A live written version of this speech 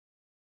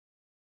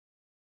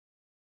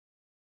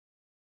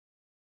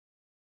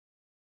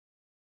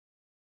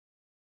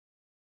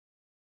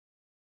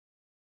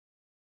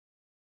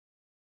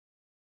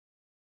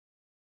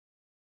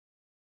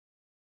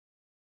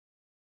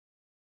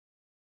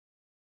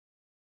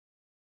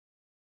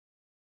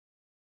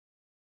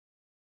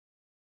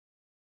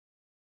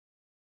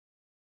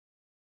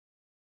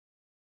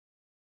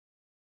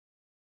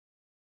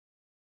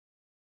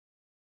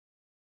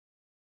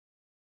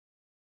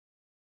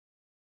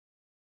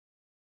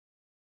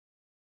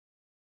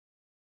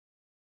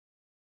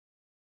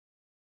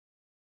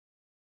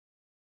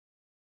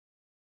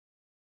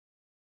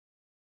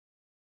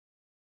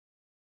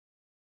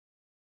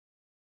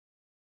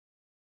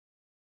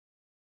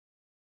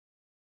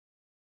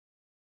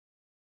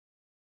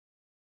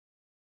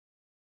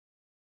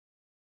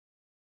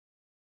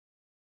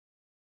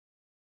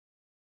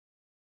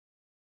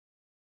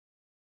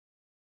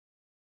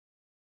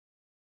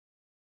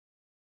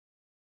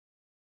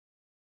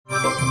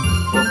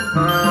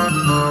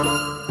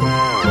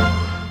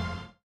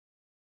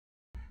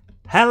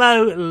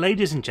Hello,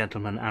 ladies and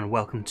gentlemen, and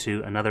welcome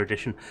to another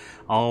edition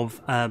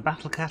of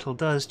Battle Cattle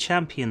Does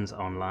Champions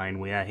Online.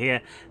 We are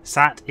here,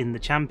 sat in the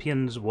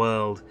Champions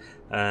world,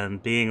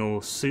 being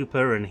all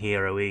super and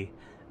hero-y,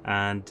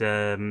 and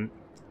the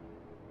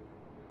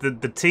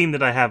team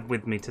that I have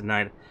with me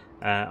tonight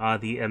are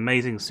the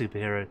amazing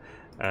superhero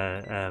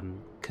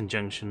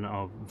conjunction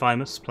of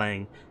Vimus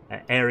playing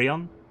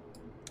Aerion,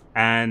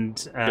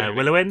 and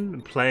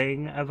Willowin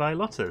playing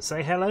Vilotta.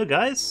 Say hello,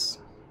 guys.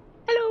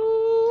 Hello.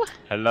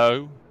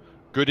 Hello,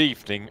 good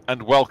evening,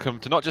 and welcome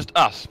to not just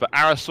us, but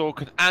Ara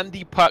Sork and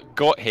Andy Puck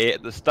got here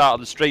at the start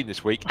of the stream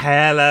this week.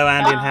 Hello,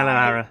 Andy, and hello,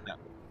 Ara.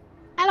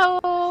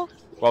 Hello.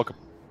 Welcome.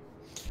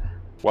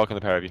 Welcome,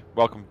 the pair of you.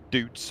 Welcome,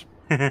 dudes.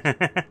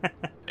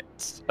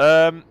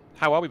 How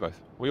are we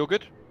both? We all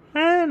good?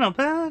 Not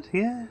bad,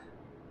 yeah.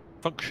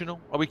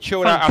 Functional? Are we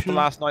chilled out after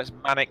last night's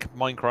manic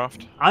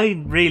Minecraft?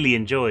 I really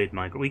enjoyed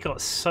Minecraft. We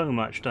got so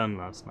much done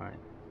last night.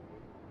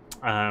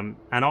 And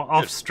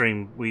off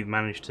stream, we've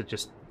managed to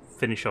just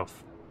finish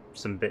off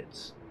some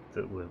bits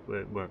that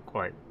weren't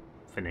quite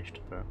finished,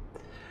 but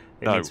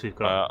it means we've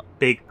got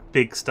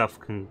big stuff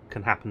can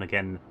happen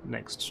again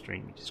next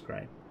stream, which is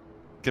great.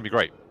 It's gonna be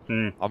great.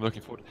 I'm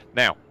looking forward.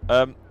 Now,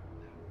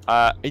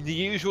 in the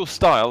usual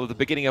style of the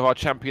beginning of our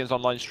Champions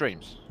Online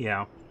streams,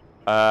 yeah,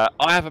 I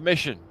have a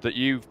mission that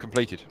you've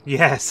completed.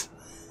 Yes.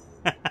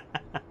 So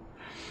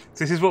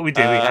this is what we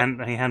do.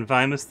 We hand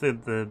Vimus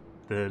the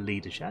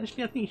leadership.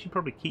 Actually, I think you should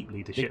probably keep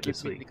leadership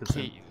this week.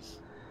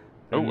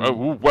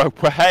 Well,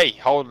 hey,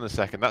 hold on a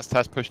second.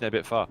 That's pushing it a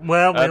bit far.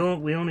 Well,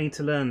 we all need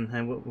to learn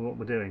what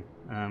we're doing,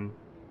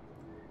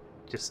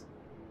 just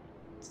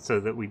so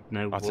that we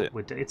know what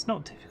we're doing. It's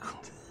not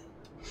difficult.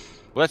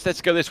 Well,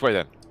 let's go this way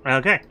then.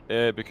 Okay.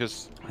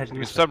 Because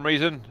for some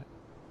reason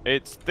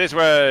it's this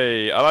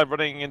way, and I'm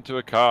running into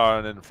a car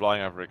and then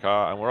flying over a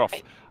car, and we're off.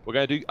 We're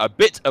going to do a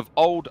bit of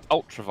old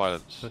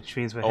ultraviolence, which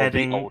means we're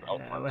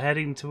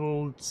heading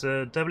towards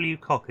W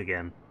Cock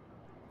again.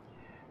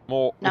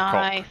 More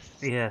nice. Cock.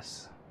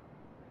 Yes.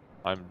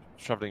 I'm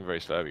travelling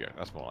very slow. There we go.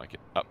 That's more like it.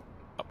 Up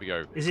we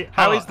go. Is it?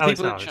 How is the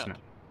people in chat? Isn't it?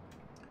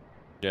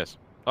 Yes.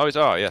 Oh, it's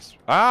R. Yes.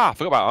 I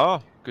forgot about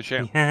R. Good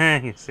shout.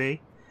 Yeah, you see.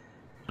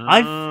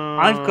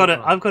 I've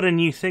got a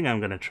new thing I'm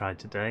going to try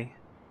today.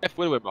 F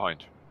we're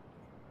behind.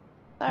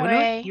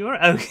 Sorry.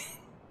 You're okay.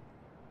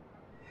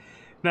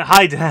 No,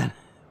 hi Dan.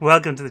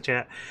 Welcome to the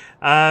chat.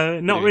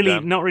 Not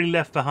really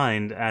left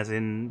behind, as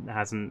in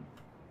hasn't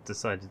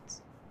decided to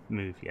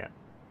move yet.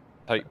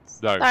 Hey,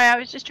 no. Sorry, I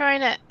was just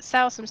trying to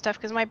sell some stuff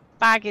because my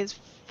bag is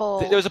full.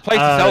 There was a place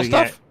to sell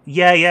stuff.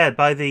 Yeah,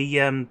 by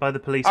the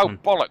policeman.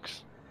 Oh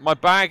bollocks! My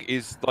bag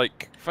is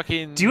like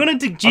fucking. Do you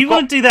want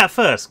to do that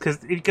first?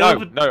 Because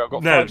no, I've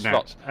got 5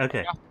 slots.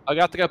 Okay. I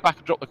have to go back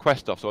and drop the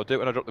quest off, so I'll do it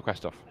when I drop the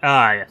quest off.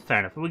 Ah, yeah, fair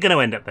enough. We're going to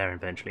end up there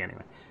eventually,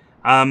 anyway.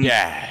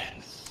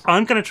 Yes.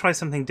 I'm going to try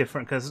something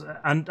different because,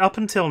 up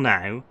until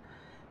now,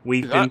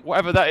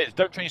 whatever that is.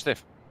 Don't change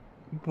stuff.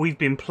 We've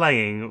been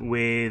playing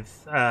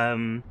with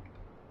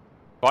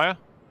Fire.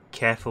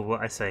 Careful what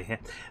I say here.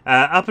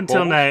 Up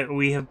until now,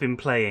 we have been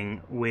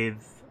playing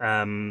with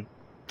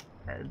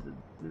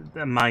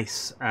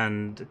mice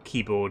and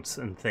keyboards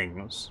and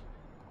things.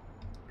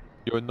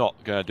 You're not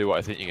going to do what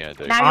I think you're going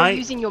to do. Now you're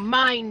using your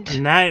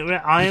mind. Now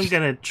I am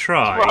going to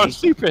try. I'm a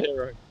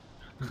superhero.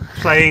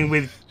 Playing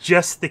with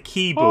just the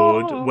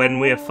keyboard when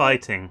we're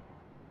fighting.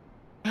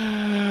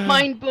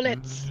 Mind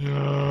bullets.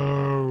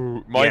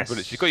 No. Mind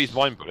bullets. You've got to use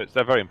mind bullets.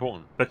 They're very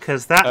important.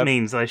 Because that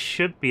means I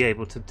should be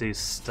able to do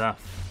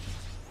stuff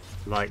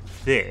like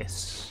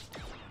this,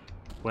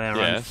 where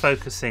I'm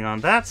focusing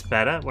on. That's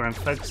better. Where I'm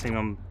focusing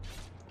on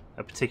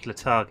a particular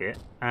target,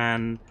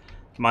 and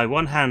my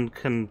one hand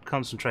can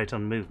concentrate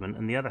on movement,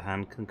 and the other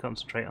hand can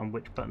concentrate on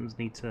which buttons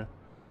need to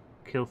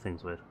kill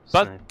things with.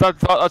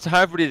 That's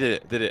how everybody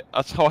did it.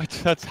 That's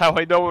how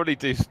I normally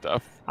do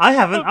stuff. I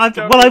haven't.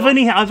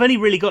 I've only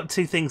really got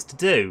 2 things to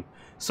do,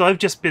 so I've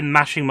just been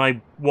mashing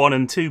my 1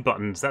 and 2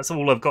 buttons. That's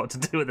all I've got to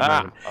do at the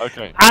moment.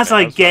 Okay. As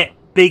I get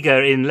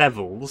bigger in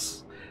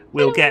levels,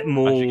 we'll get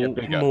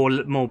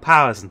more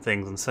powers and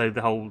things, and so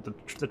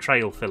the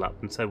tray will fill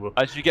up, and so we'll.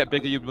 As you get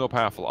bigger, you'll be more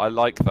powerful. I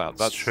like that.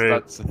 That's true.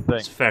 That's the thing.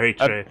 It's very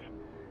true.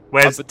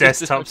 Where's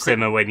desktop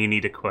simmer when you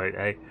need a quote,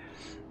 eh?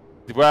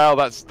 Well,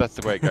 that's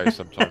the way it goes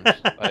sometimes.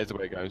 That is the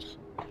way it goes.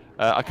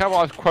 I can't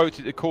remember what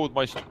I called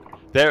my.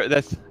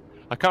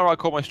 I can't remember what I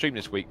called my stream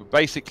this week, but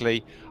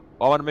basically,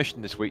 I'm on a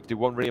mission this week to do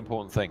one really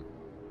important thing.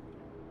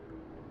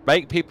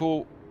 Make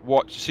people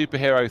watch a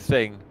superhero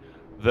thing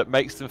that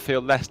makes them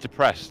feel less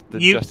depressed than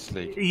Justice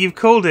League. You've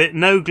called it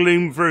No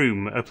Gloom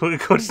Vroom, according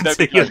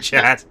to your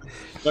chat.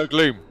 No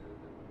gloom.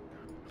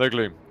 No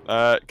gloom.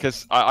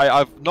 Because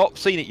I've not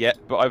seen it yet,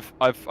 but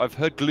I've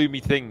heard gloomy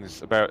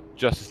things about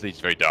Justice League. It's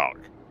very dark.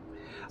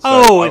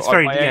 So it's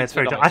very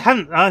dark.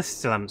 I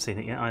still haven't seen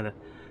it yet either.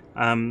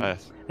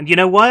 And you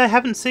know why I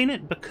haven't seen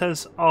it?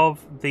 Because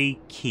of the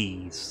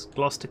keys.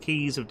 Gloucester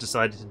Keys have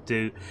decided to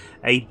do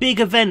a big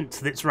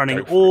event that's running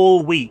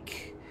all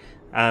week.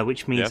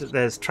 which means that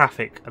there's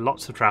traffic,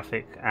 lots of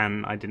traffic,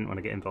 and I didn't want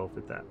to get involved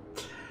with that.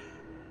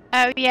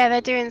 Oh yeah,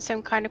 they're doing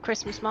some kind of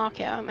Christmas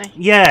market, aren't they?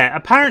 Yeah,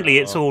 apparently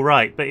it's all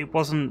right, but it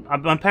wasn't.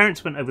 My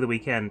parents went over the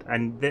weekend,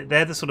 and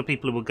they're the sort of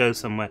people who will go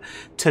somewhere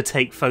to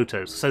take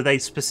photos. So they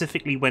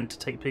specifically went to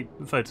take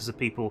photos of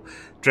people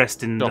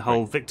dressed in the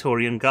whole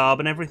Victorian garb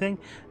and everything.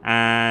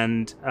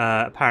 And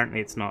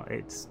apparently it's not.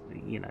 It's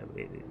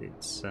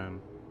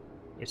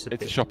it's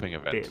a shopping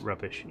event. Bit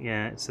rubbish.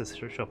 Yeah, it's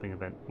a shopping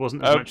event.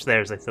 Wasn't as much there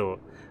as I thought.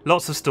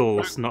 Lots of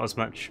stalls, not as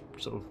much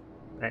sort of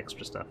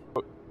extra stuff.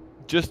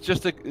 Just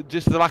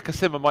the lack of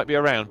simmer might be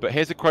around, but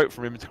here's a quote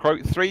from him. To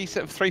quote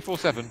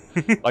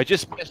 347, I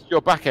just missed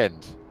your back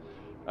end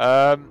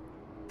to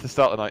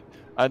start the night.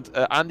 And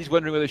Andy's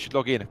wondering whether he should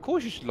log in. Of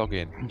course you should log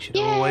in. You should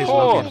always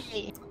log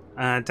in.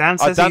 Dan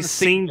says he's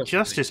seen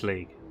Justice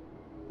League.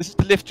 This is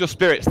to lift your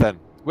spirits then.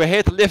 We're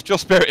here to lift your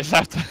spirits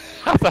after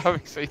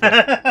having seen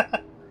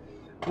it.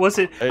 Was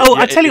it? Oh,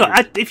 yeah, I tell you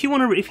what. If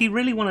you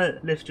really want to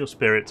lift your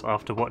spirits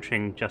after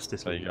watching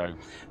Justice League, there you go.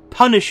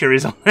 Punisher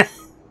is on there.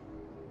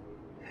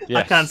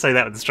 Yes. I can't say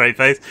that with a straight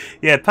face.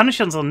 Yeah,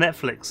 Punisher's on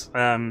Netflix.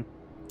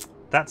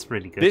 That's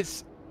really good.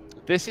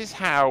 This is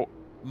how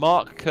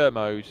Mark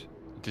Kermode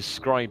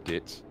described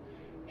it.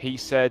 He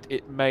said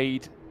it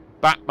made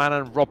Batman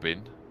and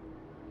Robin,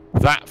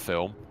 that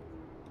film,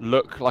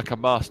 look like a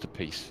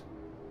masterpiece.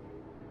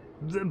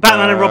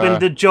 Batman and Robin,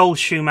 the Joel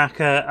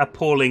Schumacher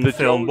appalling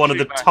film, one of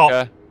the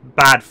top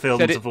bad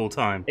films of all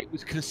time. It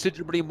was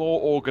considerably more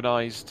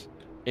organised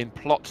in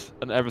plot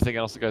and everything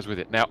else that goes with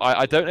it. Now,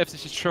 I don't know if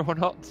this is true or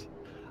not.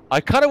 I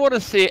kind of want to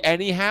see it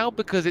anyhow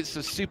because it's a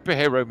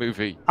superhero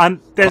movie.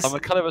 I'm a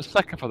kind of a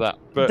sucker for that.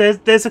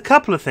 But there's a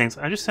couple of things.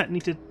 I just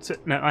need to.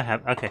 No, I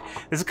have. Okay.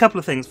 There's a couple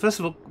of things. First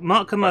of all,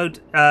 Mark Kermode,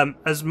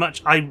 as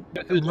much I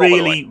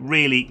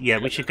really, yeah,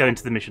 we should go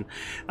into the mission.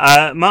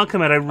 Mark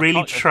Kermode, I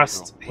really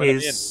trust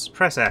his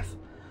press F.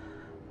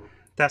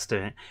 That's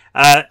doing it.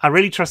 I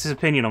really trust his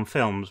opinion on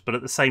films, but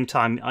at the same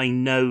time, I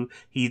know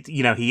he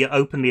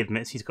openly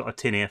admits he's got a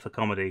tin ear for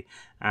comedy,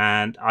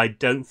 and I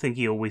don't think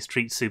he always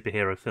treats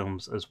superhero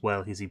films as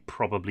well as he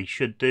probably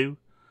should do.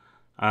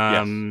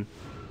 Yes.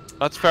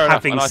 That's fair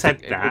enough. Having said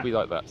that, it will be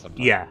like that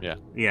sometimes.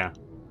 Yeah.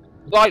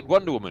 Like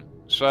Wonder Woman,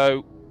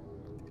 so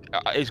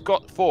it's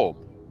got form.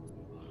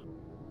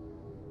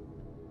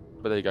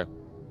 But there you go.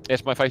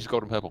 Yes, my face is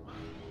golden purple.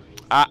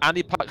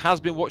 Andy Puck has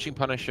been watching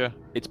Punisher.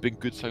 It's been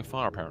good so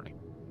far, apparently.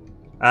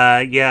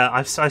 Yeah,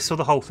 I saw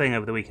the whole thing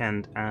over the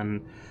weekend,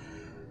 and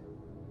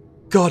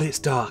God, it's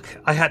dark.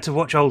 I had to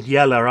watch Old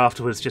Yeller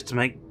afterwards just to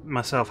make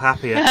myself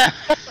happier.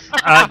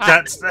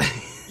 But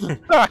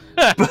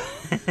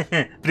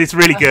it's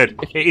really good.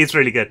 It is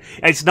really good.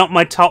 It's not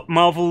my top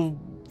Marvel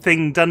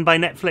thing done by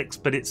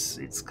Netflix, but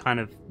it's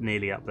kind of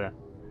nearly up there.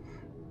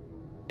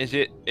 Is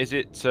it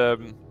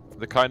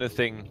the kind of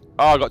thing?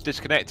 Oh, I got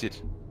disconnected.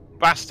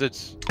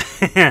 Bastards.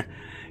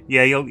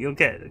 Yeah, you'll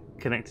get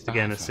connected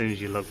again as soon as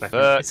you log back in.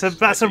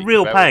 That's a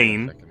real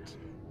pain,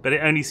 but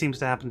it only seems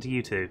to happen to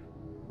you two.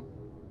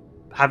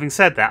 Having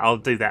said that, I'll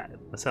do that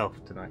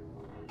myself tonight.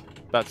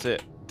 That's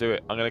it. Do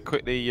it. I'm going to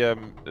quickly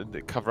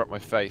cover up my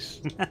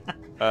face.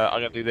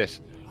 I'm going to do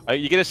this.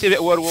 You're going to see a bit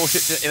of World of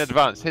Warships in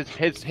advance.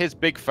 Here's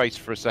Big Face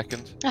for a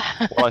second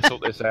while I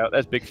sort this out.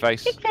 There's Big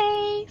Face. Big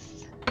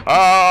Face.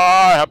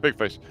 Ah, I have Big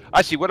Face.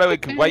 Actually, what I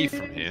can wave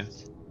from here.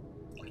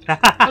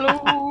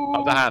 Hello.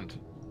 Up the hand.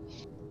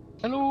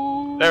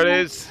 Hello. There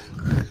it is.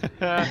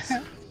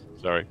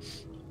 Sorry.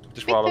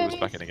 Just while I was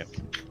back in again.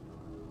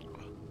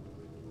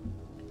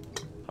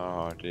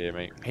 Oh dear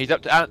me. He's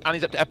up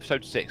to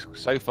episode 6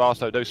 so far.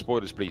 So no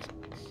spoilers, please.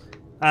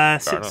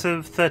 6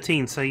 of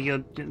 13. So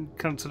you're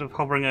sort of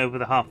hovering over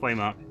the halfway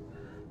mark.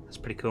 That's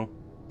pretty cool.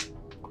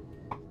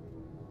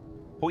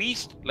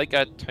 Poised like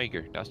a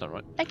tiger. That's not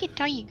right. Like a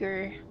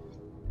tiger.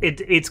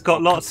 It's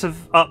got lots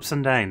of ups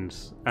and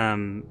downs.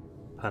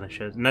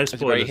 Punisher. No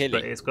spoilers,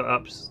 but it's got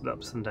ups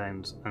and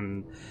downs,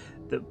 and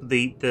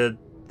the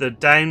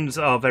downs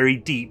are very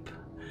deep,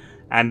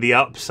 and the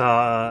ups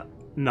are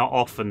not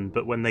often.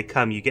 But when they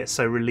come, you get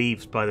so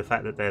relieved by the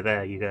fact that they're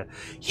there. You go,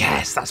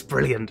 "Yes, that's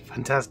brilliant,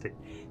 fantastic."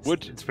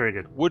 It's very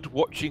good. Would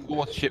watching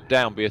Watership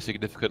Down be a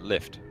significant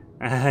lift?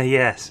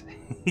 Yes.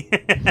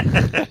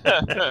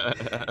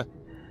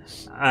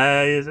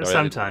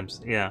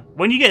 Sometimes, yeah.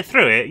 When you get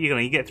through it,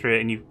 you get through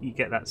it, and you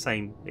get that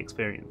same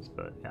experience.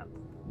 But yeah.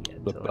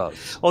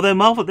 Although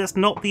Marvel, that's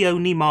not the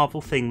only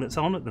Marvel thing that's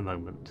on at the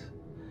moment.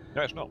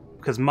 No, it's not.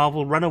 Because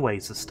Marvel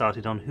Runaways has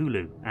started on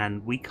Hulu,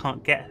 and we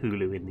can't get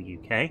Hulu in the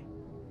UK.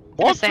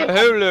 What's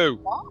Hulu?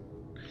 What?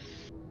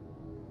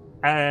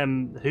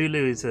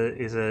 Hulu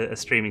is a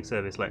streaming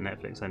service like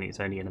Netflix, only it's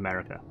only in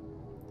America.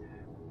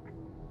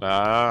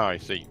 Ah, I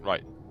see.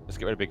 Right, let's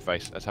get rid of Big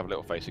Face. Let's have a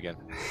little face again.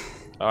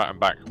 All right, I'm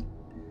back.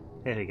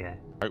 There we go.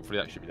 Hopefully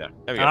that should be there.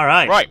 There we go. All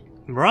right.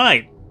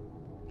 Right.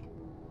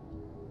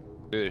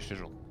 Do this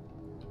sizzle.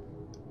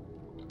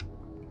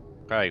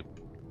 Okay.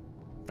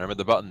 Remember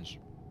the buttons.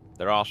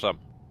 There are some.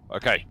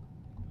 Okay.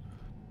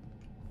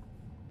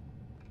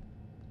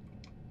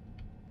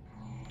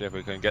 See if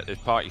we can get this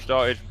party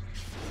started.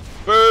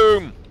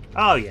 Boom!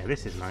 Oh yeah,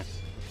 this is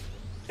nice.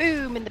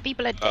 Boom, and the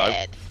people are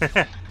dead.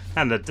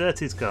 And the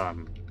dirt is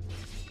gone.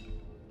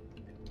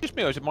 Just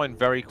me, or is it mine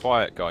very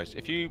quiet, guys?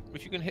 If you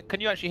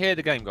can you actually hear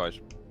the game, guys?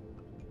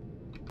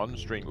 On the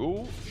stream.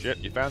 Ooh, shit!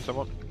 You found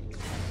someone.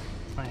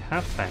 I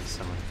have found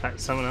someone. In fact,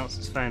 someone else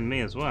has found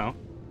me as well.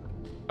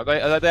 Are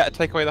they there to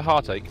take away the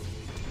heartache?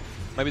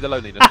 Maybe the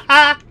loneliness.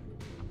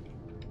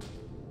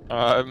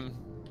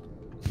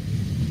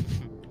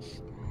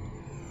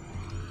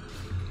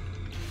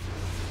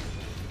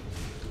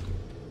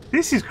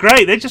 This is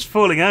great. They're just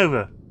falling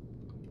over.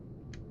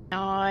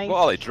 Nice. What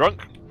are they,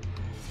 drunk?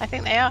 I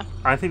think they are.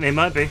 I think they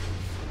might be.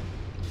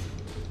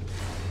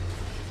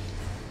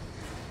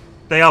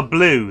 They are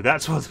blue.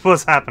 That's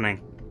what's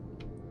happening.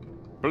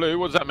 Blue?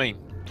 What does that mean?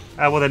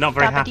 Well, they're not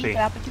very happy.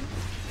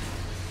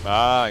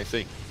 Ah, I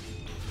see.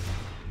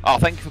 Oh,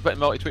 thank you for putting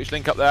multi-Twitch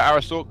link up there,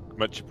 Aristalk.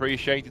 Much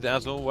appreciated,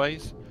 as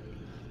always.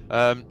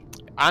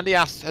 Andy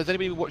asks, has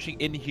anybody been watching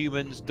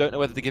Inhumans? Don't know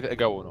whether to give it a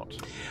go or not.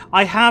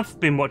 I have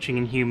been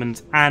watching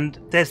Inhumans, and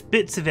there's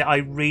bits of it I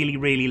really,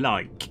 really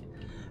like.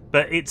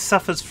 But it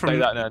suffers from... Say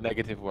that in a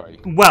negative way.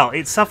 Well,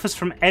 it suffers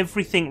from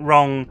everything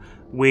wrong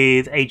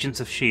with Agents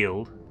of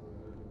S.H.I.E.L.D.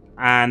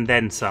 And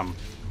then some.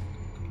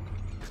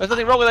 There's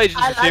nothing wrong with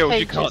Agents of S.H.I.E.L.D.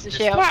 You can't Agents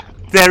of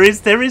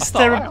S.H.I.E.L.D.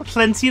 There are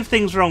plenty of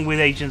things wrong with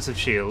Agents of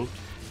S.H.I.E.L.D.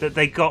 that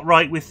they got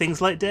right with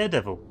things like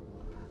Daredevil.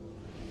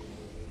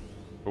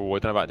 Oh, I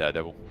don't know about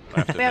Daredevil.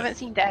 We haven't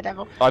seen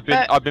Daredevil.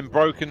 I've been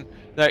broken.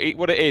 No,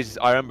 what it is,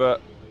 I remember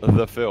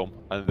the film,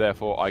 and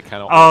therefore I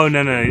cannot. Oh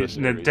no.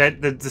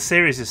 The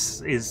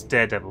series is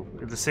Daredevil.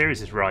 The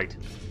series is right.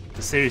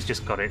 The series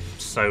just got it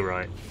so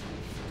right.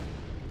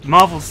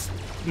 Marvel's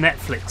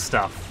Netflix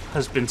stuff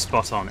has been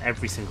spot on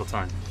every single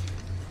time.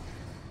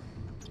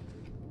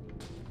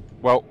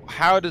 Well,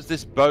 how does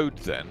this bode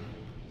then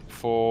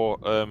for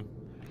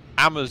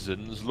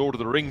Amazon's Lord of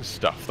the Rings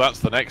stuff? That's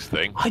the next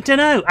thing. I don't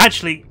know.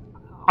 Actually,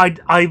 I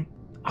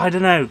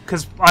don't know,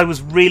 because I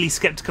was really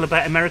skeptical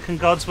about American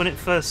Gods when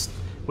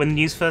the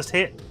news first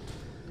hit.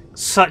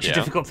 Such a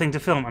difficult thing to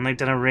film, and they've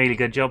done a really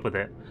good job with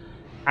it.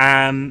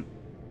 I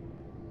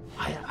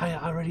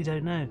really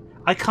don't know.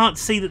 I can't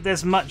see that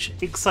there's much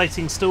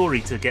exciting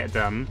story to get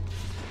done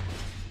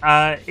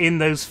in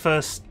those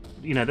first,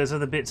 those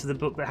other bits of the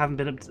book that haven't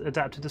been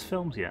adapted as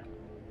films yet.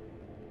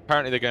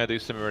 Apparently they're going to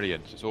do Silmarillion.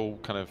 It's all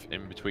kind of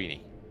in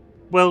betweeny.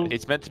 Well,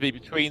 it's meant to be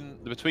between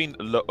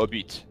Le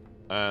Hobbit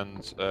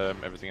and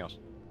everything else.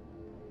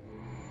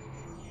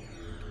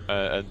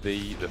 And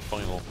the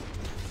final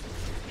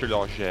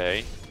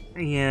trilogy.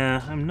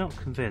 Yeah, I'm not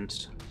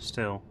convinced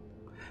still.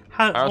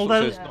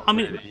 Although, I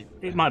mean,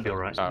 it might be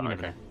alright.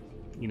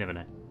 You never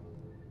know.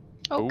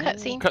 Oh,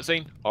 cutscene.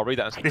 Cutscene. I'll read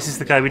that in a second. This is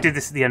the guy. We did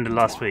this at the end of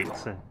last week,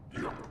 so.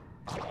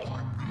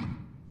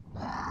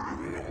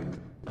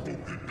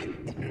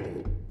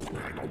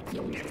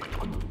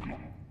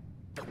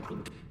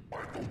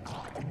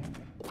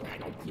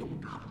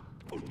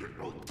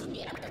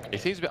 He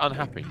seems a bit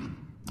unhappy.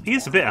 He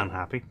is a bit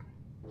unhappy.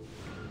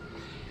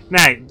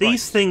 Now,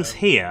 these things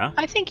here...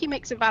 I think he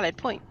makes a valid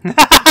point.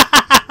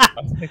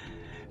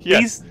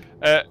 Yes.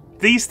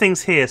 These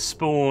things here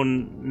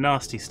spawn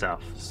nasty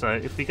stuff. So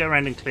if we go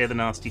around and clear the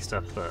nasty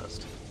stuff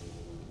first.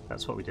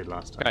 That's what we did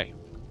last time. Okay.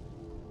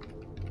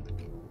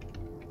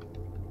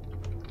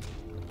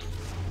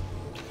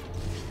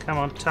 Come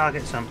on,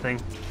 target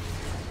something.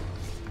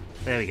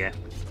 There we go.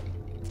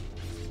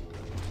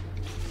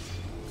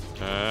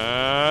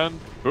 And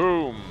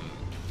boom!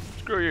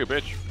 Screw you,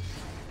 bitch.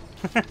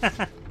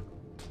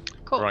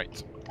 Cool.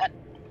 Right.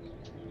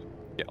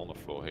 Get on the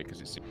floor here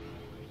because it's.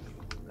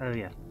 Oh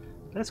yeah.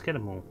 Let's get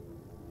them all.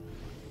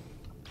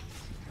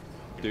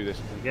 Do this.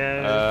 There we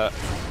go.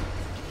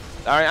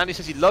 Alright, Andy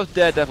says he loves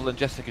Daredevil and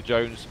Jessica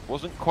Jones.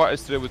 Wasn't quite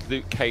as thrilled with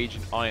Luke Cage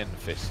and Iron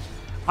Fist.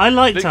 I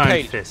liked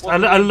Iron Fist.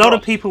 A lot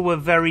of people were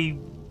very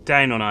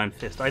down on Iron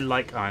Fist. I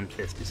like Iron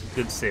Fist. It's a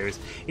good series.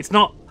 It's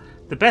not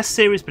the best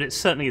series, but it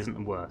certainly isn't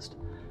the worst.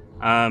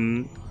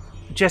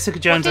 Jessica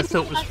Jones I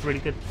thought was really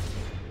good.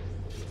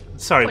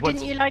 Sorry, what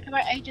didn't you like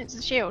about Agents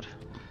of S.H.I.E.L.D.?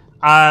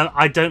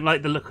 I don't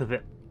like the look of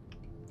it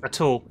at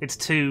all. It's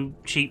too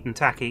cheap and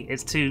tacky.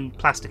 It's too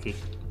plasticky.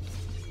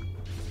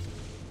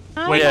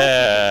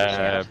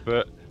 Yeah,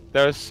 but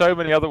there are so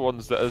many other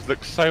ones that has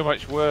looked so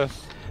much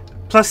worse.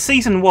 Plus,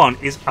 season 1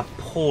 is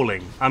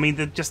appalling. I mean,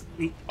 I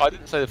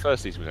didn't say the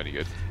first season was any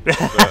good.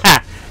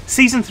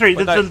 Season 3,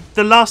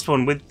 the last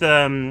one with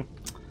Ghost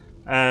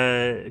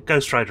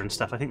Rider and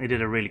stuff. I think they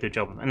did a really good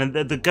job. And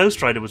the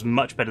Ghost Rider was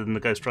much better than the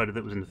Ghost Rider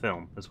that was in the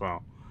film as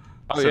well.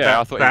 Oh so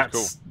yeah, I thought it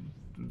was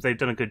cool. They've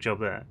done a good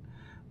job there.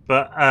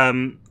 But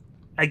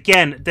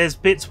again, there's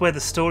bits where the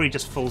story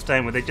just falls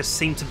down, where they just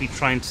seem to be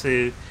trying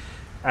to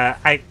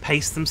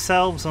outpace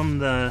themselves on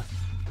the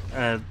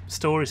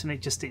stories, and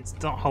it's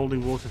not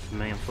holding water for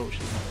me,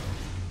 unfortunately.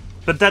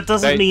 But that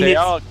doesn't mean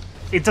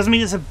it doesn't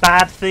mean it's a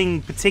bad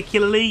thing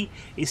particularly.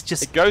 It's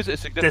just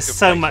there's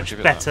so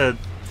much better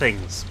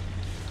things.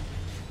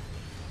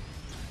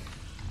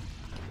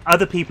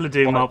 Other people are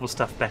doing Marvel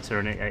stuff better,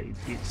 and it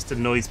just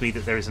annoys me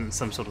that there isn't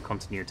some sort of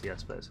continuity, I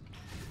suppose.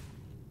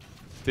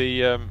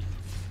 The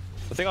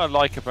thing I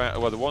like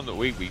about the one that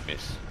we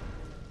miss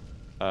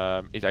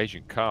is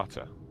Agent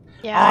Carter.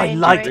 Yeah, Oh, I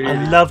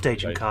loved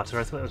Agent Carter.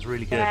 I thought it was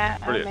really good. Yeah,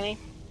 Brilliant.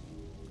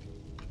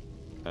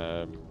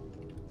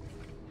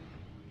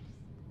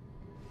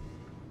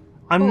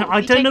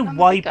 I don't know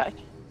why.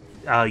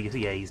 Oh,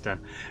 yeah, he's done.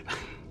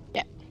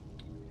 Yeah.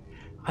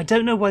 I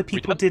don't know why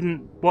people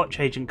didn't watch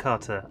Agent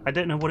Carter. I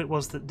don't know what it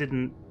was that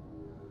didn't.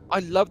 I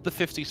loved the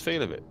 50s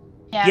feel of it.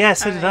 Yeah,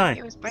 so did I.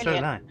 It was So brilliant.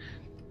 did I.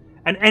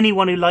 And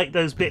anyone who liked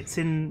those bits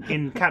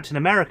in Captain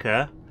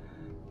America,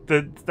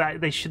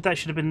 that should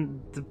have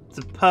been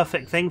the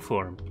perfect thing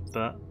for him.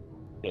 But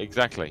Yeah,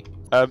 exactly.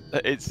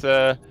 It's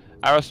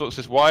Aristotle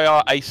says, "Why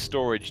are Ace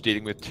Storage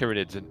dealing with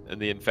Tyranids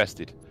and the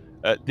Infested?"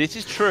 This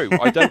is true.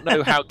 I don't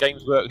know how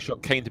Games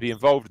Workshop came to be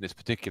involved in this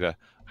particular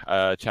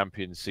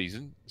Champions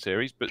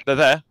series, but they're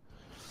there.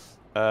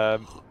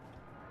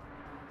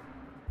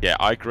 Yeah,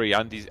 I agree.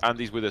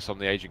 Andy's with us on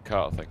the Agent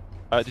Carter thing.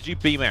 Did you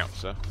beam out,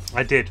 sir?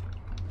 I did.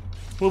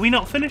 Were we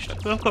not finished?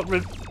 I've got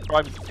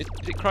Crime. Is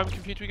it Crime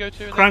Computer we go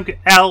to?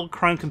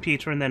 Crime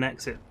Computer, and then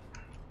exit.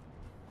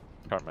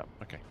 Crime map.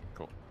 Okay,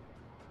 cool.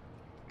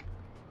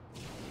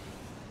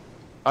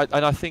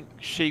 I think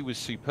she was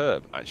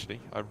superb. Actually,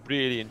 I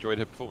really enjoyed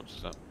her performance.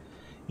 So.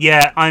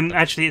 Yeah,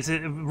 it's a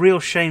real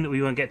shame that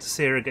we won't get to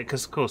see her again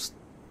because, of course,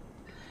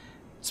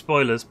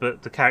 spoilers.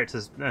 But the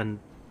characters and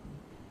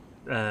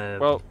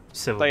Civil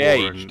they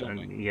War aged,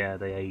 yeah,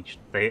 they aged.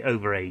 They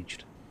overaged,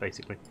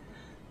 basically.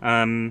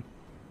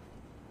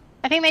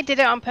 I think they did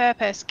it on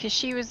purpose because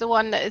she was the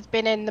one that has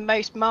been in the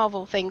most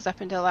Marvel things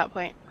up until that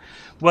point.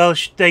 Well,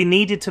 they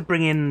needed to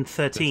bring in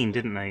 13,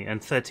 didn't they?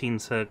 And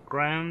 13's her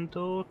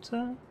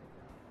granddaughter?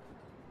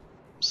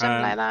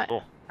 Something like that.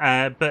 Cool.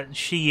 But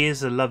she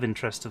is a love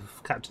interest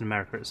of Captain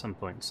America at some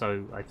point,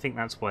 so I think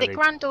that's why Was it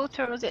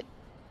granddaughter or was it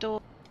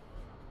daughter?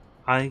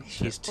 I think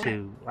she's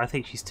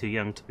too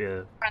young to be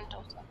a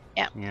Granddaughter.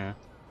 Yeah. Yeah.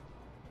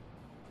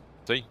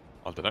 See,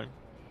 I don't know.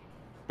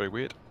 Very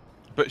weird.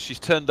 But she's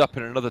turned up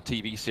in another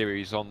TV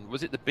series on.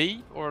 Was it the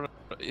Bee or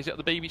is it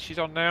the Bee she's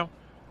on now?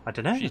 I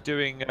don't know. She's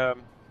doing.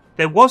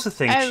 There was a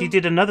thing. She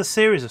did another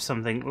series of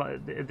something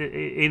like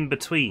in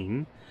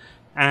between,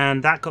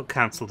 and that got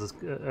cancelled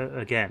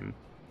again.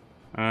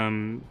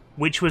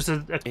 Which was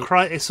a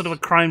sort of a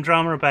crime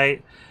drama about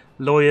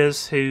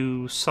lawyers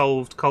who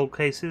solved cold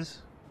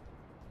cases.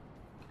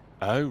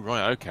 Oh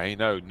right, okay,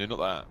 no, not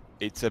that.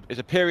 It's a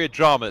period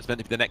drama that's meant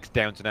to be the next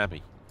Downton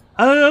Abbey.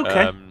 Oh,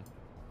 okay.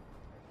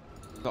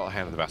 Not the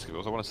Hand of the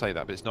Basketballs. I want to say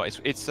that, but it's not.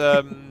 It's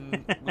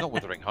not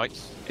Wuthering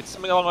Heights. It's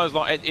something along those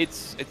lines.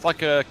 It's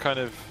like a kind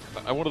of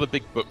one of the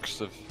big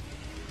books of.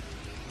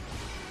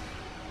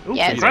 Ooh,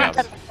 yeah, congrats.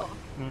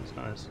 it's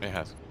nice. It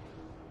has.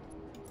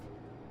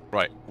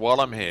 Right,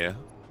 while I'm here,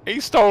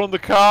 he's stolen the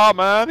car,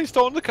 man. He's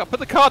stolen the car. Put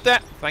the car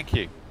down. Thank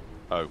you.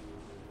 Oh,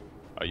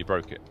 you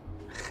broke it.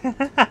 Now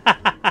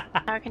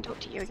I can talk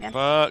to you again.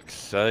 Fuck's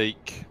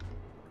sake.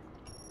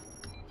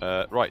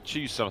 Right,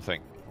 choose something.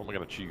 What am I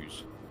going to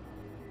choose?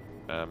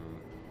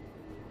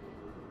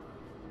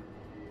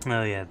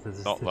 Oh yeah,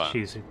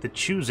 the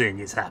choosing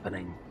is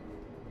happening.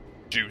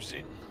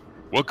 Choosing.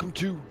 Welcome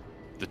to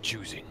the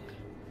choosing.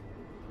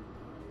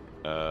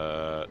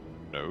 No,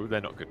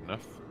 they're not good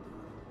enough.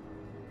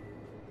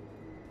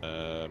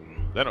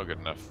 They're not good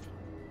enough.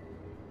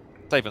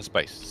 Save on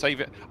space. Save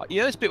it.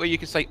 You know this bit where you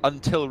can say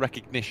until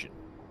recognition?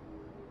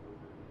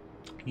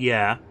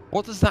 Yeah.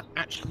 What does that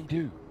actually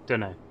do?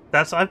 Don't know.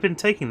 I've been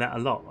taking that a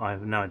lot. I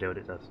have no idea what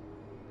it does.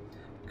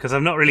 Because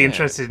I'm not really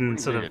interested in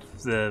sort of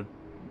the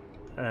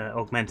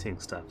augmenting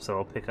stuff, so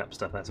I'll pick up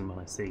stuff as and when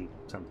I see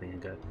something and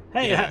go,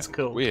 "Hey, that's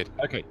cool." Weird.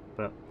 Okay.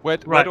 But where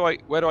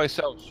do I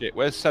sell shit?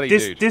 Where's Selly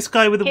dude? This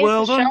guy with the Here's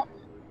world the on. shop.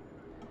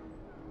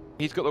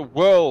 He's got the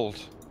world.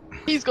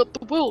 He's got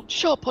the world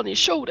shop on his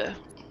shoulder.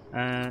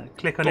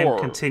 Click on him,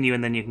 continue,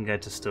 and then you can go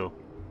to store.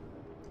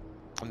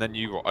 And then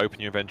you open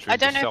your inventory. I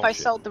don't know if I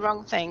shit. sold the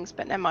wrong things,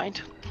 but never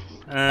mind.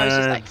 I was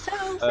just like,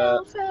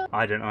 sell.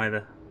 I don't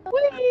either.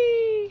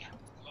 Whee!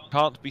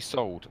 Can't be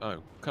sold.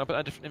 Oh, can I put that in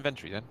a different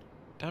inventory then?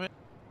 Damn it.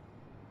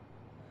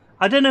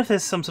 I don't know if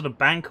there's some sort of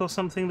bank or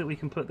something that we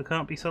can put the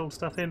can't be sold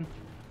stuff in.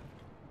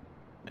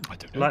 I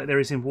don't know. Like there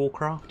is in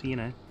Warcraft, you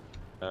know.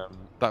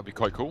 That'd be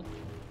quite cool.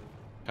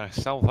 Can I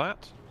sell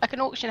that? Like an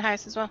auction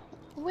house as well.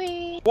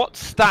 Whee! What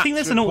stats I think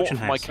there's an report auction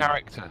for house my somewhere.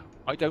 character?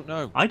 I don't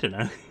know. I don't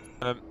know.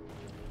 I've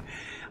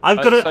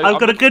I've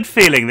got a good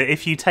feeling that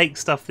if you take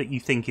stuff that you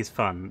think is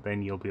fun,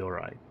 then you'll be all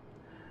right.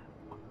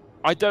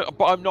 I don't,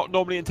 but I'm not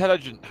normally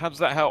intelligent. How does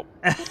that help?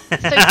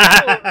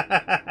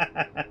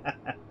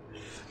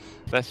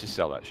 Let's just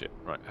sell that shit.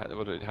 Right? How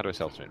do I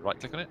sell something? Right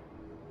click on it.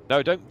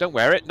 No, don't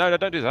wear it. No,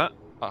 don't do that.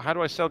 How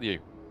do I sell you?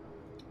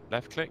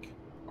 Left click.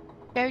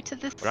 Go to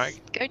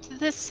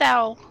the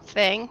sell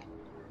thing.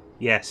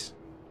 Yes.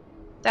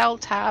 Sell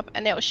tab,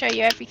 and it'll show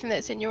you everything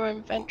that's in your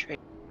inventory.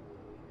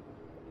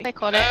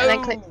 Click on it, and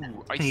then click.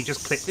 Can you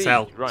just click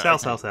sell? Right, sell,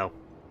 okay. sell.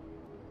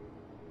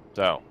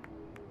 Sell.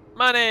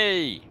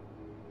 Money.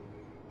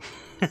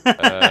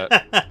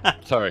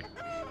 Sorry.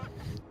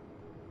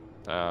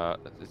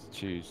 Let's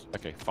choose.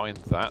 Okay, find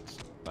that.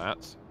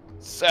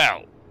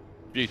 Sell.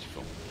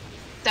 Beautiful.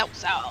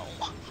 Sell.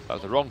 That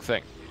was the wrong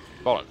thing.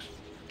 Bollocks.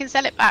 can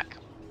sell it back.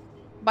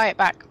 Buy it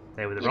back.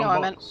 They were the You know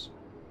wrong what I box.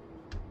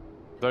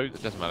 No,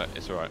 it doesn't matter.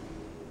 It's all right.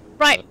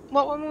 Right,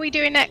 what one were we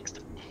doing next?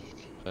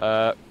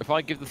 If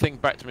I give the thing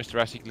back to Mr.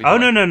 Ash, he can leave Oh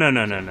mine. no.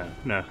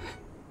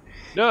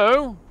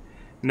 No.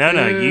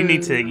 No, you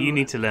need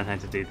to learn how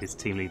to do this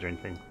team leadering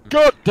thing.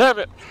 God damn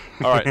it!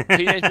 All right,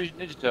 Teenage Mutant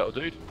Ninja Turtle,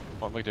 dude.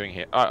 What am I doing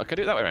here? All right, I can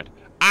do it that way around.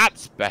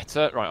 That's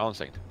better. Right, on a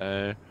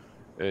second.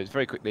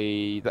 Very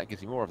quickly. That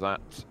gives me more of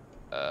that.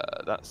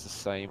 That's the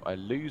same. I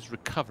lose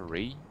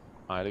recovery.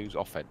 I lose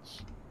offense.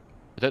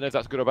 I don't know if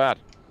that's good or bad.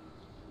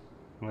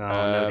 Well,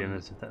 no idea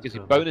if that's Gives me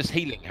good or bonus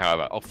healing,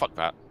 however. Oh fuck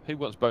that. Who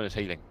wants bonus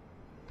healing?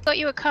 Got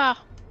you a car.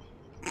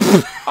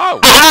 Oh,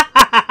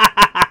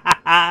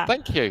 bad.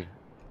 thank you.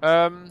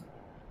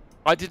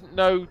 I didn't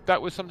know that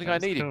was something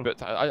That's I needed, cool.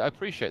 but I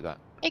appreciate that.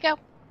 Here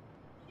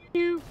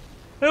you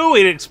Oh,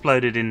 it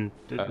exploded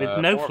with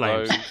no more of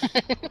flames.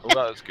 those. Oh,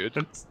 that's good.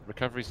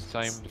 Recovery's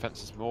the same,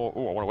 defense is more.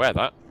 Oh, I want to wear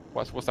that.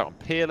 What's that one?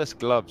 Peerless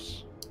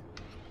gloves.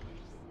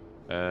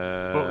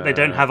 Well, they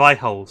don't have eye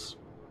holes.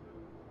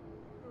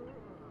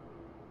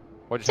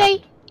 What just go. Say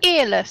happened?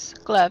 earless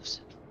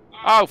gloves.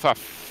 Oh, for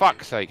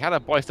fuck's sake! How do I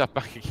buy stuff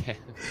back again?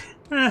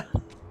 Eh,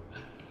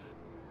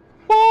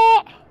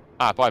 What?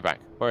 Ah, buy back.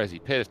 Where is he?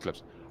 Peerless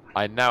gloves.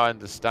 I now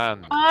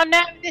understand. Oh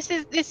no, this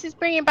is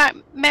bringing back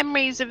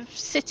memories of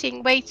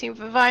sitting waiting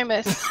for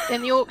Vimus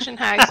in the auction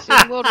house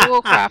in World of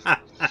Warcraft.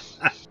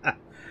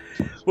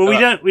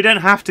 Well, we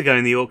don't have to go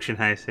in the auction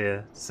house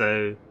here,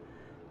 so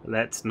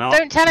let's not.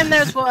 Don't tell him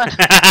there's one.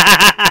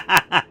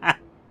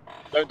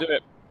 Don't do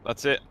it.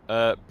 That's it.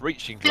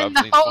 Breaching In gloves.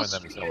 the Need to whole find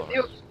them and street sell of the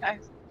them. auction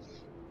house.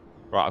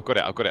 Right, I've got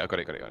it.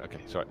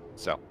 Okay, sorry.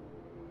 Sell.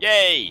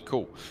 Yay!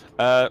 Cool.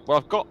 Well,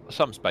 I've got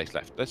some space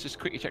left. Let's just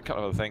quickly check a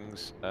couple of other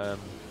things.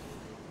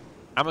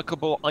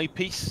 Amicable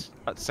eyepiece.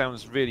 That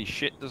sounds really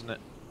shit, doesn't it?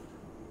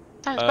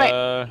 Sounds great.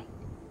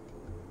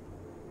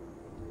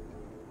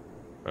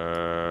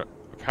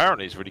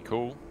 Apparently it's really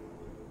cool.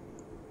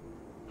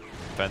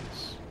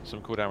 Fence.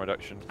 Some cooldown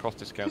reduction. Cost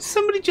discount. Did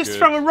somebody just Good.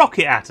 throw a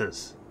rocket at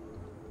us?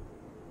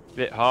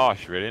 Bit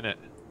harsh, really, isn't it?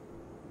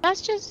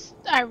 That's just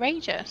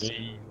outrageous.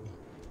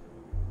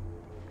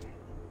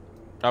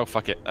 Oh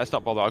fuck it. Let's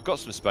not bother. I've got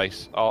some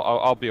space.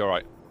 I'll be all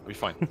right. I'll be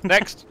fine.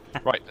 Next.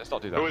 Right. Let's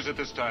not do that. Who is it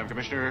this time,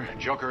 Commissioner?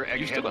 Joker,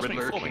 You still Egghead, must be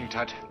Riddler, informing. King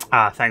Tut?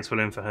 Ah, thanks,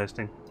 William, for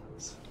hosting.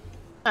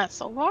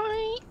 That's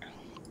alright.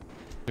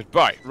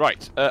 Goodbye.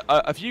 Right.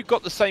 Have you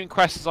got the same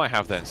quest as I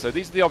have then? So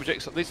these are the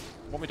objects. What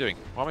am I doing?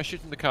 Why am I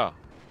shooting the car?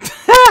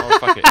 Oh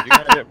fuck it. You're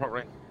gonna do it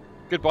properly.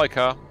 Goodbye,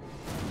 car.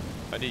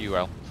 I knew you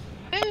well.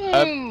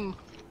 Boom.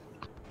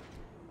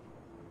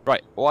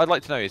 Right. What I'd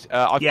like to know is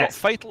I've got Yes.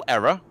 fatal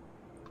error,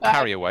 Right.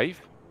 carrier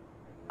wave.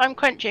 I'm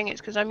crunching.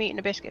 It's because I'm eating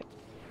a biscuit.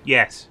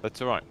 Yes.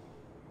 That's all right.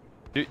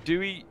 Do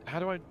we? How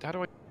do I?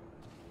 Got.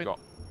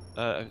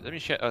 Let me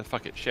share.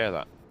 Fuck it. Share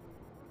that.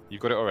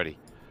 You've got it already.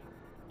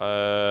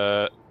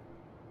 I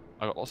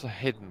got lots of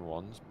hidden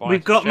ones.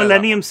 We've got Share that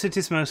Millennium one.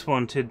 City's Most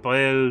Wanted,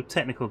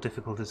 Biotechnical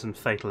Difficulties, and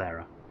Fatal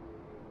Error.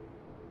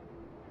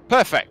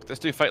 Perfect. Let's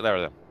do fatal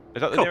error then.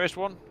 Is that the Cool. nearest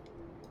one?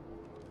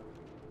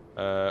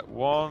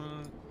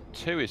 1,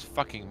 2 is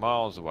fucking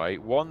miles away.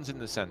 1's in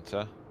the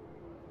centre.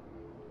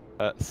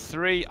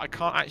 3, I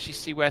can't actually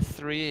see where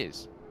 3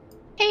 is.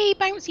 Hey,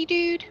 bouncy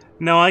dude.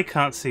 No, I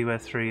can't see where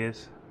 3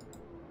 is.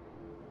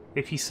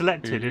 If you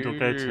select it, it'll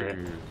go to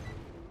it.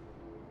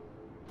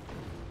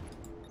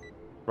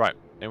 Right,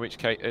 in which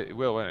case it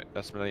will, won't it?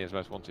 That's Millennium's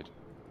Most Wanted.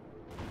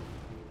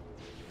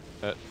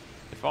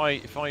 If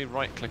I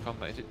right click on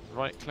that, is it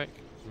right click?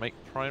 Make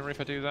primary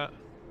if I do that?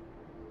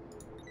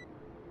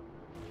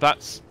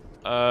 That's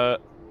ooh,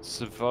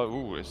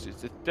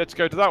 let's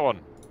go to that one.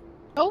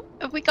 Oh,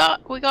 have we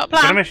got a We've got a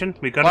plan? mission.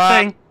 We've got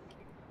Plan. a thing.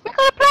 We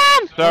got a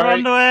plan. We're Sorry.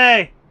 on the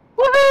way.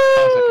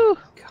 Woohoo!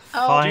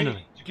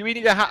 Finally. Do we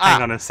need a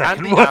Hang on a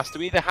second. Andy asked, do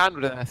we need a hand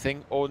with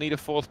anything or need a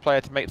 4th player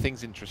to make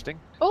things interesting?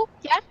 Oh,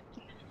 yeah.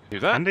 Do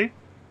that. Andy?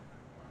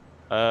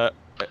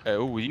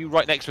 Were you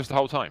right next to us the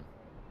whole time?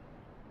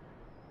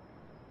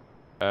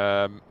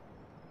 I'm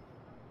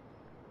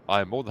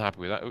more than happy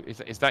with that.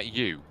 Is that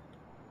you?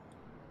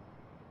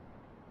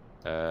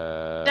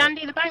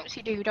 Dandy the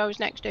bouncy dude I was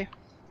next to.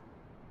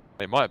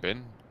 It might have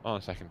been. Hold on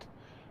a second.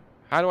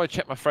 How do I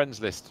check my friends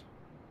list?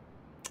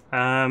 Do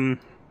I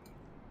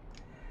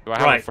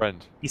have a Right.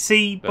 friend? You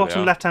see, There we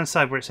bottom are. left-hand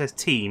side where it says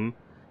team.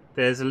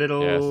 There's a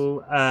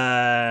little.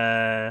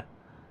 Not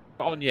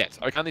on yet.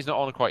 Okay, Andy's not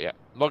on quite yet.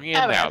 Logging in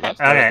Oh, now. okay. That's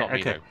not me.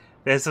 Okay. No.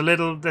 There's a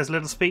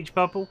little speech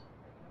bubble.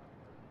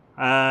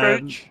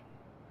 Speech.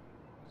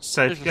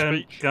 So if There's you a go,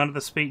 speech. go under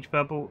the speech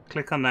bubble,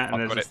 click on that, and I've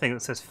there's got a it. thing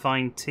that says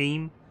Find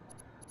Team,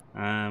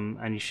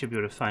 and you should be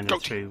able to find Go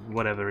it through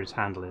whatever his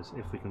handle is,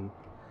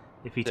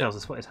 if he tells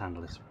us what his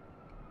handle is.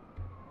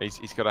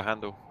 He's got a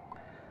handle.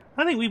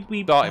 I think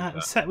we Starting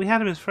with we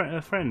had him as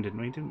a friend, didn't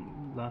we?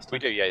 Didn't last time? We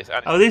do, yeah. It's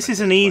Andy's Oh, this friend, is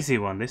an that's easy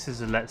one. This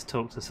is a let's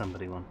talk to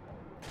somebody one.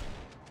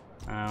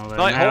 Although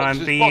fine. now Nighthawks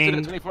I'm is spotted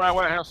at being 24-hour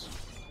warehouse.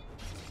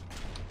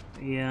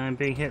 I'm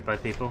being hit by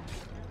people.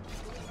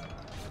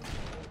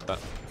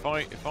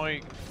 If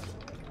I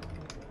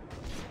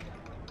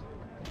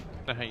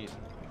Know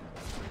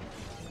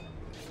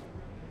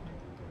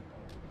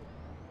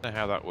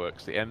how that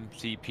works. The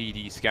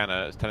MCPD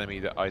scanner is telling me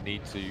that I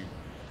need to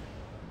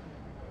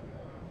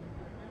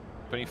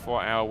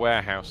 24-hour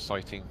warehouse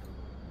sighting.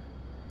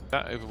 Is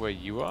that over where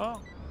you are?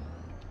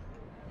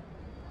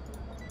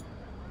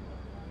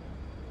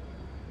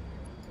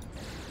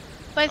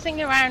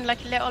 Buzzing around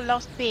like a little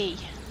lost bee.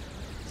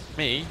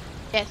 Me?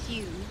 Yes,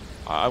 you.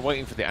 I'm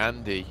waiting for the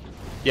Andy.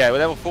 Yeah, we're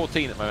level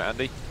 14 at the moment,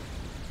 Andy.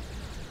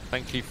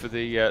 Thank you for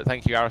the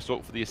thank you,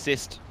 Arasort, for the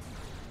assist.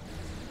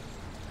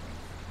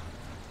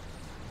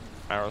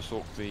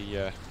 Arasort,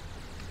 the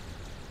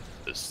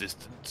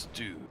assistant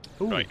to.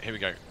 Right, here we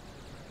go.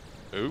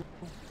 Ooh,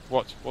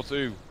 what? What's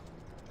ooh?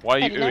 Why are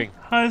you oohing?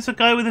 Oh, it's a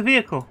guy with a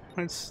vehicle.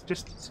 It's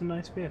a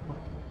nice vehicle.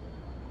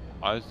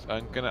 I'm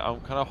kind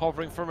of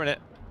hovering for a minute.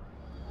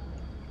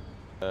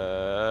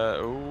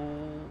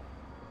 Ooh.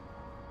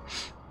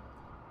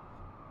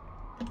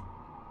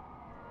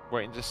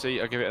 Waiting to see.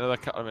 I'll give it another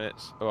couple of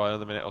minutes, or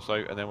another minute or so,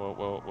 and then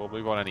we'll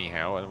move on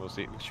anyhow, and we'll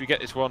see. Should we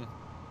get this one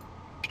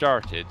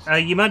started?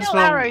 You might as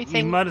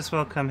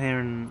well come here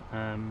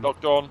and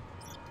Locked on.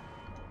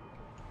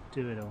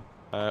 Do it all.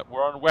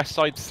 We're on West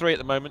Side 3 at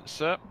the moment,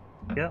 sir.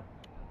 Yep.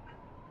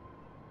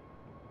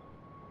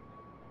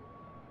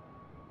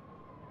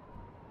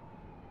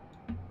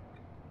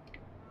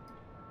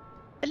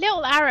 The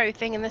little arrow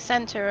thing in the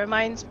centre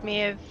reminds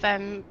me of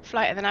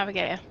Flight of the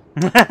Navigator.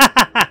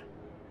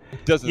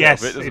 It does a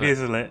yes, little bit, doesn't it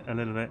is a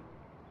little bit.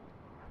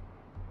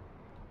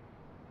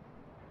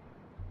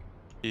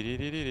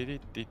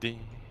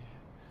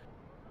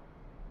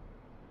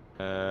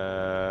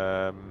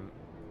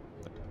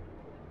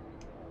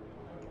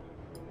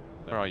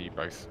 Where are you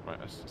both? Right,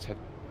 let's head.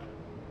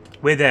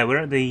 We're there. We're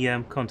at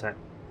the contact.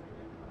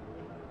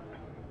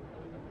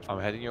 I'm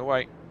heading your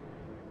way.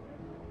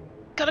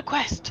 Got a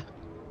quest.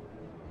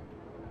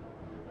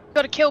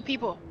 Got to kill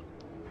people.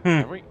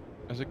 Are we?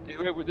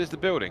 There's the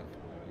building.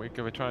 We're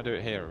going to try and do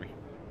it here, are we?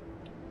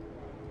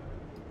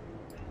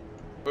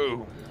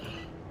 Boom.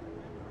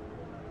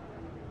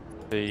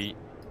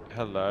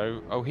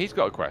 Hello. Oh, he's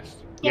got a quest.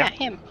 Yeah,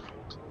 him.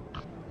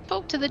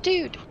 Talk to the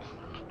dude.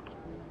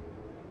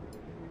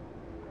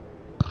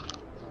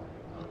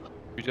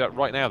 We do that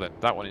right now then.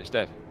 That one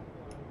instead.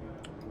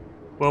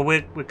 Well,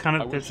 we're kind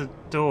of. There's a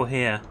door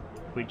here,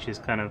 which is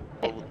kind of.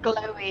 It's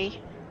glowy.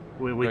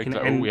 We can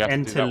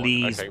enter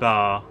Lee's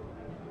bar.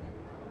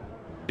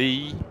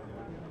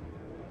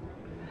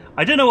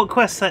 I don't know what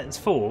quest set it's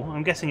for.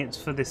 I'm guessing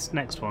it's for this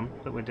next one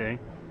that we're doing.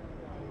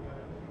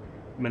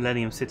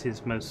 Melenium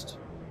City's most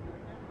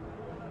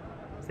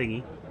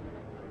thingy.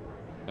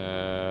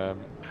 How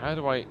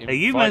do I invite Are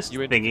you most you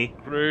into thingy?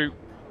 The group?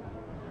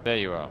 There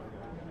you are.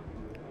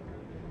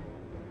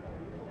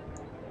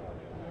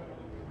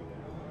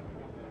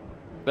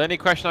 The only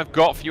question I've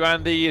got for you,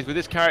 Andy, is with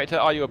this character,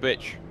 are you a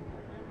bitch?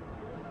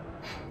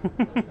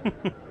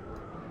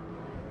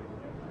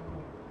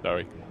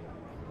 Sorry.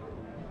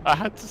 I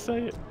had to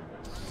say it.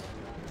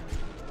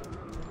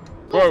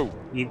 Whoa!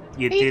 You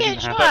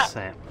didn't have to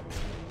say it.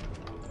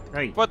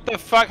 Right. What the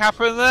fuck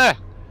happened there?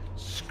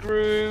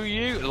 Screw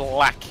you,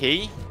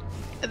 lackey.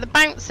 The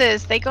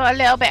bouncers, they got a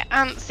little bit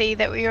antsy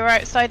that we were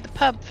outside the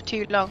pub for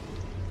too long.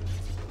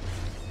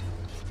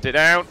 Sit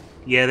down.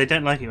 Yeah, they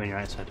don't like it when you're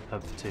outside the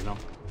pub for too long.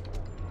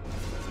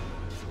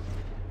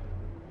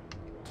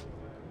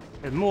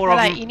 There's more of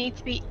them. You need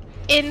to be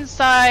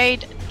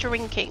inside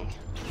drinking.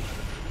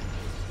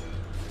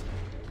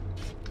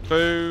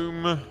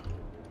 Boom.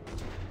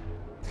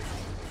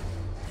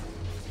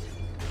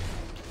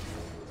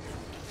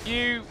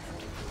 You.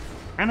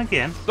 And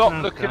again.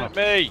 Stop looking at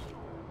me.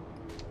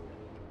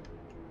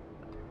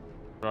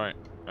 Right.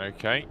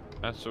 Okay.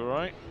 That's all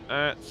right.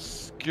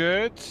 That's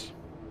good.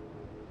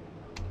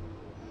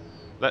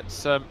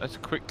 Let's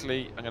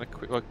quickly. I'm gonna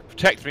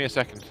protect me a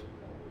second.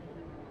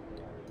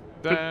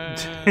 He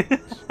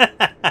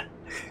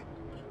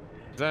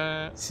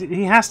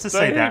has to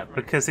say that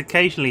because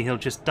occasionally he'll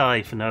just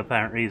die for no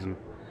apparent reason.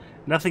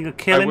 Nothing will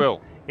kill him.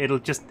 He'll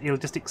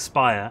just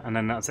expire and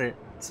then that's it.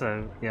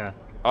 So yeah.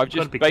 I've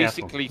just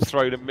basically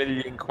thrown 1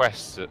 million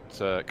quests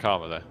at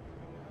Karma there.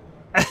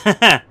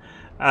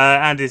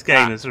 And his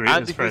game is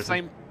frozen. The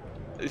same.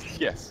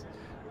 Yes.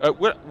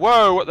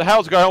 Whoa! What the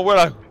hell's going on,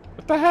 Willow?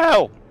 What the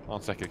hell?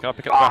 1 second. Can I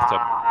pick up the bathtub?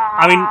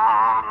 I mean,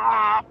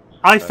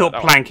 I thought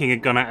planking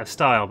had gone out of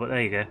style, but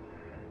there you go.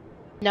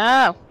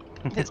 No,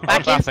 it's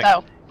back in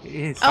style.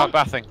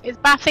 Bathing. Is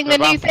bathing the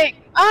new thing?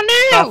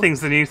 Oh no!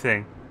 Bathing's the new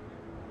thing.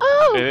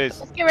 Oh, it is.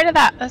 Let's get rid of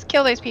that. Let's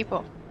kill those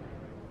people.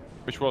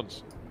 Which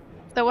ones?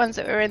 The ones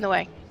that were in the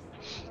way.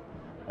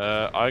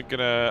 I'm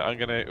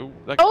gonna. Ooh,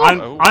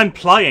 I'm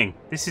playing.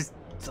 This is.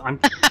 I'm.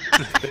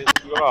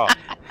 You are.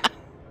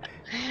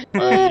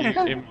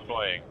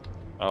 Implying.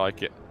 I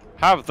like it.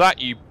 Have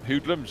that, you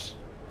hoodlums.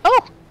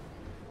 Oh.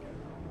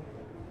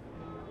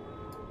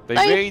 They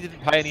really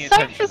didn't pay any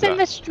attention to that. Sofas in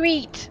the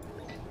street.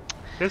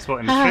 There's what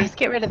in the street. Let's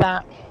get rid of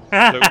that.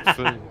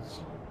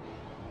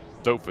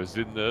 Sofas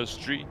in the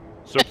street.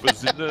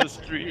 Sofas in the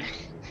street.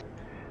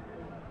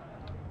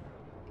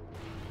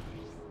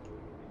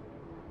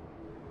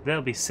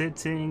 They'll be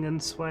sitting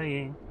and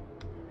swaying.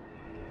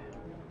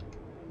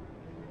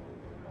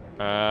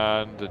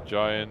 And a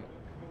giant.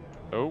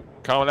 Oh,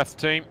 Carl left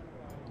the team.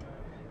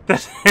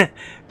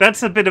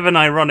 That's a bit of an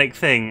ironic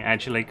thing,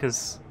 actually,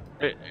 because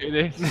It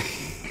is.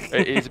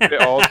 It is a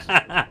bit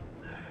odd.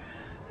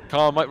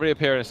 Carl might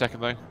reappear in a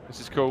second, though.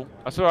 This is cool.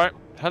 That's all right.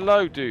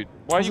 Hello, dude.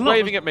 Why are you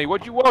waving at me?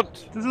 What do you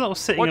want? There's a lot of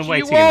sitting What and do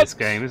you waiting in this want?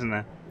 game, isn't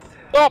there?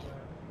 Stop!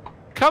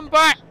 Come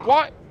back!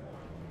 What?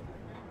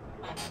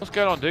 What's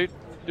going on, dude?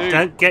 Dude,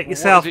 Don't get what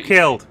yourself is it?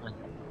 killed.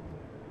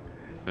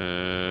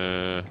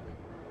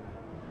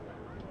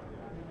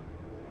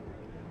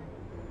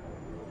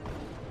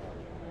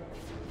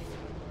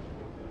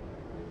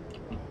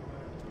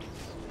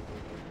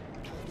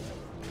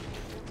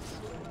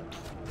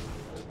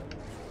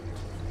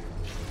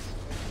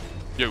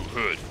 Yo,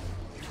 hood.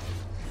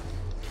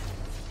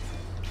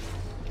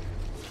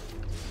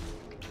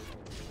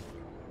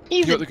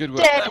 He's You a got the good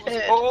work. dead That was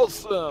hood.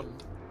 awesome.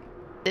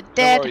 The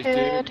dead worries, dude.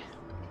 hood.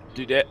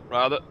 Do that,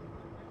 rather.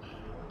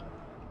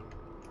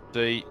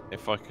 See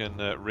if I can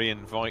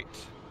re-invite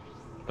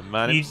the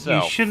man You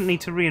himself. shouldn't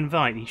need to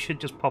re-invite. He should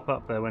just pop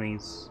up there when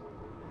he's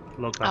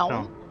logged back Oh.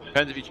 on.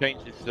 Depends if he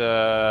changes his...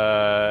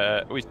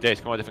 oh, he's dead.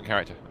 He's got a different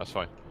character. That's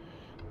fine.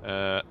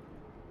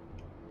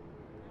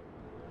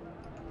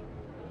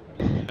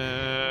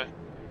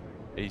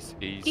 He's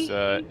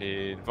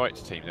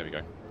invites team. There we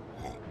go.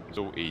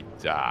 Sorted.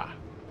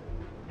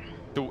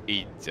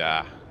 Sorted.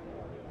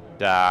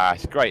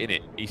 It's great,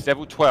 isn't it? He's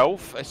level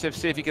 12. Let's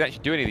see if he can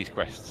actually do any of these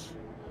quests.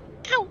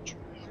 Ouch.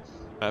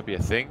 That'd be a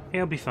thing.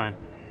 He'll be fine.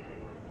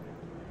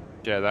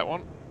 Yeah, that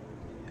one.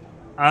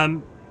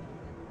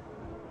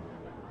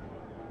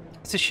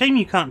 It's a shame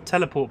you can't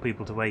teleport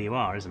people to where you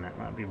are, isn't it?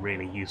 That'd be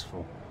really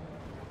useful.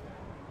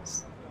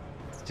 It's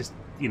just,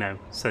 you know,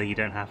 so you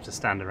don't have to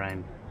stand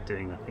around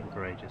doing nothing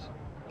for ages.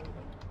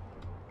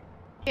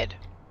 Good.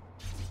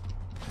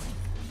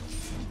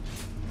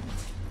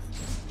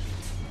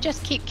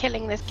 Just keep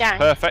killing this gang.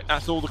 Perfect.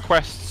 That's all the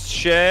quests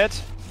shared.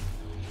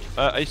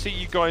 I see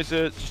you guys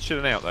are just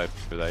chilling out though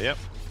over there. Yep.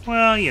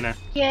 Well, you know.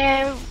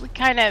 Yeah, we're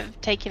kind of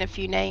taking a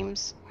few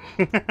names.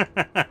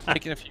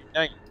 Taking a few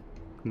names.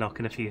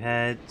 Knocking a few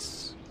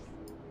heads.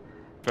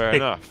 Fair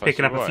enough. That's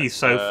Picking up all a few right.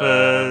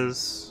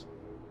 sofas.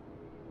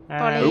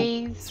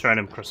 Bodies. Throwing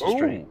them across the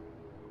street.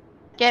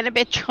 Getting a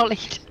bit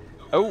jollied.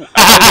 Oh,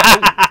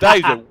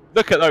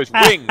 look at those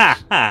wings.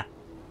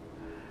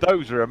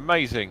 Those are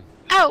amazing.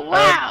 Oh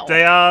wow!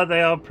 They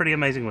are pretty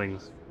amazing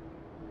wings.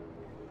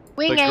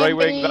 Wing The grey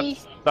wing, envy.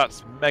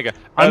 that's mega.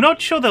 I'm not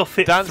sure they'll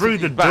fit Dan's through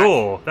the back.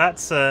 door.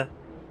 That's Those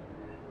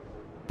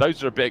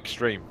are a bit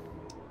extreme.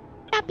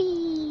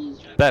 Happy.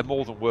 They're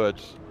more than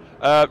words.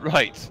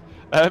 Right.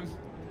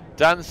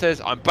 Dan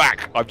says, I'm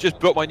back. I've just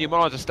built my new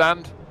monitor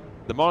stand.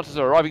 The monitors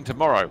are arriving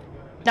tomorrow.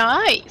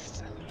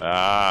 Nice.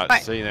 Right.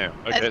 See now.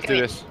 Okay, let's go do in.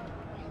 this.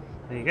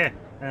 there you go.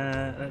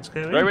 Let's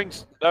go. Grey in.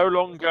 wings no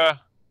longer.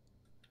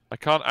 I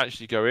can't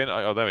actually go in.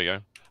 Oh, there we go.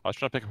 I was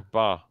trying to pick up a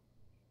bar.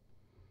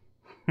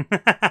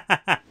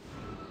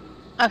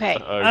 Okay.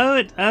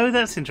 Oh,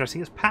 that's interesting.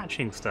 It's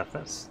patching stuff.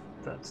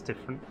 That's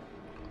different.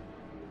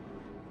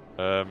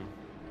 Um.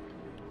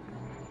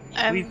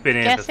 We've been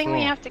here Guessing before.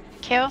 we have to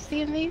kill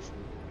some of these.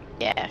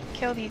 Yeah,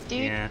 kill these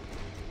dudes. Yeah.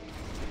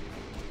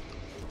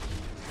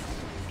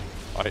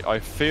 I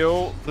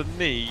feel the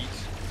need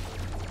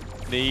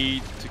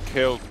to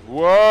kill.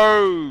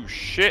 Whoa,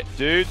 shit,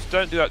 dudes!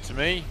 Don't do that to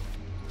me.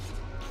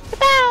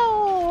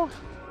 Bow!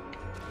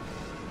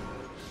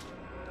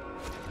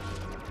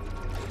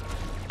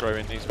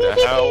 Growing needs a bit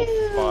of health.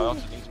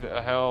 Violata needs a bit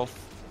of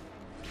health.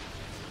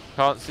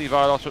 Can't see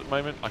Violata at the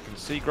moment. I can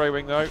see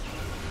Greywing though.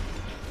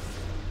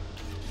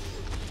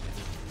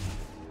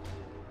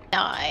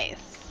 Nice.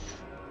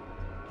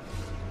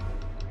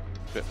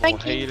 Bit more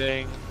Thank you.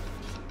 healing.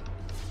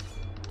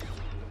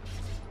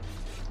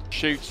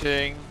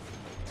 Shooting.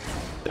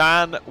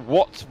 Dan,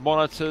 what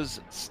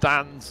monitors,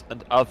 stands,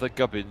 and other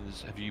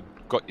gubbins have you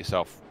got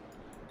yourself?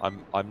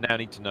 I'm now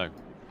need to know.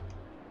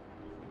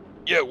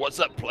 Yo, what's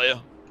up, player?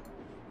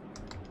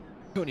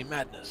 Tony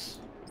Madness.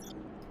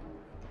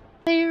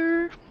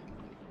 Clear.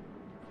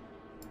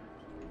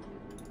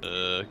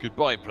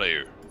 Goodbye,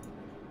 player.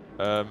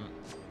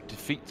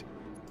 Defeat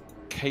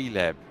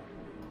Caleb.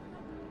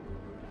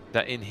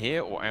 That in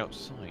here or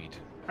outside?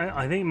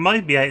 I think it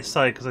might be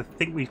outside because I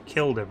think we've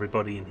killed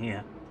everybody in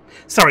here.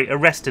 Sorry,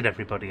 arrested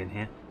everybody in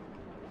here.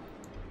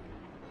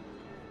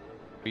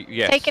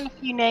 Yes. Taking a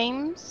few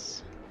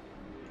names.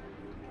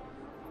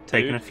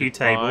 Taken a few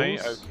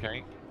tables.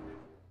 Okay.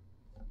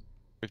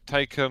 We've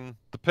taken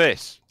the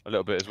piss a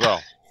little bit as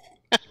well.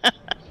 A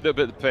little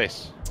bit of the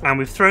piss. And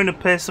we've thrown a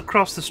piss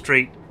across the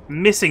street,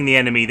 missing the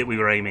enemy that we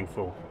were aiming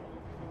for.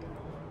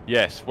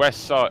 Yes,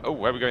 west side. Oh,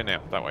 where are we going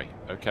now? That way.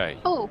 Okay.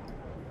 Oh,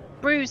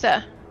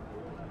 Bruiser.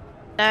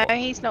 No,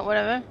 he's not one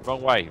of them.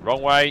 Wrong way.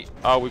 Wrong way.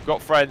 Oh, we've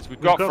got friends. We've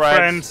We've got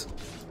friends.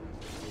 friends.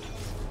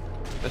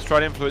 Let's try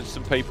and influence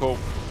some people.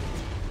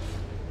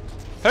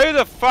 Who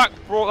the fuck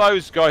brought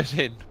those guys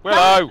in? Willow!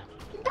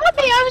 Not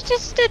me, I was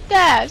just stood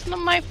there. It's not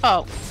my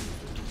fault.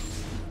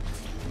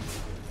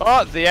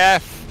 What the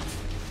F?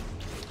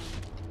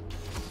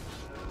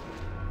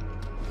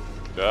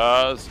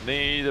 Does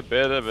need a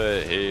bit of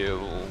a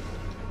heal.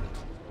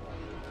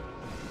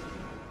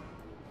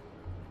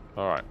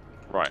 Alright,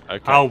 right,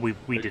 okay. Oh, we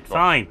did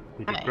fine.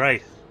 We did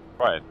great.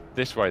 Right,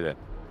 this way then.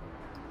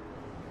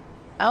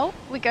 Oh,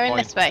 we're going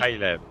this way.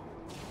 Caleb.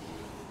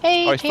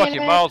 Hey, Oh, it's fucking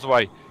Caleb. miles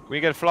away. Can we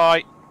get a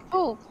fly?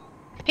 Oh,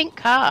 pink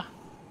car.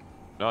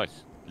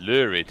 Nice.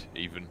 Lurid,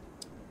 even.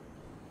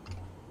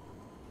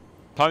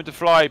 Time to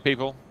fly,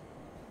 people.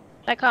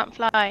 I can't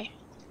fly.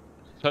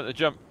 Time to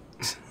jump.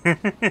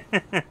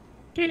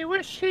 She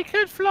wish she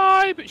could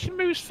fly, but she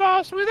moves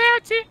fast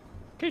without it.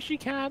 Because she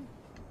can.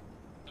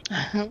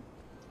 Nice.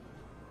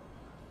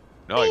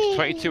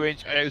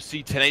 22-inch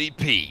AOC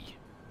 1080p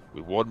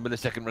with 1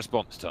 millisecond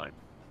response time.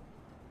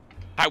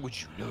 How would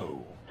you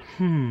know?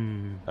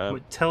 Well,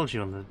 it tells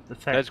you on the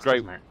effects. That's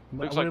great. Doesn't it?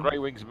 Looks like Grey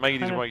Wing's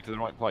made his way to the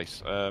right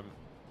place.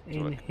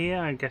 In here,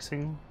 I'm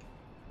guessing.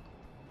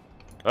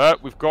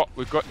 We've got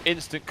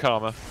instant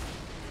karma.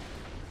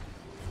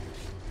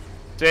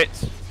 Sit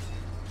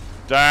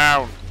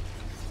down.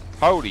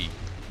 Holy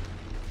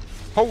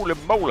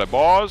moly,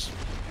 boys.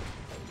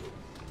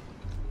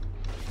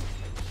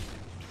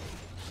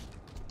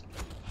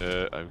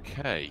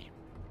 Okay.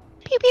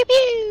 Pew pew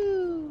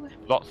pew.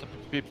 Lots of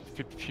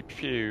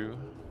pew.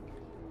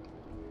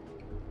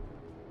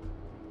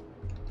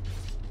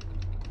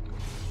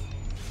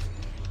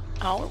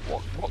 Oh.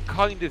 What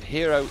kind of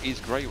hero is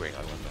Grey Wing,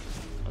 I wonder?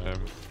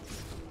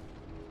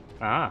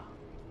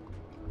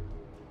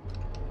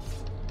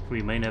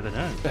 We may never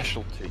know.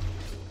 Specialty.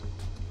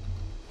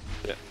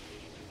 Yeah.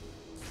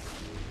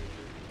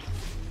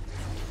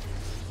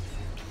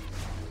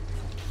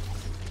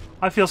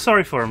 I feel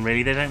sorry for them,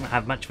 really. They don't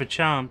have much of a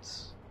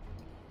chance.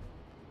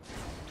 You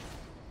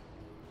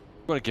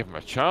want to give him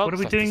a chance? What are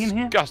we doing in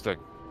here? Disgusting.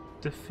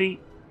 Defeat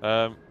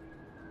Done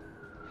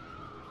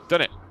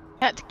it.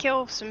 Had to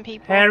kill some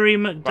people. Harry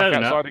Back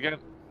McDonagh. outside again.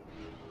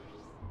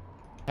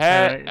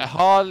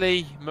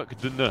 Harley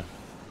McDonough.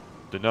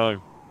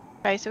 Dunno.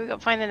 Okay, so we've got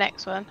to find the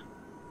next one.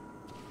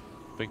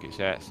 I think it's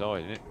outside,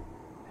 isn't it?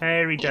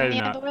 Harry In the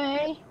other Donut.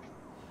 way.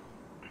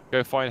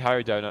 Go find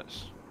Harry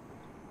Donuts.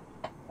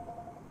 I'm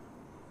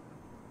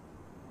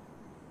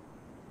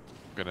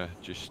gonna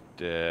just,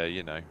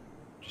 you know,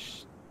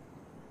 just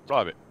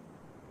fly a bit.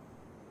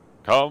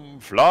 Come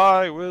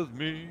fly with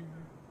me.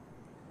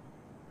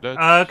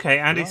 Okay,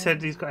 Andy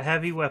said he's got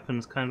heavy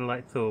weapons, kind of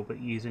like Thor, but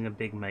using a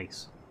big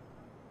mace.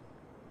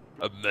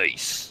 A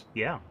mace.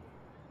 Yeah.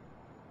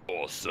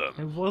 Awesome.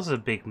 It was a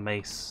big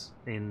mace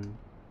in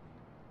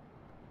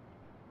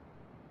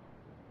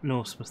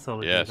Norse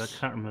mythology, Yes. but I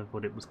can't remember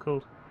what it was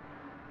called.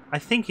 I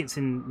think it's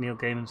in Neil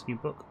Gaiman's new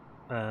book.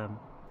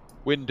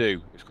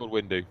 Windu. It's called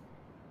Windu.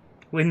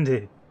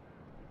 Windu.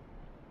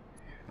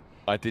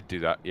 I did do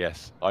that,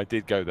 yes. I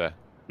did go there.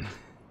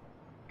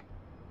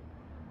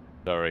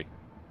 Sorry.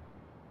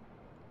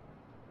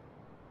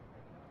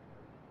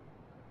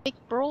 Big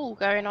brawl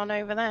going on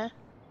over there.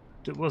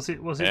 Was it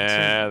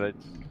Yeah,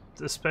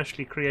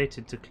 especially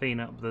created to clean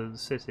up the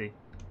city?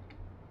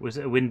 Was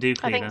it a Windu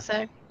cleaner? I think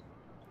so.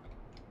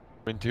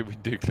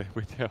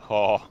 Windu.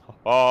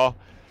 Oh,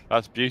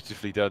 that's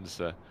beautifully done,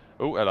 sir.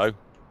 Oh, hello.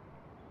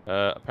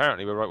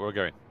 Apparently we're right where we're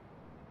going.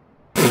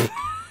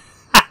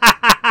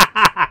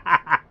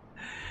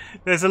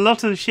 There's a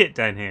lot of shit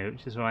down here,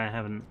 which is why I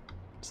haven't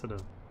sort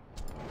of...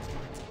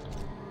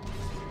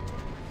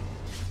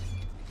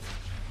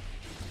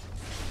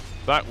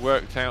 That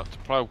worked out to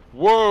play.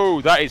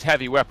 Whoa, that is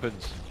heavy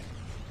weapons.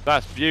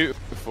 That's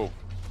beautiful.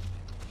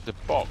 The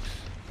box.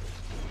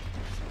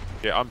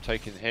 Yeah, I'm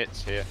taking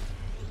hits here.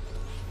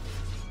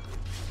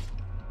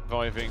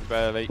 Surviving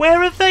barely.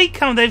 Where have they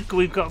come?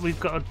 We've got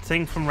a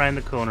thing from round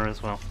the corner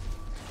as well.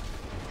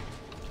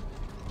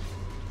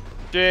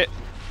 Shit.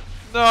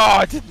 No,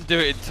 I didn't do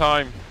it in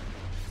time.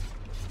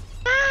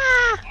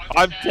 Ah!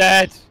 I'm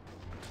dead.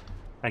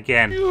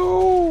 Again.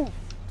 No.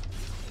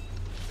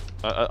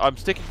 I'm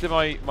sticking to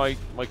my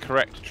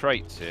correct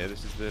traits here.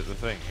 This is the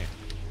thing here.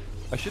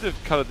 I should have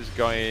coloured this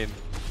guy in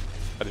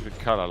a different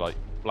colour, like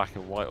black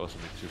and white or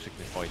something, to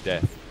signify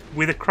death.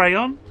 With a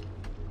crayon?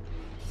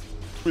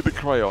 With a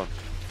crayon.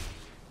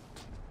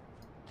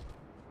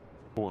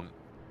 Important.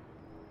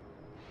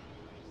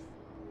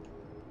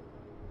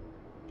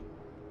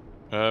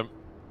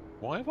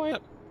 Why have I...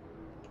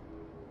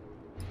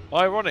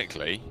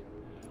 Ironically,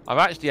 I've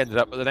actually ended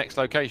up at the next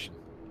location.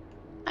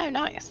 Oh,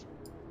 nice.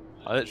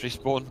 I literally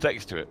spawned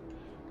next to it.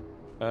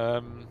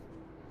 Is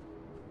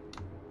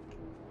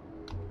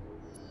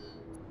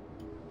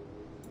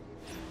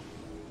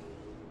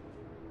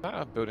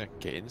that a building I can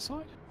get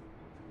inside?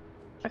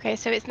 Okay,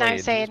 so it's Way now into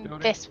this saying building?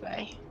 this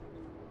way.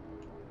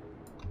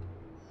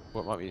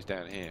 What might be is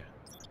down here?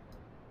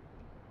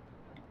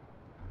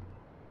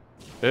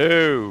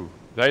 Ooh,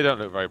 they don't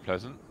look very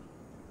pleasant.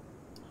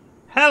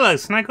 Hello,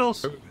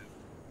 Snaggles.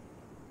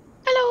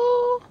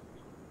 Hello!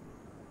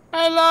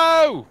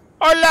 Hello!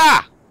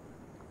 Hola!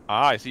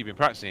 Ah, I see you've been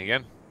practicing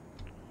again.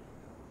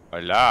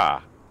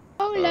 Hola.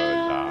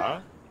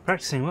 Hola!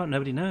 Practicing what?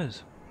 Nobody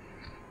knows.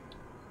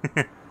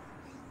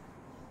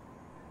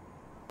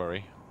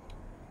 Sorry.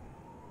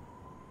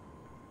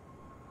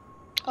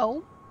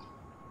 Oh.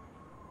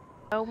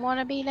 Don't want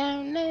to be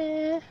down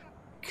there.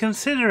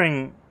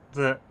 Considering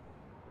that,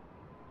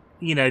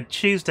 you know,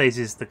 Tuesdays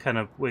is the kind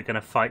of we're going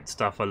to fight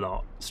stuff a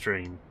lot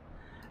stream,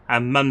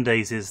 and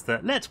Mondays is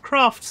that let's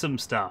craft some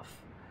stuff.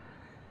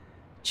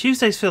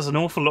 Tuesdays feels an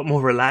awful lot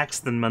more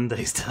relaxed than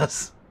Mondays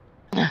does.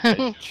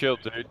 Hey, chill,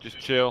 dude. Just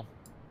chill.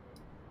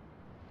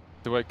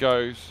 The way it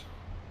goes.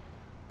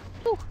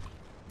 Ooh.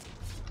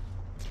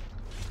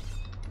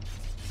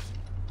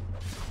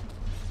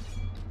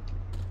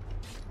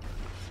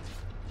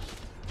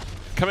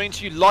 Coming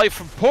to you live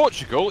from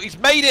Portugal. He's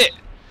made it.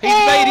 He's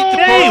made it to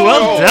Portugal. Hey,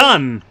 well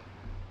done.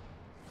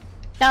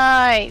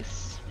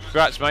 Nice.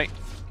 Congrats, mate.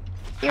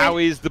 How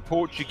is the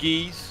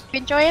Portuguese? You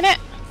enjoying it?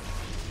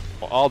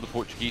 Or are the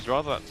Portuguese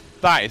rather?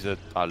 That is a.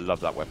 I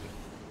love that weapon.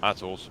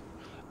 That's awesome.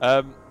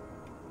 Oh,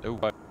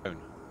 phone.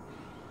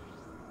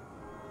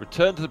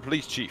 Return to the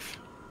police chief.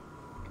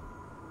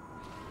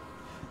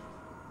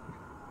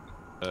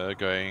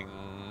 Going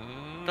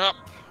up.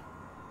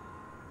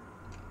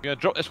 Gonna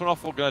drop this one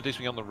off, or gonna do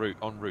something on the route?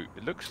 En route.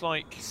 It looks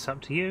like. It's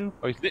up to you.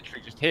 Oh, he's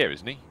literally just here,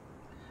 isn't he?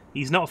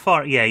 He's not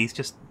far. Yeah, he's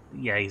just.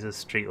 Yeah, he's a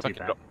street or two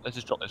back. Let's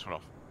just drop this one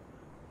off.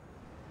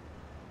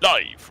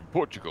 Live from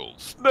Portugal,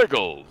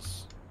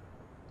 Sniggles.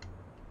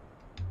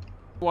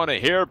 Want to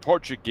hear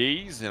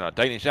Portuguese in a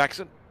Danish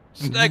accent?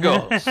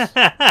 Sniggles.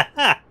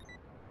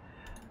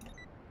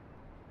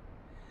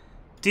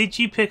 Did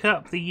you pick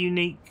up the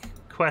unique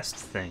quest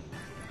thing?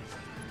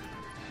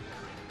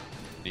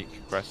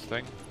 Unique quest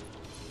thing.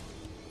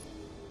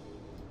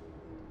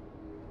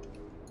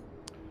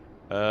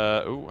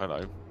 Oh,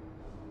 hello.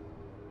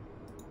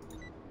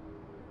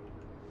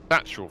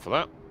 Natural for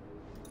that.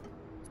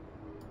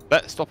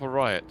 Let's stop a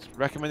riot.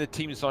 Recommended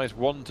team size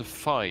 1 to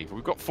 5.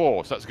 We've got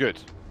 4, so that's good.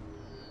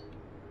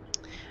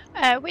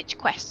 Which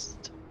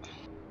quest?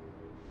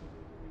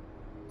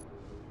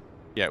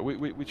 Yeah,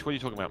 which one are you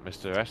talking about,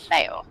 Mr. S?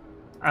 Sale.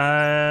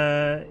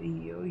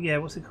 Yeah,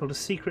 what's it called? A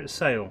secret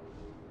sale.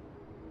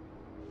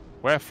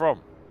 Where from?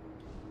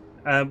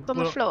 On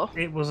the floor.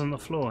 It was on the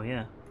floor,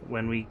 yeah,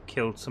 when we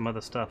killed some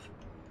other stuff.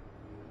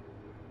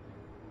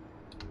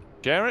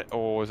 Garrett,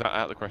 or is that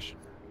out of the question?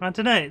 I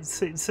don't know. It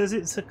says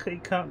it's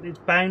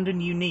bound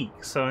and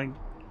unique, so I'm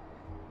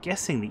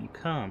guessing that you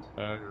can't.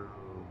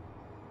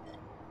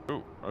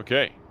 Oh,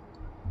 okay.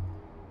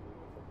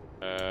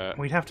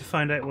 We'd have to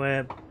find out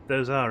where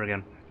those are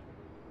again.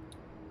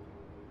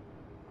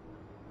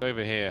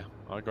 Over here.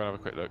 I'll go and have a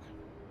quick look.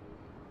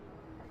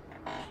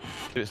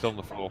 It's on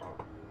the floor.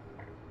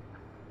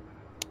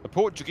 The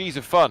Portuguese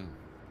are fun.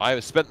 I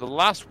have spent the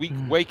last week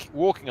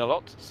walking a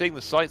lot, seeing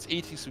the sights,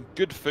 eating some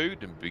good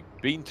food, and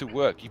been to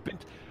work.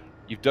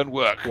 You've done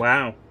work.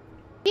 Wow.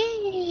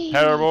 Yay.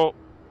 Terrible.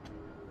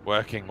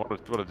 Working.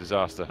 What a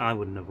disaster. I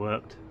wouldn't have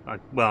worked.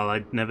 I'd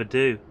never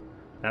do.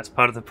 That's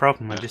part of the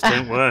problem. I just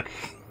don't work.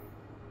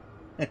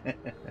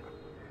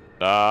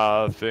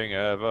 Nothing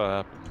ever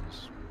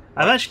happens.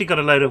 I've actually got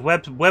a load of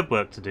web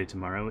work to do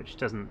tomorrow, which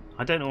doesn't.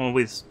 I don't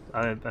always.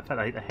 I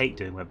hate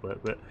doing web work,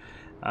 but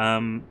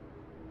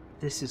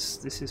this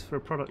is for a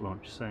product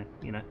launch, so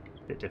you know,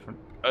 a bit different.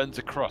 Earns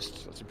a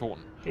crust. That's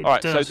important. It All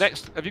right. does. So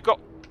next, have you got?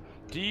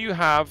 Do you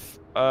have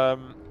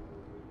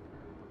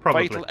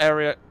Probably.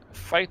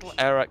 fatal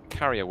error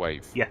carrier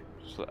wave? Yeah.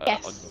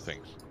 Yes. On the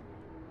things.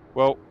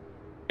 Well,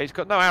 it's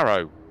got no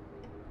arrow,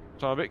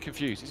 so I'm a bit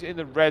confused. Is it in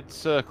the red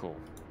circle?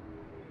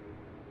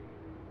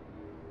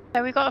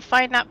 So we've got to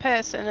find that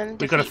person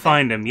and We've got to defeat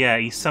find him. Yeah,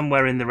 he's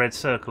somewhere in the red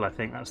circle. I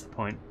think that's the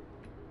point.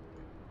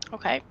 them.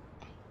 Okay.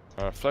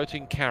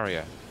 Floating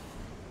carrier.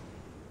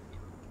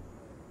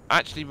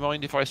 Actually,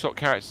 mind if I swap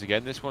characters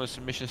again? This one has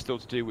some missions still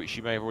to do, which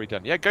you may have already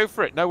done. Yeah, go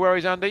for it. No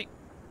worries, Andy.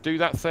 Do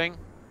that thing.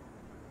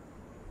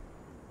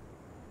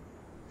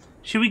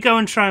 Should we go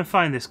and try and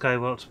find this guy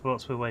whilst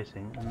we're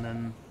waiting, and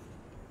then?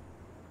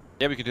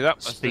 Yeah, we can do that.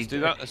 Let's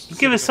do that.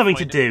 Give us something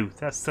to do.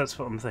 That's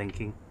what I'm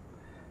thinking.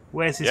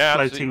 Where's his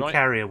floating right.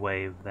 carrier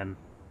wave then?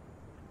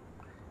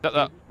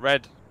 That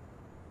red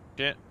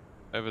shit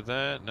over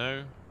there.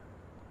 No.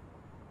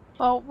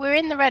 Well, we're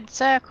in the red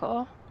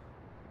circle.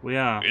 We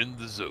are. In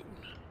the zone.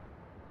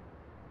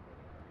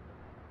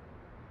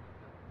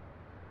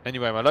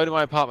 Anyway, I'm alone in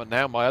my apartment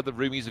now. My other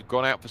roomies have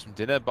gone out for some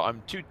dinner, but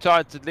I'm too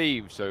tired to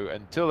leave, so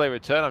until they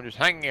return, I'm just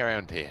hanging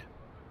around here.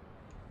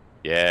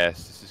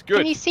 Yes, this is good.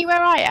 Can you see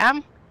where I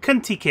am?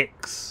 Cunty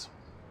kicks.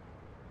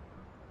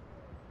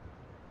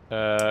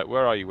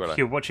 Where are you, Willow? If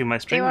you're watching my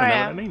stream, Here you I know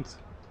what am. that means.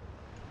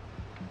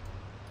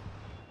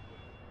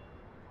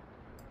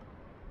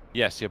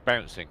 Yes, you're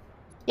bouncing.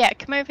 Yeah,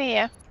 come over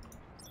here.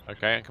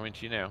 Okay, I'm coming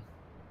to you now.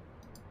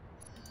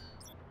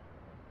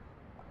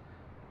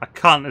 I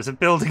can't. There's a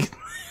building.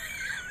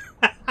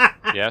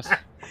 Yes.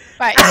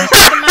 Right, is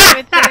this the man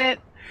with the...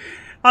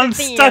 I'm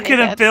thing stuck on in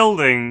his a head?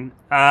 building.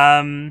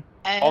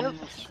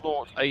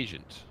 Onslaught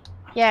agent.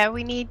 Yeah,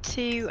 we need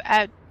to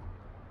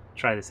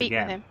Try this speak with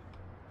again. him.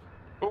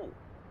 Oh.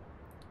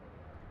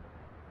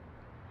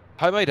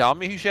 Homemade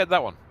army. Who shared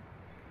that one?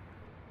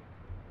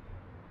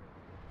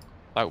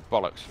 Oh,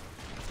 bollocks.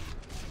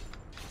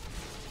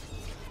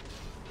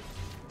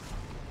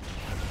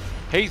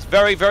 He's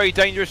very, very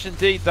dangerous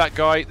indeed, that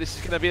guy. This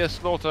is going to be a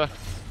slaughter.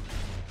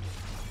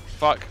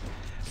 Fuck.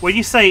 When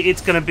you say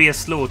it's going to be a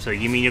slaughter,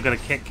 you mean you're going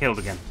to get killed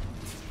again?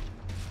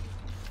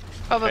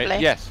 Probably.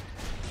 Yes.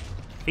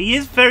 He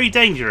is very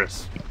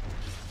dangerous.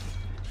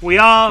 We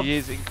are He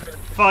is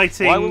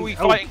fighting... Why were we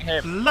fighting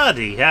him?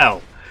 Bloody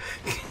hell.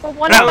 Well,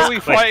 Why were we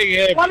fighting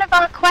him? one of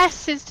our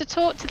quests is to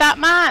talk to that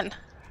man.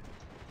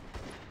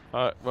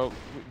 Well,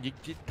 you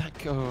did that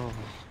go.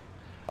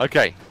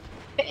 Okay.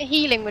 Bit of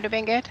healing would have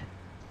been good.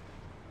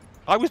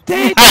 I was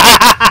dead!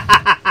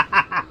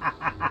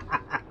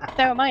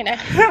 So am I now.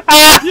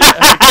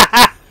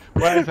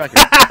 Wait a second.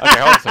 Okay,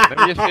 hold on a second.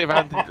 Let me just see if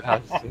Andy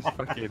has this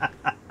fucking...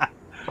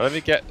 Well,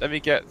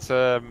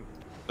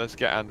 let's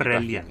get Andy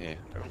Brilliant. back in here.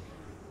 Oh,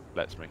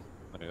 lets me.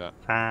 Let me do that.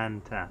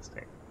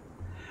 Fantastic.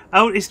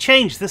 Oh, it's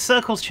changed. The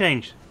circle's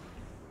changed.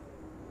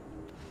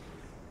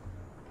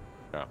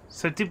 Yeah.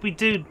 So did we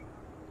do...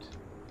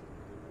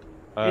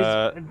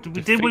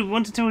 Defeat... did we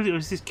want to do it?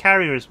 Was this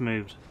carrier has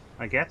moved,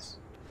 I guess?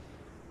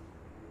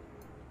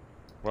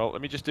 Well,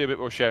 let me just do a bit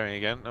more sharing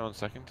again. Hold on a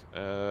second.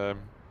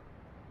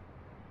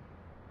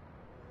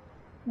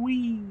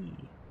 Whee!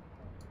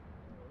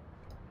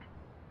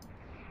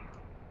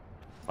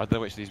 I don't know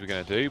which of these we're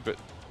going to do, but,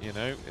 you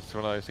know, it's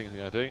one of those things we're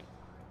going to do.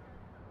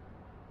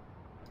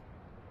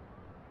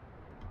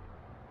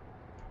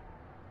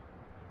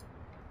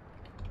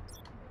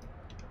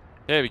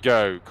 There we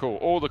go. Cool.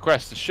 All the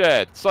quests are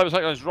shared. Cyber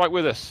Cyclone's right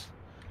with us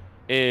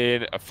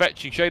in a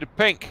fetching shade of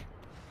pink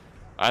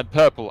and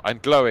purple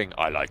and glowing.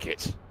 I like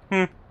it.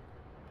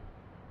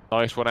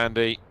 Nice one,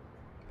 Andy.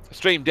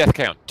 Stream death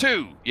count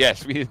 2.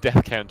 Yes, we need a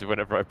death counter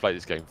whenever I play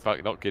this game.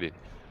 Fuck, not kidding.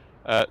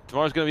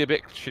 Tomorrow's going to be a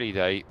bit chilly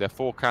day. They're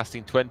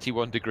forecasting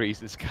 21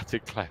 degrees and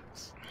scattered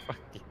clouds.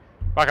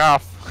 Fuck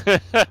off.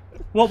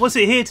 What was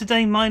it here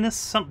today? Minus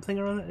something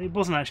or other? It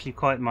wasn't actually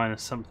quite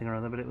minus something or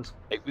other, but it was.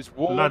 It was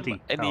warm bloody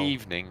in the cold.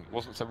 evening. It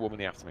wasn't so warm in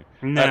the afternoon.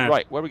 No.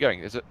 Right, where are we going?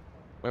 We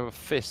have a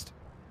fist.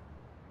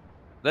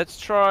 Let's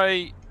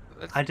try.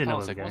 I don't know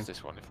what's where we're going.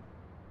 this one?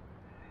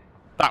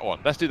 That one.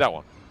 Let's do that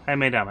one.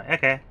 Homemade army.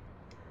 Okay.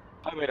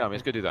 Homemade army.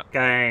 Let's go do that.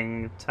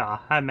 Going to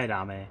homemade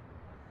army.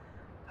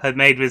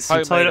 Homemade with some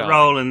Homemade toilet army.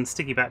 roll and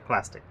sticky back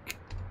plastic.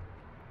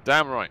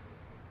 Damn right.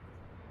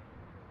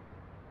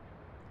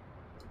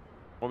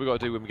 What have we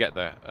got to do when we get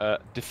there?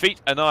 Defeat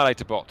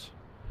Annihilator Bot.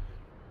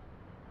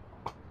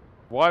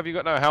 Why have you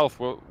got no health,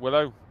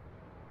 Willow?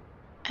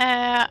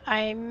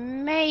 I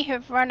may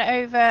have run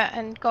over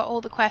and got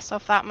all the quests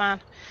off that man.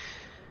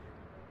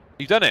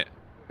 You've done it.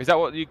 Is that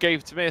what you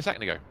gave to me a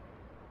second ago?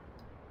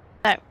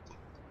 No.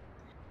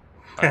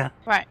 Yeah.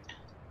 Right.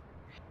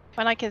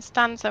 When I can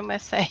stand somewhere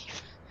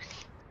safe.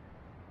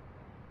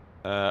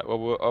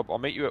 Well, I'll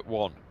meet you at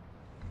 1.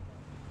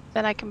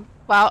 Then I can...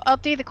 Well, I'll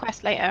do the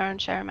quest later on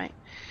share, mate.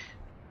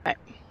 Right.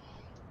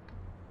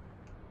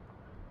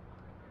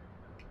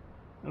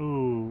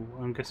 Ooh,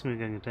 I'm guessing we're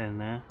going down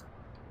there.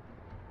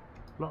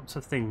 Lots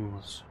of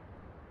things.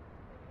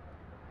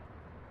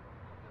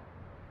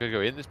 Gonna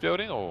go in this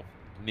building or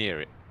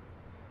near it?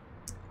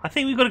 I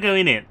think we've got to go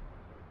in it.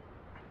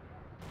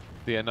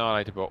 The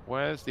Annihilator Bot.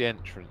 Where's the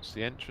entrance?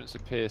 The entrance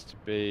appears to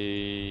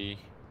be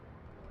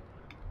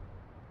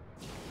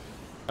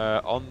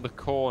on the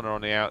corner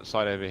on the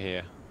outside over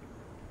here.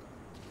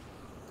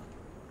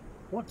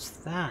 What's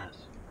that?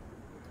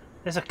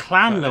 There's a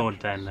clan lord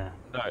down there.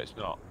 No, it's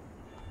not.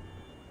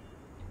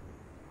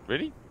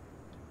 Really?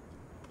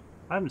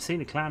 I haven't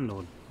seen a clan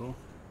lord before.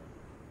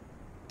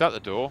 It's at the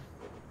door.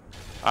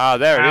 Ah,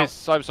 there Ow. it is.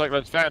 Cyber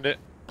Cyclone's found it.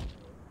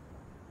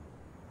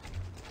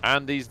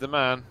 Andy's the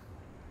man.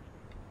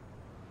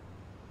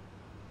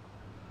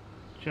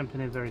 Jumping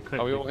in very quickly.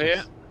 Are we all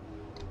here?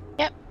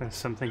 Yep. There's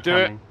something Do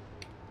it. coming.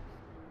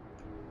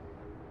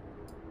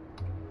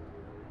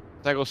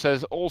 Nagel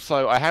says,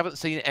 also, I haven't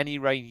seen any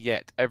rain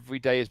yet. Every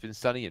day has been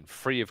sunny and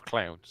free of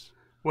clouds.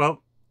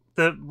 Well,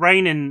 the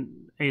rain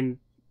in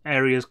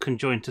areas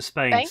conjoined to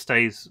Spain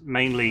stays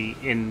mainly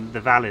in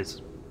the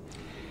valleys.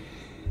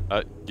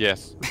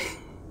 Yes.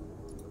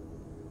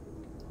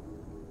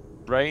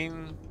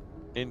 Rain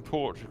in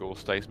Portugal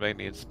stays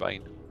mainly in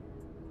Spain.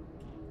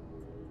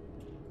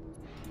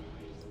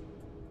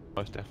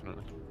 Most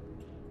definitely.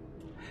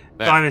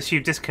 Now- Dimus,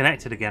 you've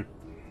disconnected again.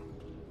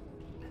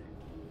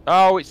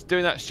 Oh, it's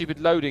doing that stupid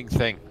loading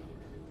thing.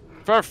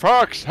 For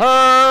fuck's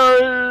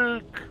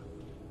sake!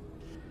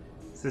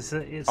 It's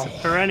a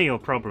perennial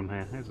problem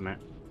here, isn't it?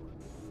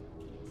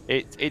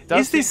 It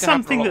does. Is this seem to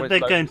happen something a lot that with they're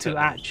loading going to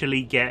terminals.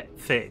 actually get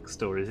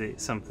fixed, or is it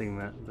something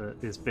that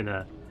has been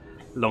a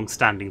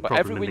long-standing But problem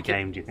every in the week it-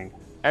 game, do you think?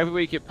 Every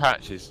week it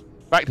patches.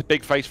 Back to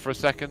Big Face for a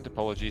second.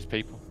 Apologies,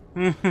 people.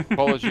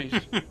 Apologies.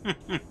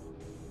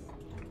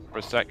 For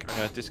a sec, I'm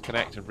going to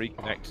disconnect and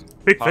reconnect.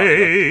 Big Part of that.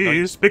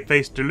 face, big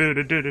face,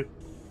 doo-doo-doo-doo.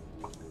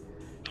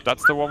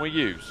 That's the one we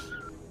use.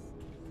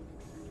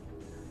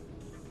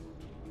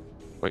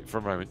 Wait for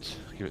a moment.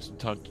 Give it some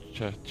time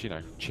to, you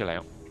know, chill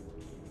out.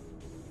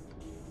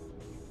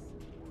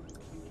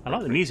 I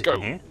like the music Go.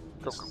 in here.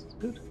 Go, It's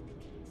good.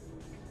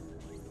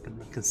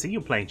 can see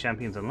you're playing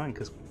Champions Online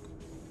because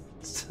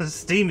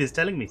Steam is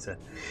telling me so.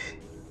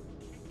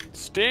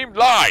 Steam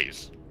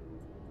lies.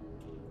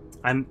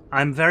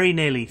 I'm very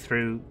nearly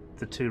through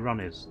the 2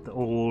 Ronnies,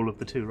 all of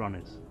the 2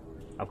 Ronnies.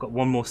 I've got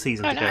 1 more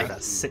season to go. Nice.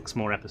 That's 6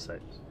 more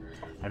episodes,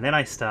 and then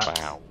I start.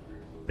 Wow.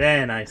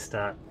 Then I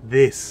start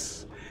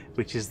this,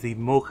 which is the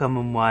Morecambe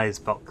and Wise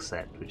box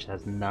set, which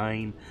has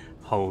 9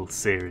 whole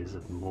series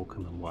of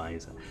Morecambe and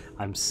Wise.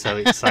 I'm so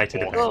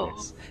excited about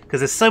this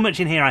because there's so much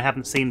in here I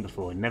haven't seen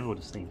before and never would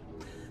have seen.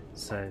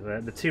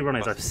 So the 2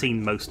 Ronnies I've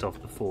seen most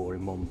of before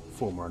in one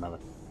form or another.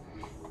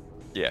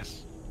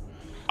 Yes.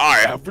 I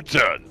have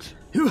returned.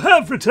 You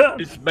have returned.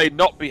 This may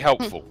not be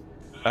helpful.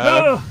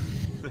 Oh.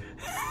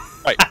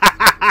 Right.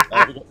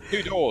 We've got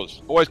 2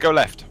 doors. Always go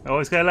left.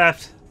 Always go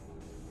left.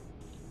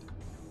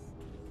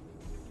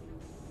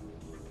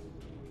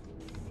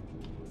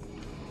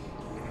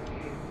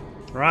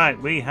 Right,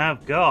 we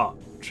have got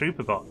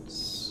trooper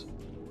bots.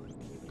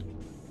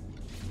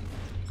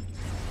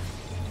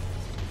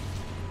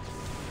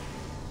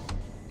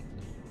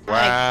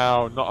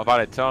 Wow, not a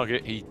valid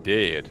target. He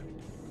did.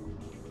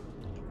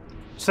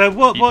 So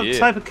what did.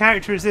 type of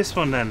character is this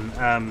one then?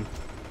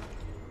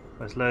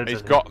 There's loads.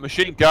 He's of got a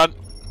machine gun.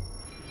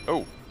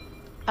 Oh.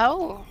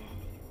 Oh.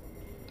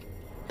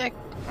 The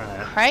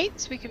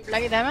crates, we can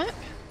blow them up.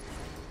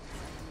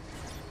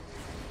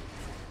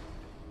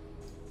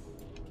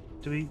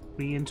 Do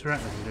we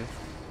interact with them?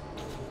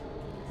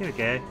 Here we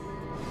go.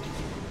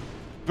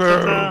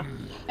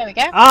 Boom. There we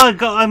go. Oh,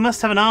 I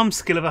must have an arms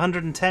skill of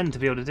 110 to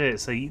be able to do it.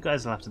 So you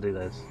guys will have to do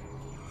those.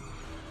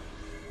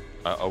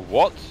 A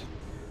what?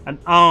 An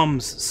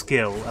arms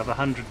skill of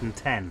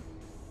 110.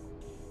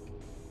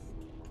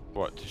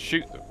 What, to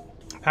shoot them?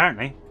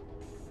 Apparently.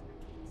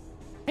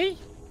 Hey.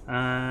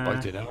 I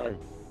don't know.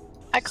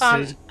 I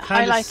can't so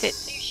highlight it.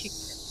 Do you shoot?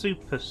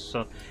 Super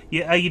soft.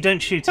 Yeah, you don't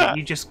shoot it.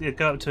 You just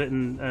go up to it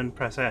and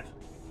press F.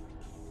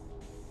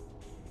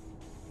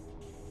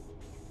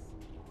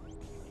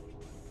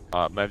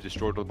 May have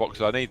destroyed all the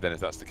boxes I need then,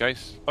 if that's the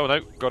case. Oh no,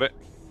 got it.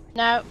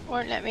 No,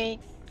 won't let me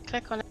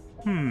click on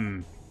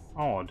it.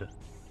 Odd.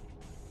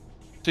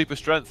 Super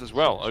strength as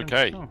well. Super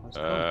Okay. strength.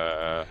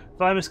 Oh, that's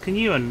cool. Vimus, can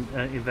you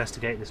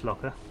investigate this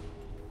locker?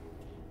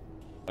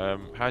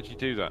 How do you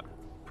do that?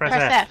 Press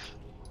Press F. F.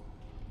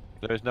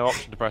 There is no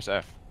option to press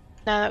F.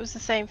 No, that was the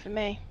same for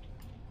me.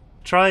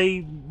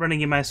 Try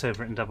running your mouse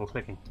over it and double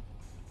clicking.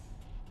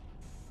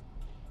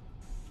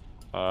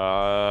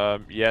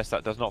 Yes,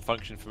 that does not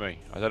function for me.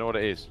 I don't know what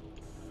it is.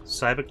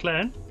 Cyber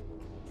clone.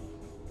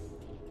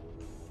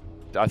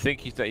 I think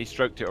he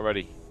stroked it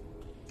already.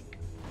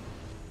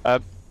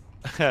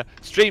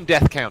 Stream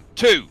death count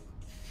 2.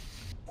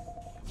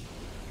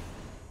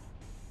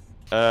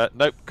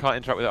 Nope, can't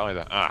interact with it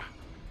either. Ah,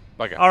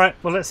 bugger. All right,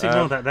 well let's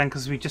ignore that then,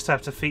 because we just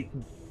have to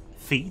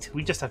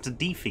we just have to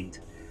defeat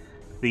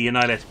the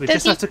Annihilator. We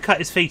just have to cut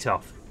his feet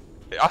off.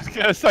 I was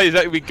going to say, is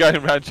that we going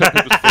around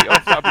chopping people's feet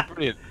off? That'd be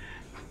brilliant.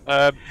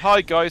 Hi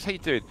guys, how you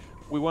doing?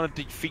 We want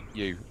to defeat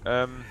you.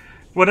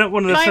 One of the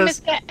Might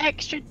first. get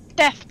extra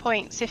death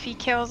points if he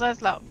kills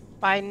us lot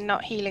by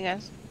not healing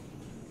us.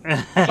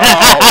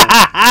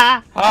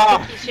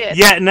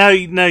 Yeah, no,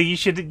 you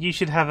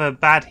should have a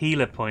bad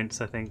healer points.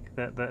 I think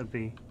that'd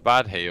be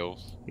bad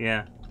heals.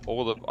 Yeah.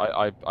 All the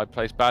I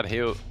place bad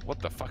heal. What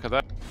the fuck are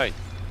they? Hey.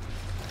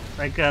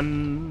 They're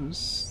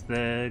guns.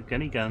 They're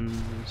gunny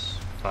guns.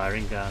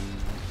 Firing guns.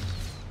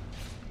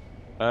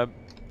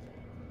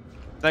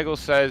 Nagel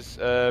says,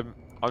 I'm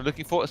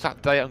looking forward to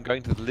Saturday. I'm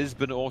going to the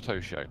Lisbon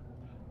Auto Show.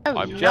 Oh,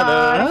 I'm nice.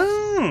 jealous.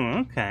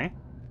 Oh, okay.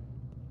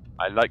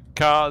 I like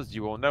cars.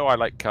 You all know I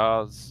like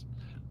cars.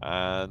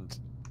 And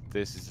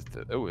this is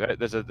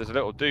there's a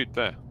little dude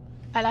there.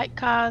 I like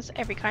cars,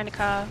 every kind of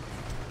car.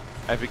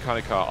 Every kind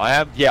of car. I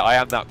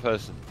am that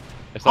person.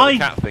 It's like the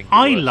cat thing.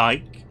 I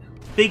like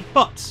big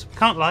butts.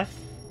 Can't lie.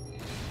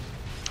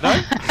 No.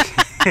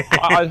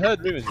 I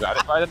heard rumours about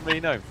it, but I didn't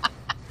really know.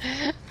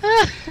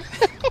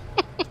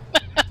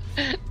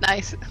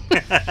 Nice.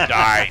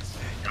 Nice.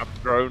 I'm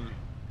grown.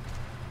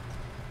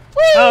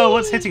 Oh,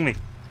 what's hitting me?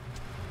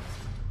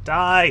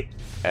 Die!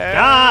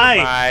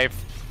 Die!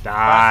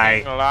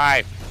 Die!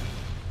 Life.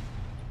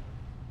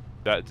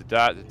 Da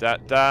da da da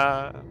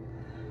da.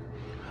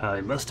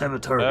 I must have a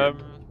target.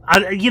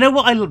 You know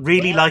what I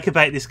really like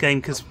about this game,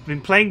 because I've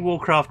been playing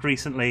Warcraft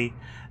recently,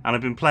 and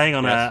I've been playing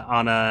on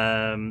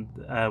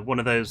one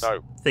of those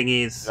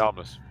thingies.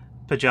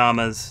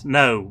 Pajamas.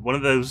 No, one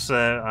of those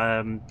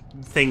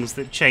things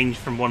that change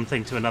from one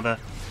thing to another.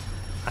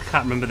 I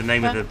can't remember the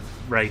name of the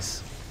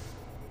race.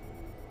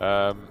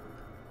 A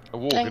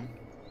Worgen.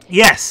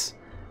 Yes,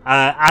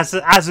 as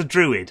a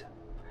druid.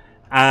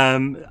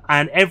 And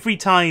every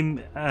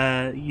time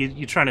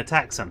you try and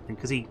attack something,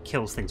 because he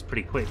kills things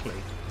pretty quickly,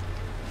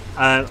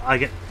 I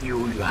get,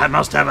 you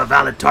must have a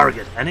valid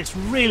target, and it's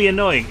really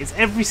annoying. It's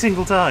every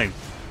single time.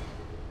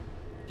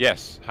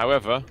 Yes,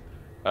 however,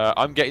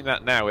 I'm getting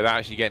that now without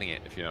actually getting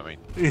it, if you know what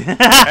I mean.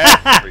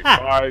 Every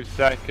 5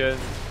 seconds,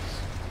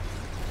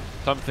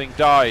 something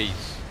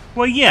dies.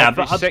 Well, yeah,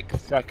 every but 6th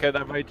second,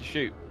 I'm ready to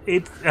shoot.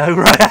 Oh,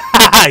 right.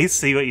 I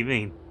see what you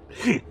mean.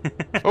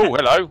 Oh,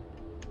 hello.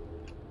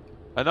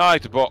 An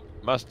Autobot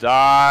must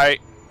die.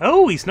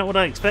 Oh, he's not what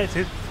I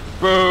expected.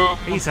 Boom.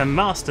 He's a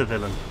master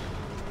villain.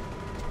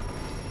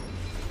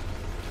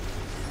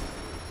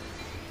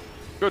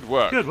 Good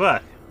work. Good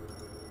work.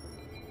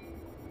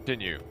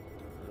 Continue.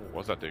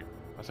 What's that do?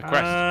 That's a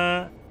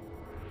quest.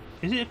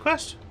 Is it a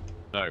quest?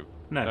 No.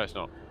 No. No, it's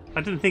not.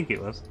 I didn't think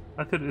it was.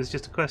 I thought it was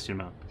just a question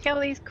mark. Kill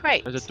these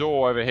crates. There's a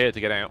door over here to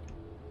get out.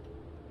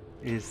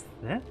 Is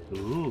there?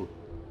 Ooh.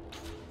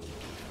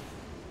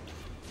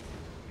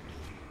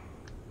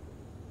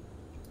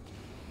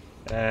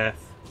 F.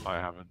 I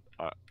haven't.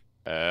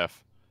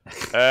 F.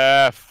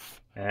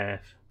 F.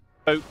 F.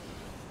 Oh.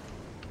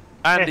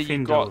 Andy, F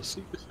you've got indoors.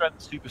 super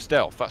strength, super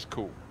stealth. That's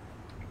cool.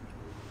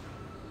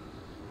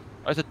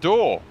 Oh, it's a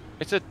door.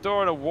 It's a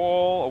door and a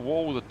wall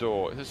with a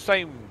door. It's the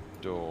same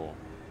door.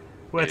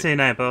 Where to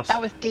now, boss?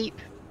 That was deep.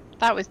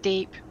 That was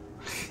deep.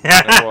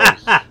 It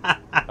was.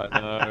 I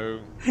know.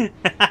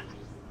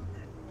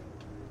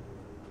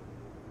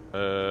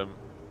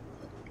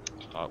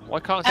 Why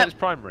can't I set this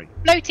primary?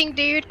 Floating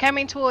dude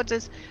coming towards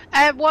us.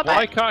 What Why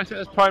about... can't I set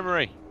this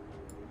primary?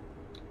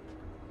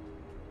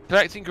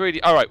 Collect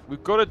ingredient. Alright,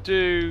 we've got to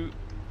do...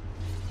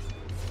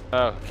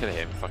 Oh, kill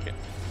him. Fuck it.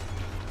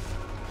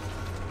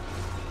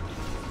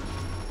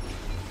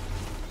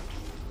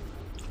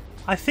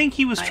 I think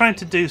he was trying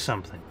to do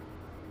something.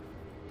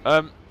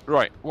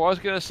 Right, what I was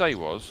going to say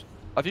was,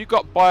 have you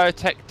got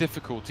biotech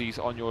difficulties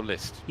on your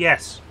list?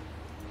 Yes.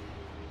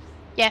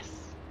 Yes.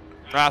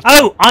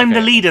 Oh, I'm the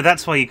leader.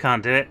 That's why you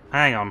can't do it.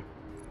 Hang on.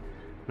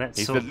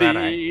 Let's sort that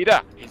out.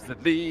 He's the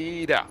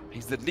leader.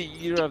 He's the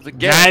leader of the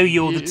game. Now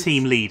you're the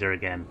team leader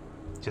again.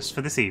 Just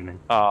for this evening.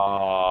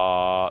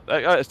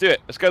 Let's do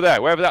it. Let's go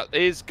there. Wherever that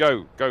is,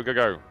 go. Go, go,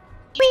 go.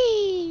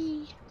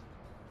 Whee!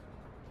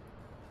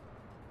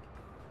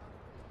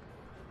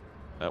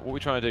 What are we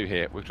trying to do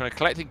here? We're trying to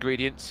collect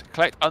ingredients,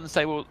 collect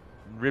unstable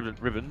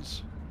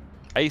ribbons,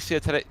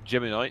 aciatic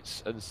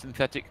geminites, and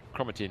synthetic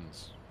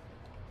chromatins.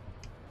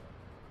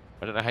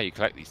 I don't know how you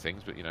collect these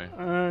things, but you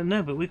know.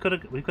 No, but we've got to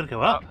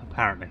go up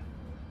apparently.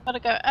 Gotta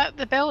go up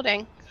the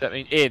building. Does that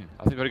mean in?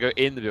 I think we've got to go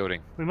in the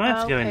building. We might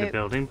have to go in the Okay.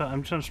 building, but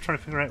I'm just trying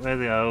to figure out where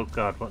they are. Oh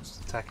God, what's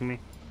attacking me?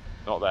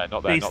 Not there,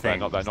 not there, These not there,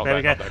 things. not there, not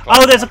There there. we go. Not there.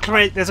 Oh, there's a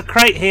crate. There's a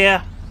crate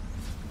here.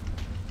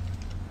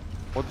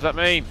 What does that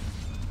mean?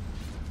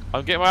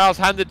 I'm getting my ass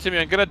handed to me.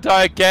 I'm gonna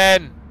die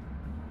again.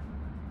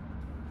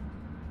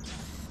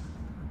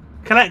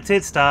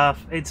 Collected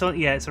stuff. It's on.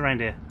 Yeah, it's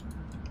around here.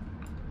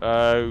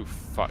 Oh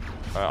fuck!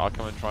 I'll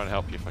come and try and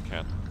help you if I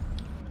can.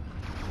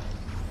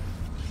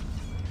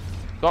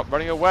 Stop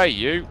running away,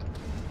 you!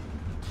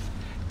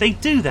 They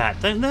do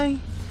that, don't they?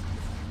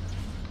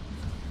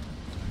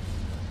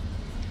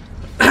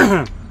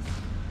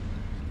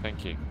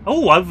 Thank you.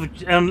 Oh, I've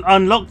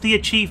unlocked the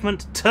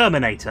achievement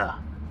Terminator.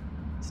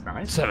 It's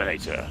nice.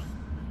 Terminator.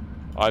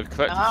 I've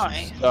collected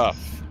some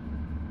stuff.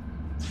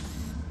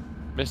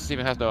 Mr.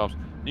 Steven has no arms.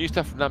 New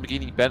stuff from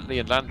Lamborghini, Bentley,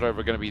 and Land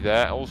Rover are going to be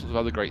there. All sorts of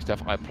other great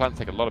stuff. I plan to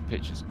take a lot of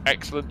pictures.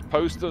 Excellent.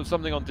 Post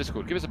something on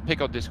Discord. Give us a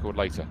pic on Discord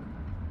later,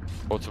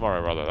 or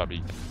tomorrow rather. That'd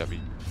be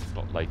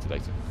not later.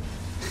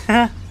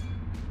 At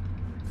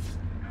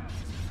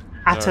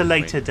No, a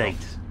later mate,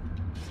 date.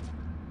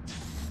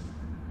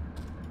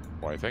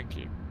 Why? Thank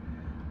you.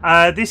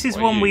 This is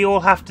What are one you? we all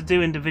have to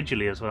do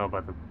individually as well,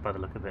 by the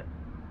look of it.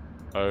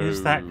 Oh,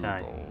 Who's that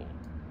guy? oh.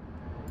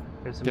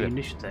 There's a Kill him.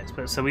 munitions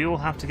expert, so we all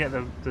have to get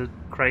the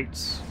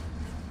crates.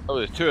 Oh,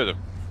 there's two of them.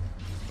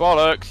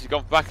 Bollocks! He's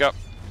gone back up.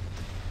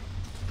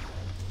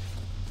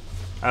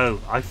 Oh,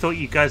 I thought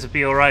you guys would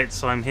be alright,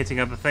 so I'm hitting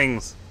other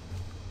things.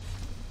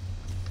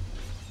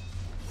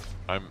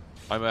 I'm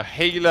a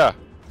healer.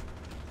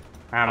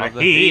 I'm the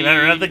the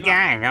healer of the healer.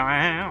 gang,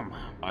 I am.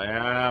 I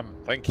am.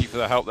 Thank you for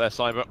the help there,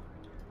 Cyber.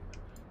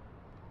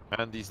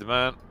 Andy's the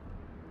man.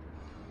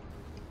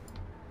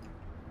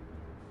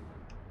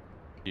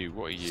 You,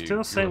 what are you?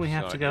 Still say You're we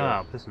have to go Cyber.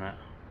 up, isn't it?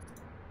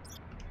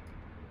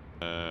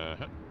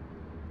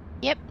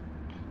 Yep.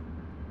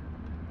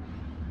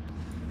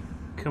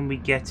 Can we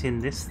get in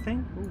this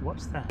thing? Ooh,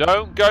 what's that?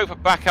 Don't go for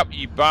backup,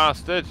 you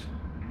bastard.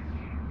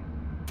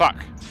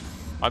 Fuck.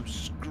 I'm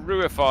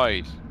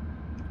screwified.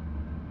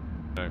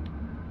 No.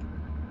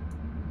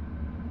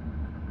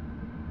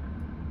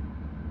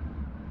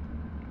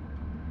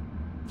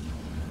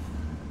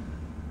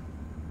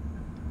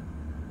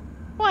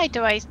 Why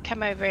do I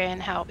come over here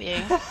and help you?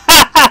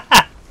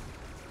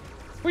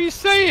 What are you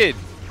saying?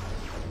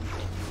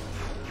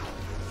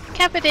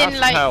 Covered Have in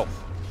some like help.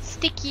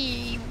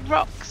 sticky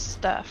rock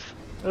stuff.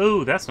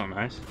 Oh, that's not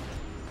nice.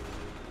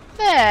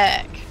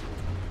 Look.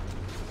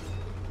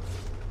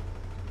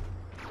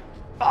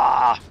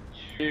 Ah,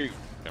 You.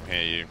 Come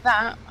here, you.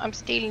 that I'm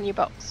stealing your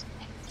box.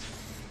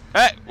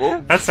 Hey!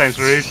 Whoa. That sounds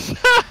rude.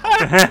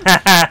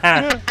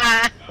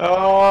 Ah.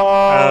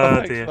 Oh,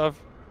 thanks, dear. love.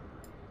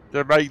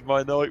 They made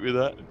my night with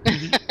that.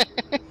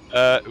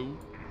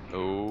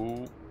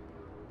 Ooh.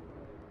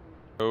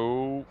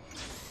 Oh.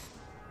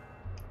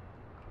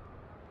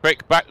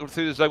 Quick, back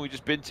through the zone we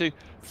just been to.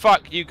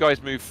 Fuck, you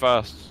guys move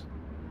fast.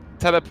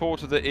 Teleport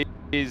to the...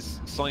 His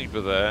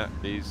sniper there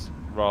is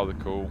rather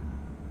cool.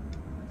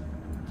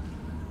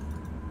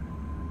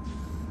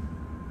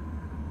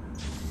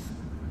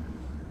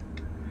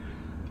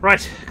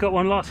 Right, got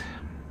one lot.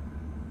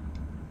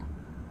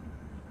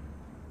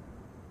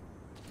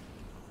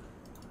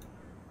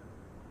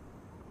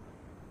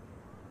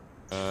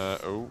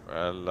 Oh,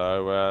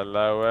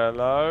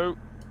 hello.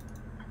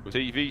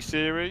 TV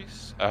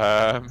series.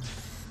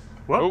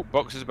 What? Oh,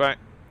 boxes back.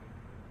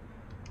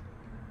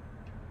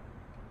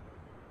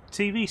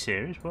 TV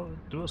series?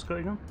 What's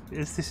going on?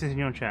 This in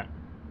your chat?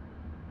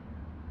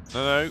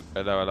 No.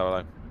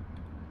 Hello.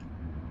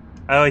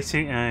 Oh, I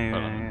see.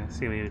 I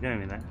see where you're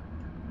going with that.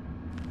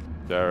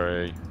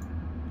 Sorry.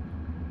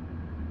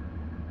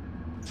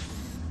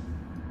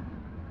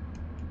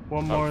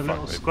 One more fuck,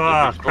 little they've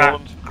squad.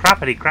 Crap. respawned.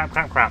 Crappity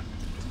crap.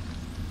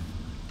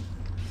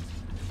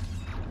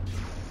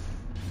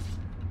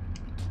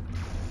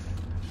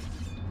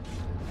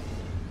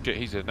 Shit,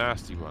 he's a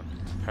nasty one.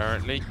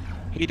 Apparently,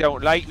 he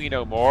don't like me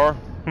no more.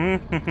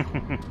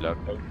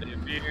 Don't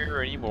live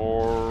here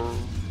anymore.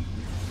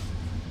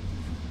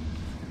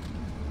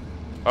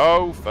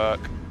 Oh fuck.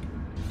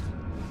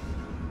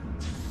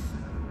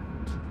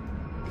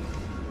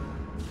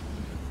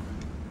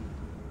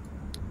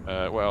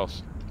 What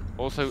else?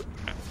 Also,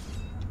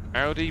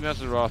 Audi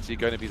Maserati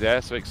going to be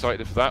there, so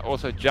excited for that.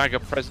 Also, Jagger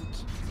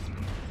present.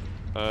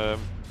 That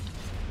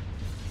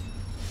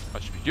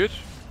should be good.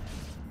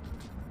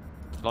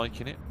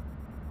 Liking it.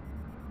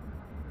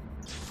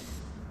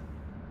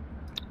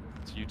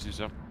 Let's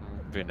use up.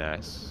 Very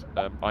nice.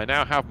 I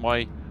now have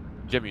my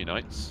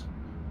Gemunites.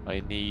 I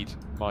need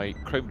my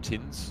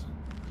chromatins.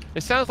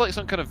 It sounds like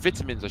some kind of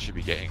vitamins I should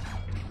be getting.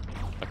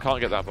 I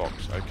can't get that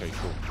box. Okay,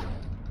 cool.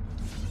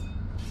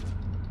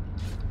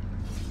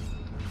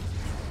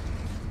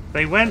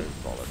 They went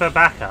for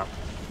backup.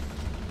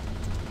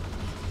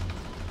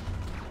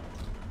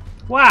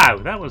 Wow,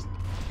 that was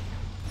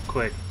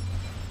quick.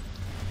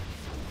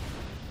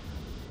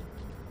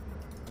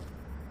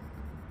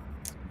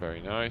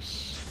 Very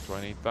nice. Do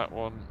I need that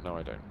one? No,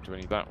 I don't. Do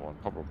I need that one?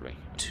 Probably.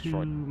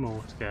 Two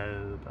more to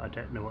go, but I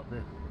don't know what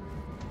the...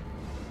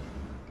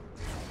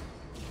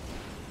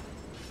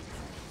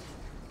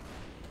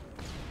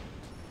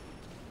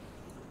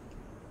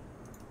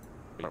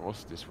 Right,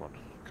 what's this one?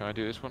 Can I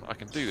do this one? I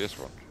can do this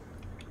one.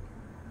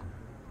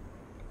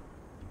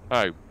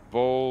 Oh,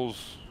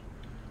 balls.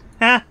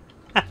 Ha!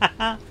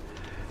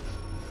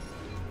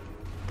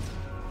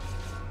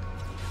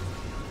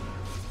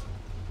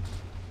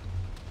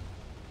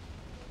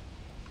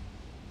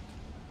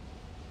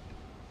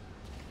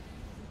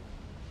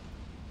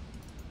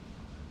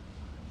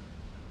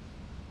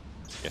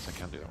 Yes, I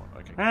can do that one.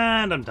 Okay.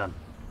 And I'm done.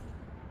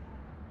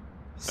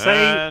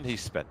 And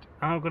he's spent.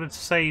 I've got to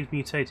save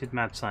mutated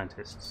mad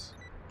scientists.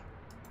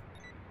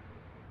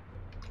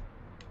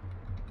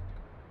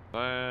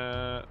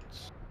 That.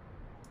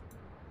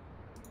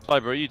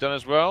 Cyber, are you done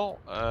as well?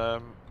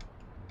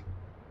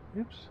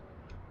 Oops.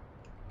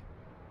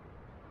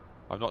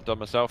 I've not done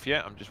myself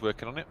yet. I'm just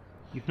working on it.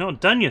 You've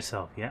not done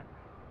yourself yet.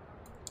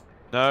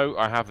 No,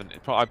 I haven't.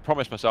 I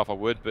promised myself I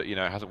would, but you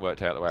know, it hasn't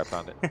worked out the way I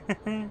planned it.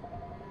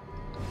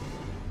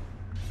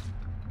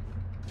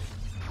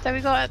 So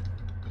we got.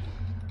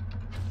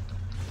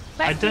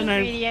 I don't know.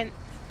 Ingredient.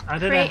 I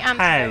don't know Create how.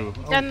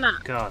 antidote. Oh, Done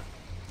that. God.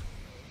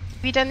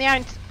 Have you done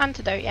the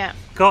antidote yet?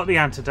 Got the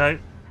antidote.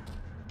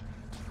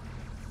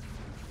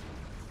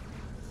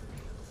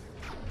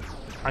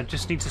 I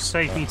just need to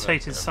save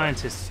mutated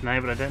scientists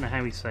now, but I don't know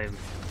how we save them.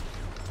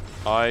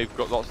 I've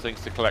got lots of things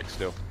to collect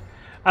still.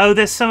 Oh,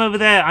 there's some over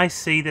there. I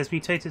see. There's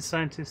mutated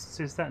scientists.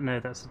 Is that? No,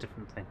 that's a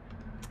different thing.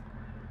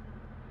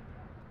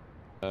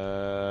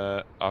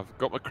 I've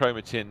got my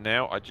chromatin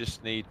now. I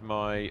just need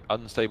my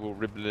unstable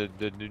ribble.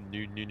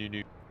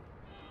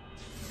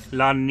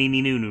 La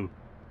nini nunu.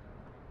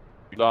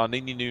 La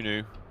nini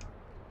nunu.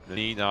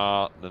 Ni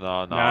na na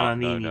na La na no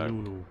nini no.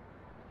 nunu.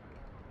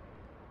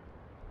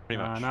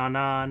 Pretty much. Na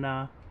na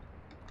na.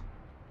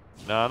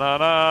 Na na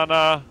na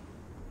na.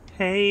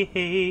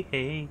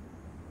 Hey.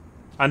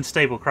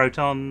 Unstable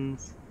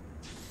crotons.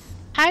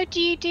 How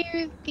do you do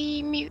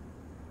the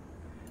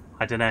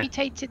I don't know.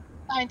 mutated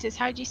scientists?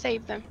 How do you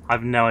save them?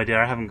 I've no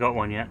idea. I haven't got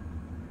one yet.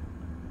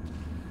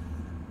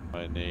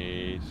 I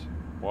need.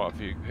 What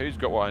have you? Who's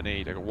got what I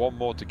need? I got one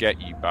more to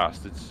get, you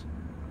bastards.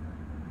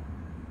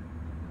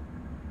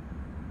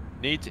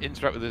 Need to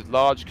interact with this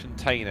large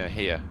container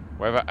here.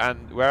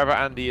 Wherever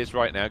Andy is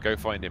right now, go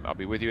find him. I'll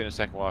be with you in a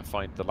second while I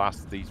find the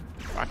last of these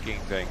fucking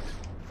things.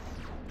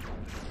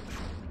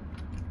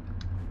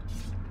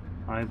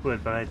 I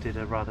would, but I did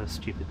a rather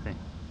stupid thing.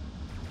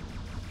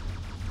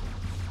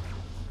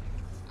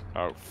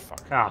 Oh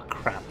fuck. Ah,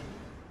 crap.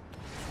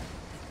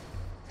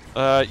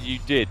 You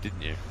did,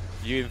 didn't you?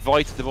 You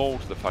invited them all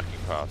to the fucking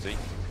party.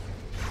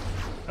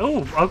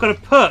 Oh, I've got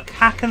a perk.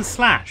 Hack and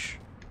slash.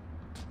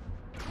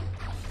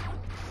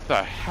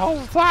 The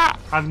hell's that?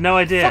 I've no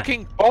idea.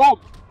 Fucking bomb!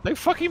 They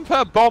fucking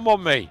put a bomb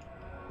on me.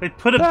 They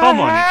put a bomb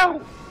on hell?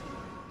 you.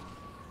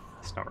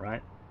 That's not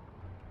right.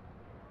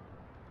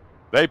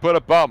 They put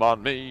a bomb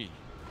on me.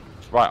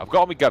 Right, I've got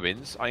all my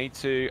gubbins. I need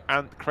to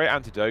create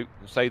antidote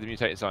and save the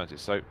mutated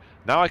scientist. So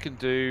now I can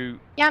do...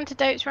 The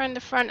antidotes are in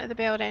the front of the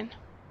building.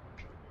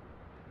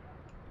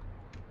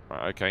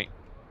 Right, okay.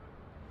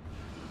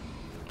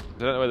 I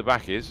don't know where the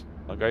back is.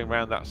 I'm going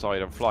round that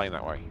side. I'm flying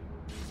that way.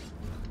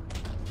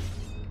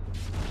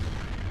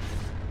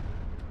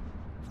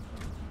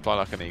 Fly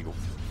like an eagle.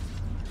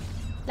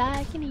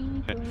 Like an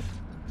eagle.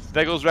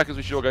 Sneggles reckons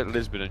we should all go to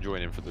Lisbon and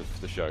join him for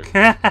the show.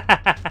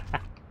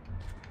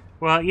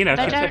 Well, you know,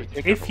 No,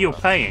 if you're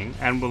paying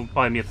and will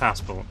buy me a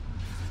passport.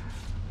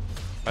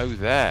 Oh,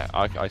 there.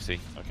 I see.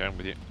 Okay, I'm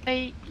with you. So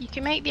you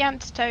can make the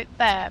antidote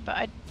there, but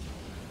I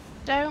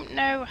don't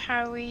know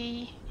how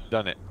we...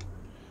 Done it.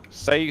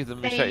 Save the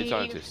mutated Save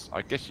scientists.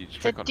 I guess you just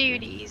the click on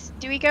duties.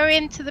 Do we go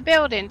into the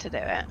building to do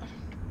it?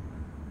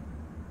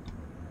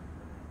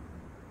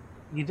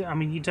 I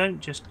mean, you don't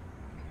just...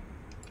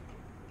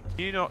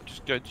 Do you not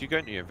just go? Do you go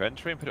into your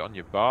inventory and put it on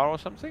your bar or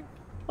something?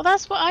 Well,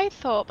 that's what I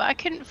thought, but I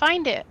couldn't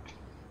find it.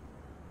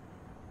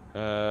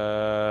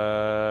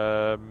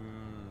 No.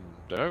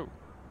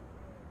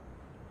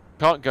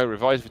 Can't go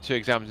revise for 2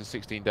 exams in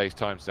 16 days'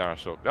 time,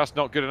 Sarasok. That's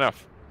not good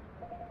enough.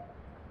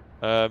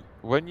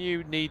 When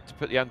you need to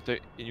put the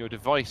antidote in your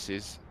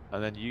devices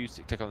and then use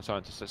it, click on the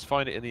scientist. Let's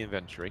find it in the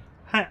inventory.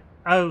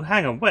 Oh,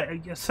 hang on.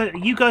 Wait. So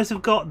you guys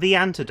have got the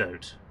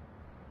antidote?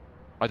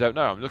 I don't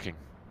know. I'm looking.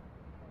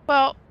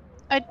 Well,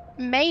 I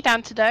made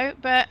antidote,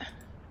 but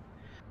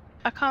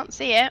I can't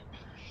see it.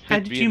 How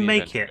did you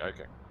make it?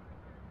 Okay.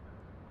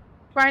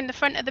 Right in the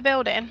front of the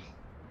building.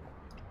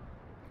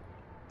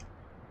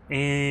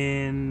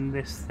 In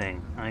this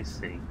thing. I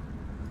see.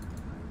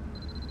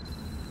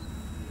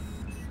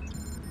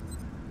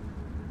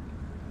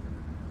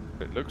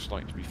 It looks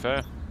like, to be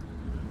fair,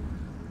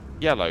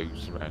 yellow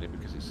surrounding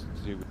because it's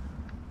to do with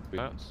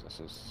that.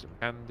 That's some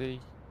candy.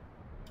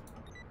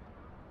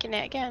 Making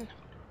it again.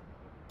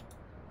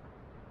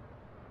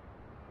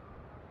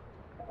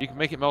 You can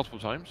make it multiple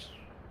times.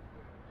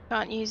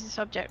 Can't use this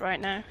object right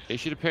now. It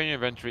should appear in your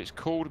inventory. It's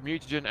called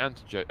Mutagen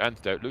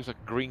Antidote. Looks like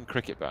a green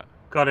cricket bat.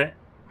 Got it.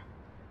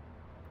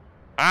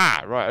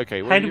 Ah, right,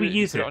 okay. How do we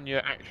use put it? On your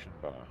action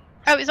bar.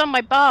 Oh, it's on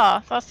my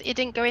bar. It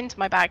didn't go into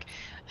my bag.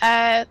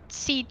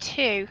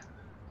 C2.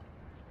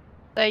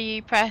 So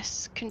you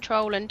press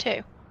Control and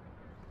 2.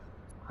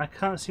 I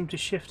can't seem to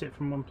shift it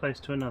from one place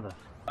to another.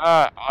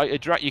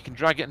 You can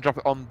drag it and drop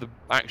it on the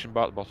action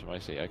bar at the bottom. I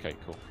see. Okay,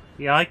 cool.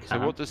 Yeah, I can. So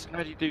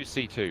how do you do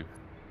C2?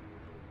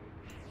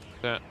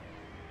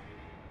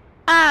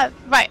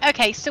 Right,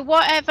 okay, so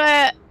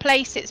whatever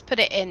place it's put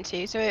it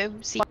into, so it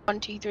will see 1,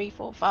 2, 3,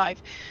 4,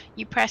 5,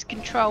 you press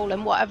Control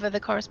and whatever the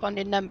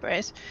corresponding number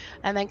is,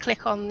 and then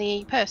click on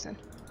the person.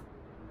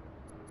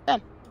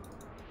 Done.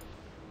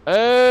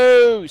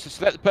 Oh, so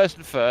select the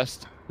person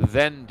first,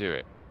 then do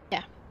it.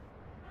 Yeah.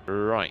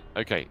 Right,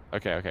 okay.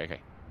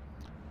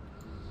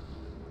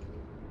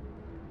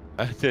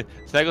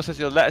 Snaggle says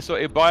he'll let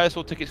us buy us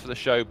all tickets for the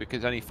show because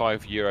it's only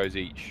 €5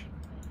 each.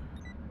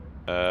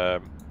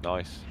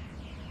 Nice.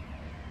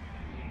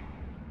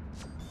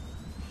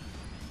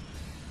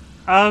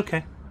 Oh,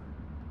 okay.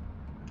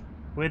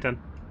 We're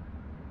done.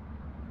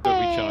 Still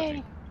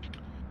recharging.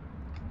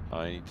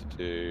 I need to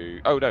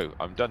do... Oh no,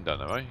 I'm done,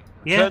 am I?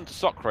 Yeah. Turn to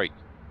Socrate.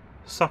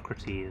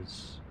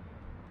 Socrates.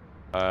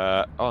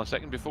 Hold on a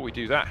second, before we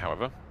do that,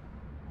 however.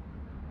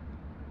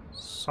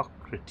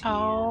 Socrates.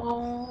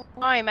 Oh,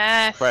 my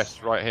mess.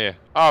 Press right here.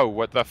 Oh,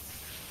 what the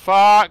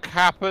fuck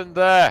happened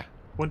there?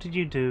 What did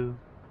you do?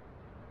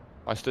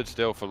 I stood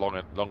still for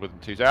longer than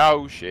 2 seconds.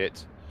 Oh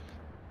shit.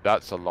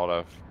 That's a lot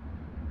of...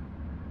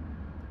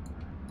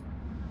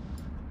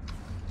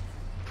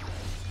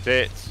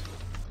 Sit.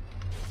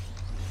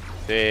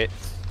 Hey,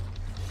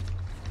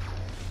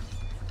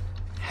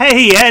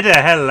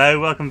 Edda!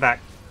 Hello, welcome back.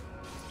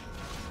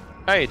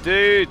 Hey,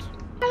 dude!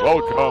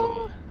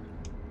 Hello.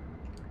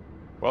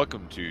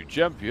 Welcome to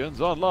Champions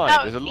Online.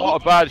 Oh, There's a lot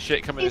of bad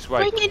shit coming He's this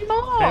way. bringing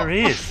more. There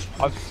is.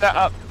 I've set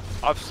up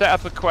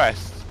a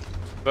quest,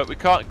 but we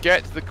can't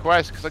get to the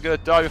quest because I'm gonna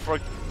die before I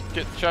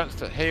get the chance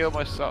to heal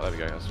myself. There we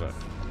go. That's right.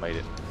 Made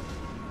it.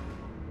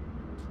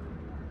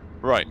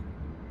 Right.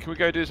 Can we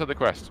go do this other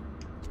quest?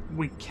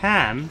 We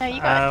can. No,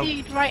 you got a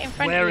dude right in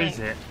front of you. Where is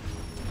it?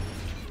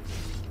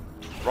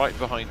 Right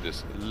behind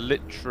us.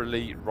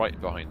 Literally right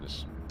behind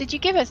us. Did you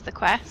give us the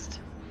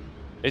quest?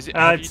 Is it?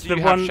 It's Do you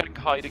the have one-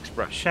 Shanghai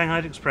Express? Shanghai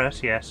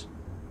Express, yes.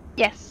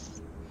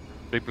 Yes.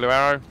 Big blue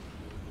arrow.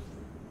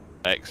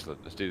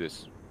 Excellent. Let's do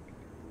this.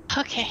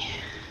 Okay.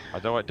 I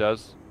know what it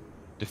does.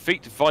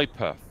 Defeat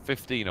Viper.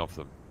 15 of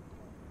them.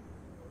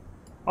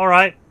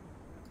 Alright.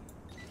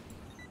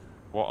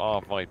 What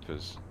are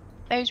Vipers?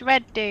 Those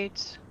red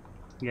dudes.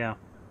 Yeah.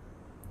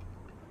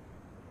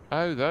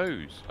 Oh,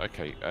 those.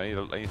 Okay, I need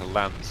to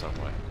land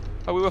somewhere.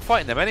 Oh, we were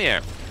fighting them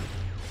anyhow.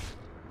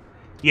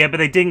 Yeah, but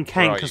they didn't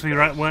Where count are because you we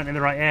guys? weren't in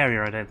the right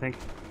area, I don't think.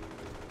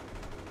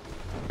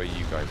 Where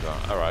you guys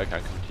are. Alright, okay,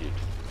 I'll come to you.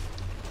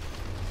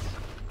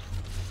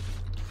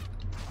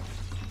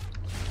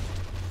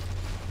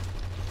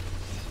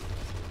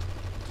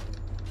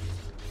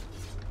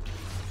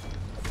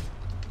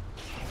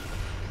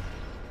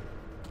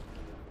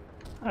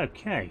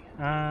 Okay.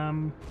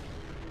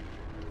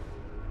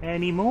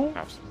 Any more?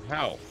 Have some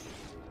health.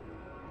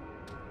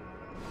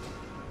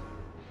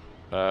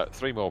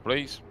 3 more,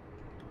 please.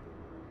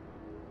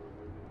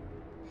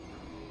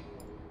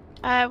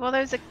 Well,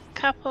 there's a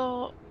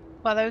couple.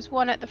 Well, there was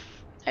one at the.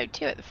 No,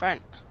 2 at the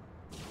front.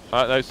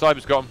 No,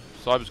 Cyber's got him.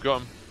 Cyber's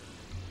got him.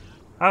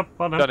 Oh,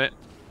 well done. Done it.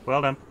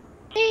 Well done.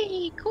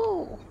 Hey,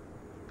 cool.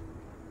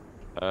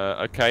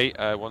 Okay,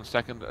 1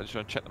 second. I just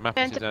want to check the map.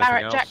 Going to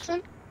Barrett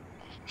Jackson.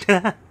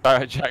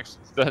 Barrett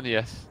Jackson's done,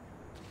 yes.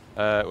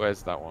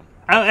 Where's that one?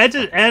 Oh,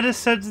 Ed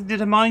said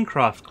did a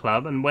Minecraft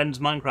club, and when's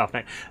Minecraft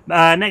next?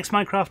 Next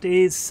Minecraft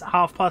is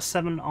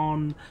 7:30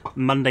 on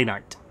Monday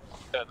night.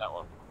 Done that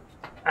one.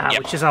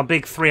 Yep. Which is our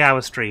big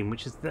 3-hour stream,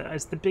 which is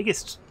the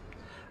biggest,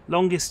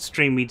 longest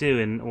stream we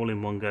do all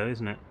in one go,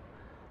 isn't it?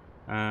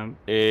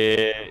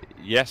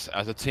 Yes,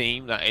 as a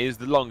team, that is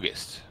the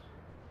longest.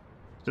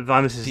 The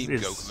Vimus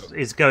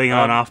is going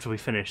on after we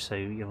finish, so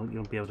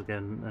you'll be able to go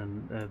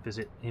and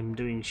visit him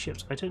doing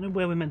ships. I don't know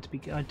where we're meant to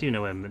be. I do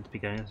know where we're meant to be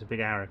going. That's a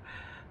big arrow.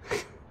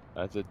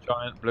 That's a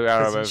giant blue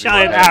arrow. That's a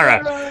giant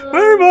arrow.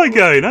 Where am I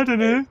going? I don't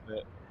know.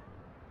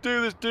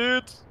 Do this,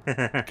 dudes.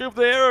 Give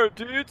the arrow,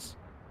 dudes.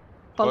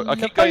 Well, I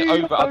keep going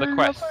over other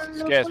quests. It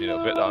scares me a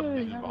little bit that I'm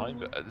leaving behind,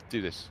 but let's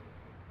do this.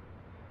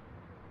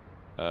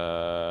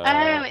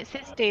 Oh, it's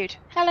this dude.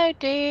 Hello,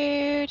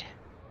 dude.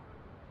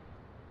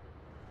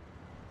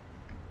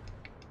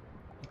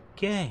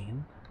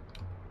 Again.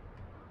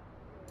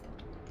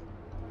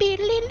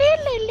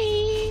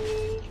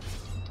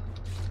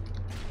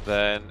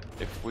 Then,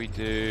 if we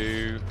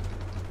do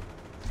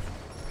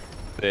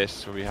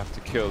this, where we have to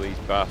kill these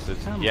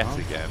bastards yet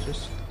again.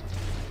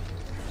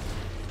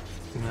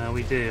 No,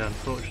 we do,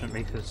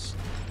 unfortunately, because...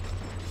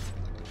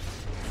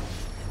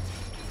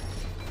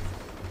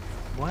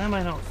 Why am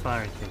I not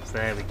firing things?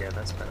 There we go,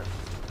 that's better.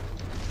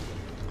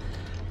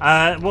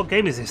 What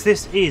game is this?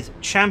 This is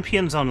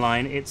Champions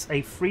Online. It's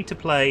a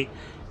free-to-play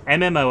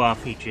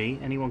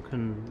MMORPG. Anyone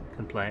can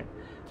play it.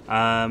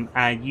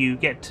 And you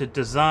get to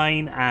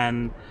design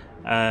and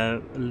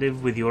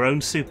live with your own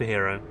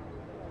superhero.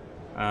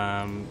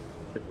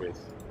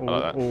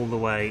 All the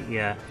way,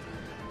 yeah.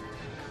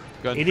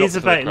 It is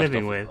about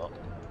living with.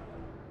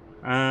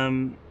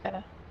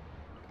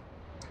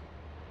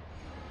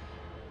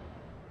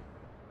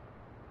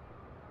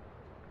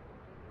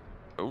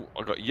 Oh,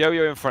 I got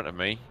Yo-Yo in front of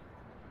me.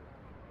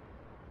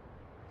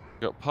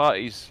 Got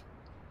parties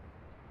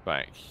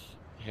back.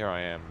 Here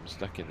I am,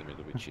 stuck in the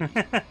middle with cheese.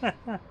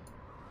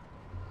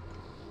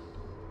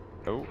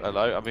 Oh,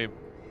 hello.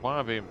 Why am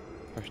I being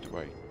pushed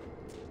away?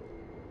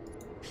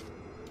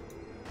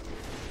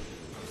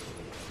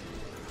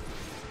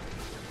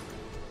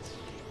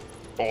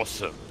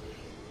 Awesome.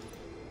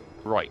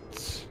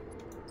 Right.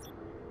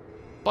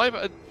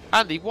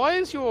 Andy, why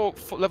is your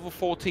level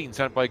 14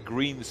 surrounded by a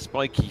green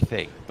spiky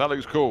thing? That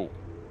looks cool.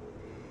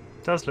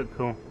 Does look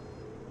cool.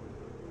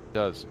 It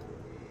does.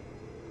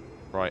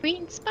 Right.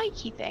 Green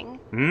spiky thing.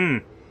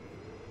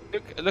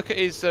 Look at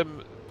his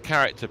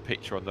character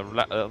picture on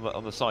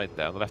the side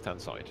there, on the left-hand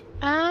side.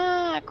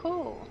 Ah,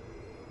 cool.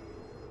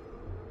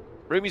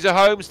 Roomies are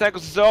home.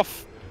 Snuggles is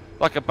off.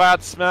 Like a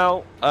bad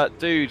smell.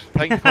 Dude,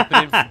 thank you for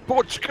popping in from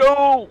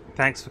Portugal.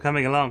 Thanks for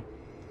coming along.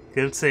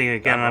 Good seeing you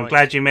again. Right. I'm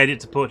glad you made it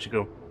to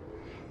Portugal.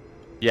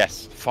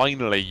 Yes,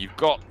 finally, you've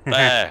got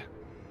there.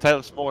 Tell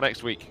us more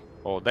next week,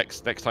 or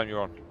next time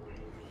you're on.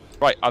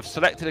 Right, I've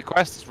selected a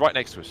quest. It's right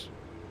next to us.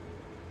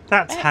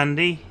 That's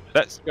handy.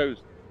 Let's go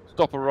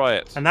stop a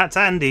riot. And that's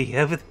Andy.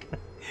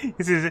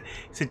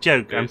 It's a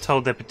joke. I'm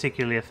told they're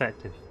particularly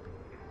effective.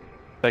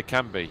 They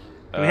can be.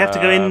 We have to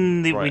go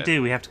in the. Riot.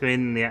 We have to go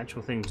in the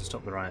actual thing to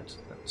stop the riot.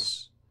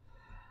 That's.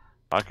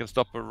 I can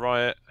stop a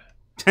riot.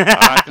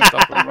 I can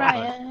stop a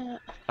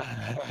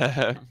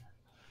riot.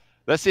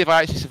 Let's see if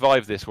I actually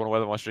survive this one, or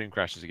whether my stream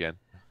crashes again.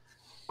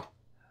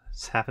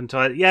 It's happened to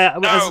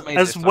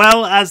as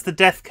well as the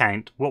death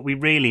count. What we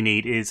really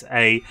need is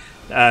a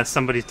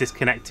somebody's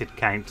disconnected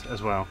count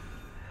as well.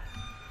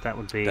 That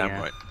would be damn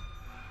right.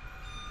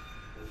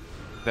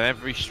 Then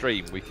every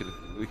stream we can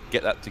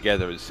get that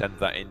together and send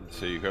that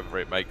into whoever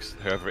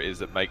it is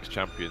that makes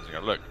champions. And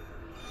go, look,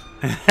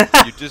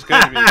 you're just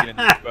going to be again,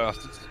 you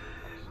bastards.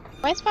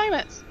 Where's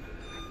Vimus?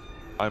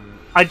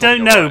 I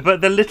don't know, but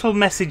the little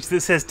message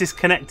that says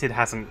disconnected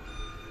hasn't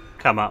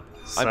come up.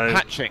 So I'm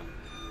patching,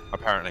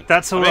 apparently.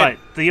 That's all right.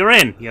 You're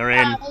in. You're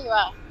in. Ah, there you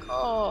are.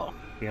 Cool.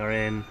 You're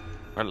in.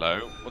 Hello.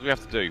 What do we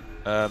have to do?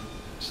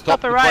 Stop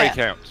a the riot.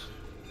 breakout.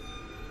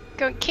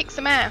 Go and kick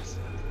some ass.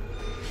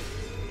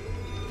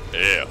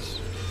 Yes.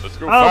 Let's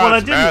go. Oh well, I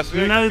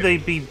didn't know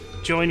they'd be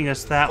joining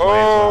us that way.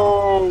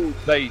 Oh,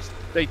 they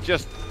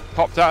just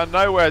popped out of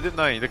nowhere, didn't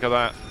they? Look at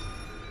that.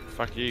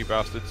 Fuck you,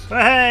 bastards.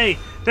 Hey,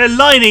 they're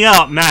lining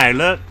up now.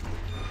 Look,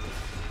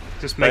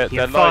 just making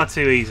it far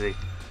too easy.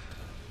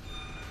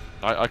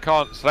 I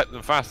can't select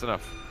them fast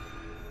enough.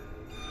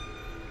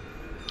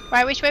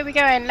 Right, which way are we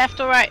going? Left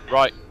or right?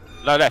 Right.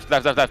 No, left.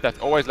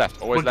 Always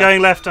left. Always We're left.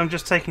 going left. I'm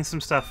just taking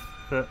some stuff,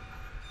 but.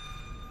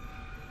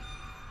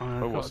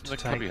 Oh, what's in the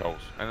cubby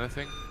holes?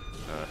 Anything?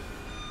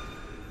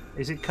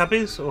 Is it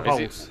cubbies or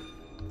holes?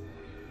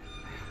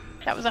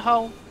 That was a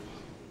hole.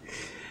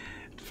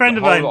 Friend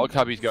of lot of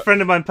cubbies got...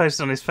 friend of mine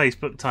posted on his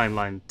Facebook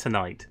timeline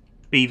tonight,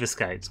 Beaver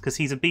Scouts, because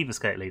he's a Beaver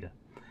Scout leader.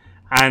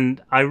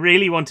 And I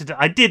really wanted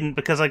to... I didn't,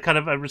 because I kind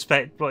of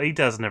respect what he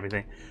does and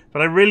everything.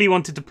 But I really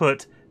wanted to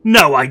put,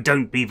 "No, I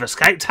don't, Beaver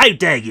Scouts. How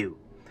dare you?"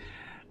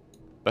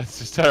 That's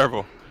just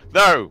terrible.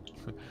 No!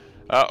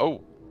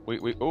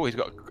 He's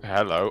got...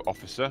 Hello,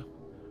 officer.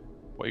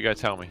 What are you going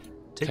to tell me?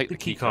 Take the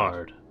key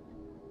card.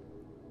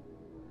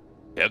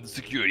 Have the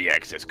security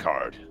access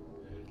card.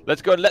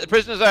 Let's go and let the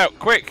prisoners out,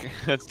 quick!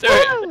 Let's do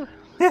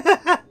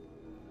it!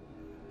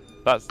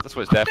 That's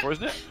what it's there for,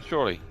 isn't it?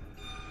 Surely.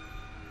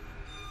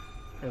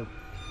 Oh.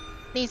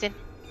 Sneezing.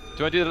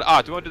 Do I do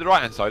the do the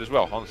right hand side as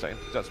well? Hold on a second.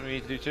 Is that something we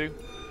need to do too?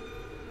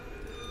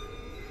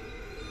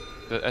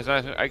 There's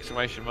an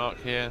exclamation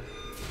mark here.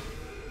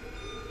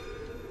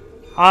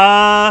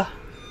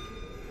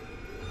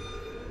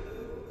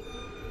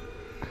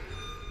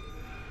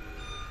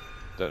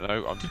 Don't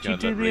know. I'm just going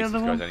to release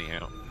these guys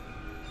anyhow.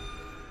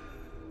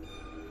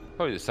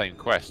 Probably the same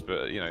quest,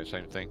 but you know,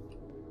 same thing.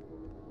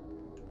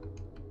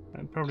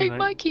 Take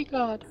my key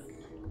card.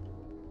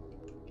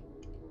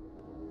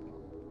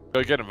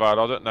 Go get involved.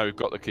 I don't know. We've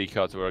got the key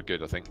cards. We're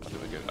good. I think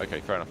we're good.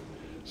 Okay, fair enough.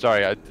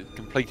 Sorry,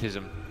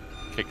 completism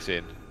kicks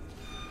in.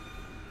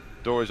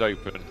 Door is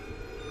open.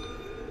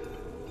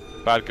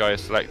 Bad guy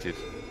is selected.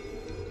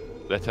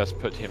 Let us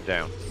put him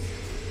down.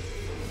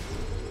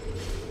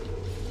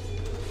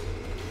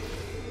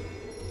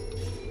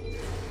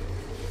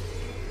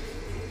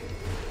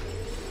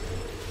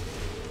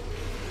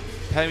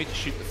 Telling me to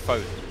shoot the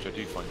phones, which I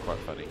do find quite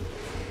funny.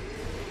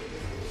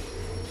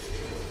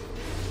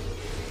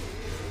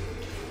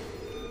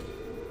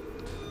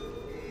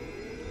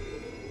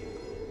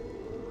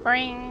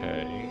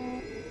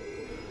 Okay.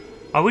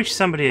 I wish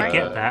somebody would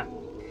get that.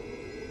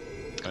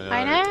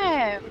 I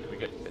know. Did we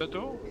get the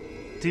door?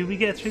 Do we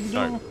get through the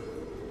door?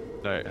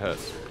 No, it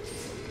hurts.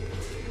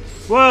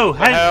 Whoa!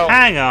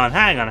 Hang on.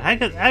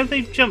 How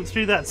they jumped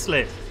through that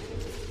slit?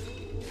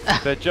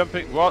 They're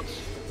jumping. What?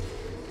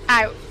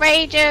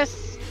 Outrageous!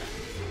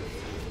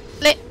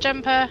 Slit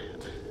jumper.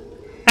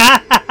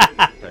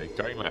 Okay,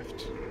 going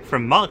left.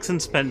 From Marks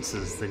and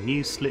Spencer's, the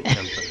new slit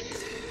jumper.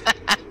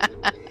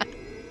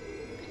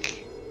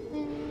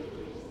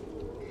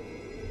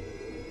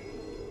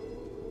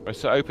 Right,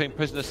 so opening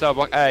prisoner cell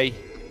block A.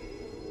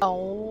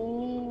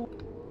 Oh.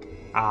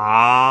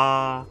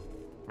 Ah.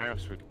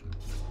 Mouse would.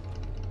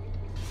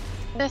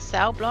 The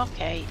cell block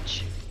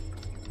H.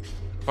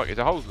 Fuck, is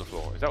there holes in the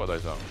floor? Is that what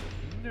those are?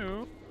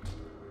 No.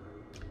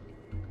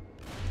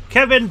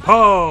 Kevin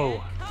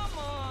Poe! Come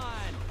on!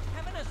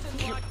 Having us in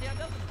lockdown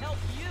doesn't help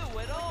you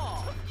at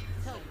all.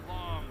 So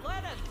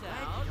let us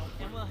out,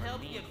 and we'll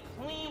help you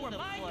clean the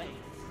place.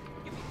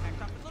 You'll be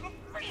packed up in little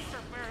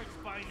freezer birds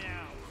by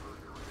now.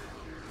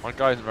 My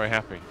guy isn't very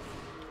happy.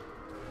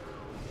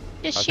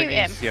 Just I shoot think he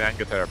him. needs to see an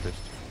anger therapist.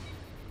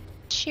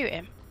 Shoot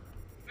him.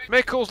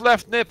 Mickle's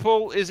left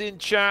nipple is in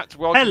chat.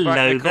 Welcome Hello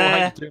back, Mickle. there.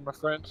 How you doing, my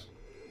friend?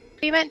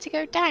 Are you meant to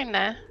go down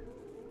there?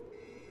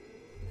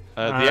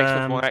 The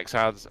Xbox One X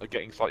ads are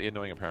getting slightly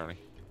annoying, apparently.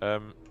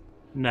 No,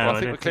 well, I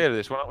think we're clear of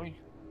this one, aren't we?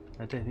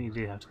 I don't think you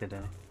do have to go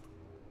down.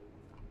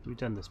 We've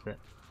done this bit.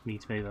 We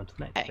need to move on to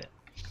the next bit.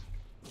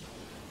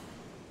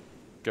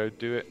 Go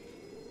do it.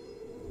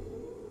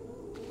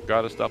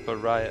 Gotta stop a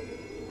riot.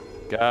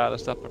 Gotta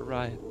stop a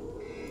riot.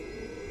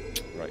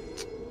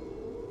 Right.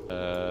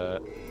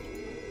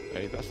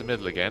 Hey, that's the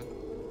middle again.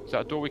 Is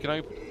that a door we can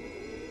open?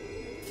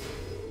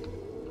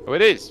 Oh,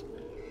 it is!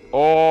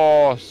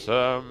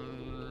 Awesome!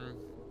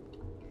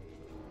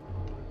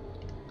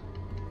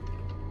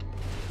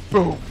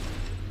 Boom!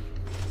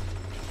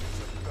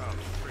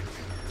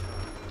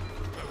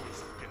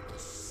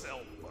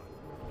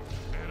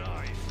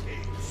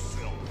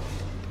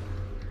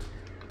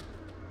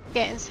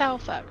 Getting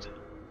self fucked.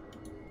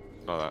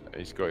 No, that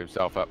he's got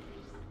himself up.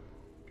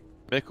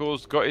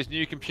 Mickle's got his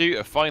new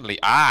computer finally.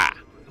 Ah!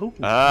 Ooh,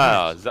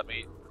 nice. Does that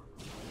mean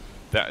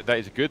that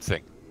is a good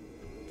thing?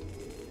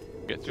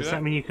 Get through Does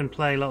that mean you can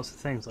play lots of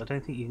things? I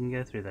don't think you can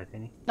go through that,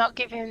 can you? Not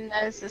giving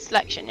us a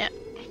selection yet.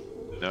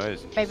 No, it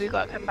isn't. Maybe we've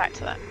got to come back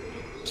to that.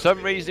 For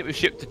some reason it was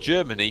shipped to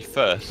Germany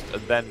first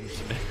and then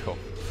to Mickle.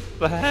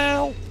 The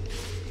hell?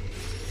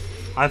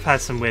 I've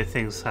had some weird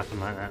things happen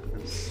like that.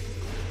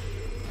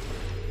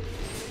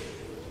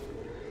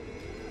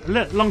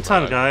 A long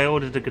time ago I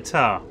ordered a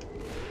guitar.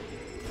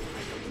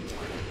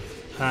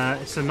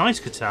 It's a nice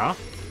guitar.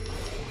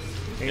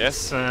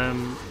 It's,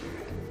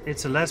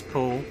 it's a Les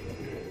Paul.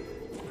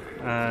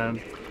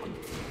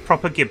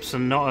 Proper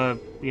Gibson, not a,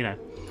 you know.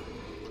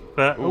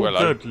 But, ooh,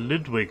 good,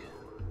 Ludwig.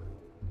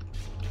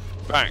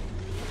 Bang.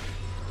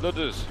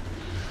 Ludders.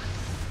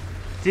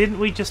 Didn't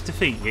we just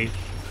defeat you?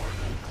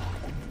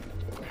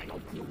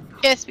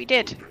 Yes, we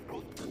did.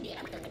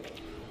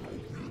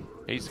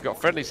 He's got a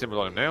friendly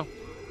symbol on him now.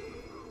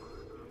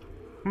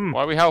 Hmm.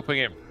 Why are we helping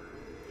him?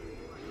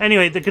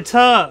 Anyway, the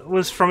guitar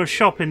was from a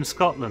shop in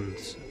Scotland,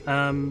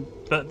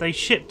 but they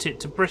shipped it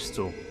to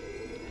Bristol.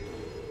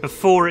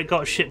 Before it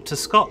got shipped to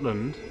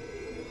Scotland,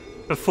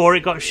 before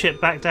it got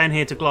shipped back down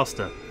here to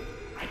Gloucester.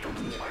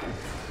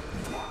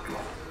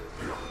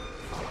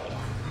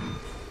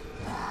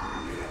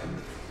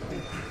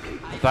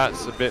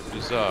 That's a bit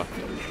bizarre.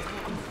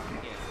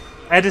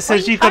 Edda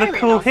says you've got a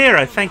cool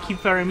hero. Thank you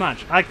very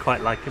much. I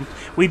quite like him.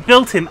 We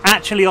built him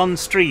actually on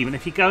stream, and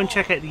if you go and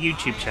check out the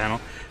YouTube channel,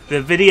 the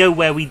video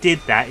where we did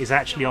that is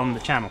actually on the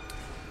channel.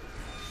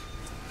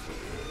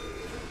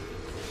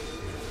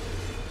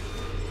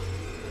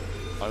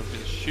 I've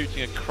been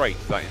shooting a crate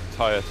that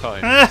entire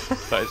time. That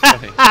is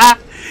funny.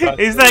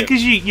 Is that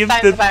because you've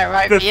Sounds about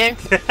right for you.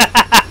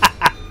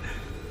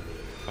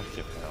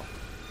 Fucking hell.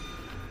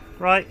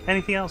 Right,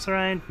 anything else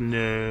around?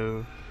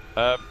 No.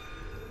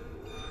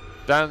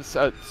 Dan,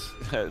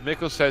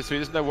 Mickle says so he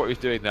doesn't know what he's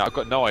doing now. I've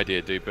got no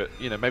idea, dude, but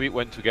you know, maybe it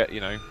went to get, you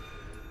know,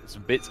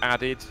 some bits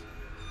added.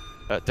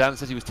 Dan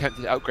says he was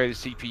tempted to upgrade his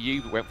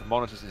CPU, but went for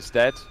monitors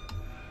instead.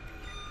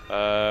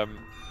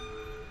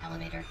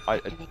 Elevator.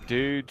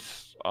 Dude,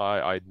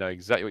 I know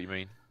exactly what you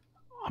mean.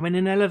 I'm in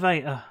an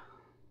elevator.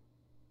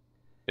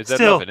 Is there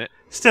love in it?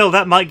 Still,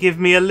 that might give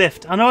me a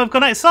lift. I know I've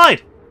gone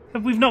outside.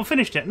 We've not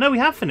finished yet. No, we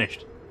have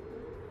finished.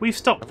 We've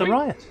stopped the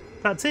riot.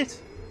 That's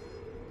it.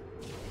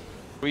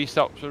 We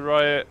stopped the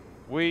riot.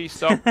 We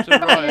stopped the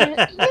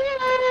riot.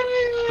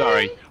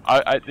 Sorry,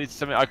 it's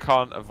something I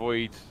can't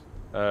avoid.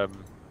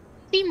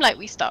 Seemed like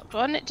we stopped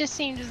one. It just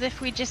seemed as if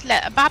we just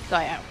let a bad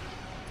guy out.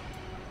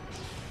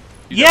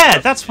 Yeah,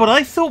 that's what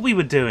I thought we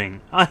were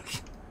doing.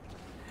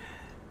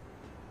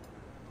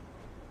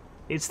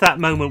 It's that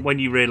moment when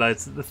you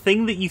realise that the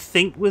thing that you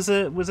think was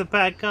a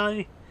bad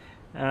guy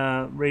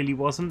really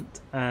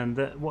wasn't, and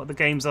that what the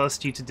game's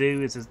asked you to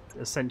do is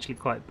essentially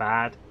quite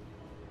bad.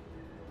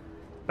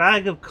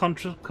 Bag of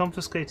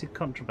confiscated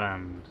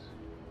contraband.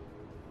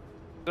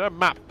 Is there a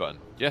map button?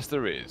 Yes,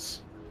 there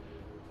is.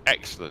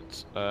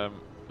 Excellent. Let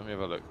me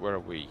have a look. Where are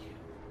we?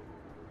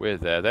 We're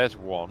there. There's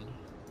 1.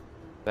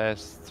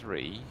 There's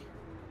 3.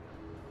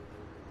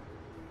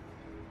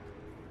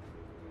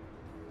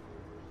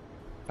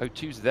 Oh,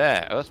 2's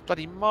there. Oh, that's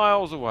bloody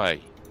miles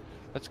away.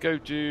 Let's go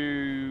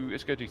do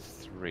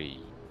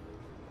 3.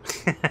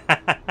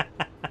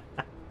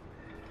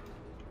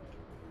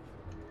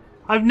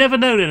 I've never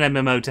known an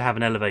MMO to have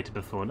an elevator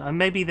before.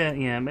 Maybe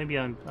maybe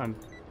I'm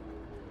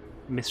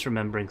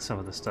misremembering some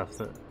of the stuff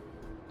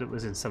that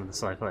was in some of the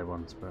sci-fi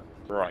ones, but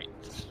right.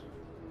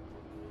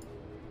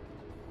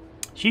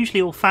 It's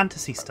usually all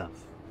fantasy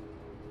stuff.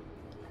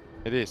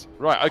 It is.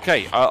 Right,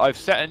 okay. I've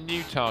set a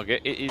new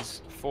target. It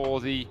is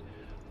for the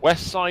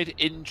West Side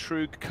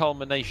Intrigue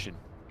Culmination.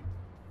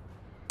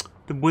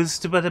 The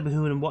wisdom of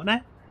who and what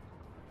now?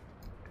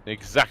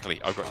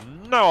 Exactly. I've got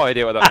no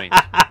idea what that means.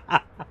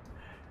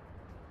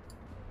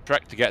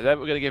 Trek to get there,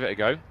 but we're going to give it a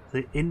go.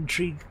 The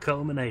Intrigue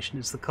Culmination.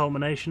 It's the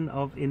culmination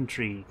of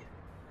intrigue.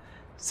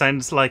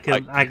 Sounds like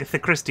an Agatha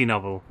Christie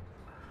novel.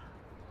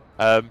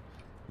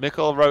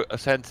 Mikkel wrote a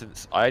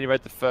sentence. I only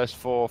read the first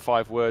 4 or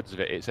 5 words of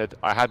it. It said,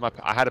 I had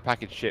a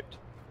package shipped.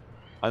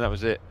 And that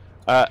was it.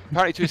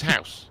 Apparently to his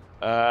house.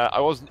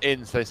 I wasn't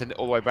in, so they sent it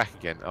all the way back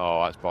again.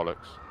 Oh, that's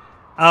bollocks.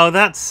 Oh,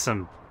 that's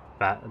some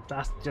bad.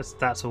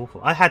 That's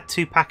awful. I had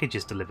 2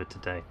 packages delivered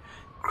today.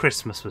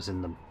 Christmas was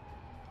in them.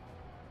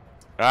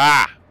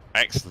 Ah,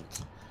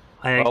 excellent.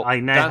 I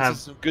now have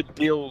some good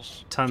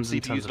deals. Tons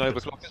and CPUs tons of and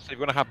overclockers. So if you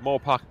want to have more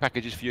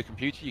packages for your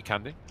computer, you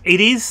can do. It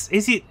is.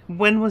 Is it?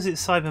 When was it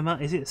Cyber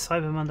Monday? Is it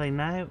Cyber Monday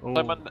now? Or...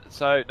 No. The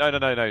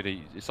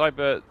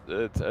Cyber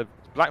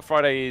Black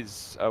Friday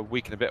is a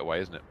week and a bit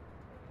away, isn't it?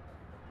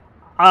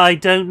 I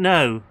don't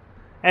know.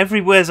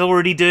 Everywhere's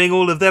already doing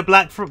all of their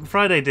Black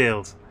Friday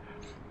deals.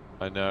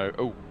 I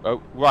know.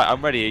 Oh, right.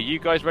 I'm ready. Are you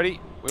guys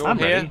ready? We're all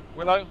here. Ready.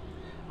 Willow.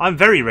 I'm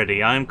very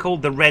ready. I am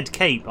called the Red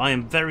Cape. I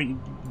am very,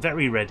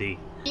 very ready.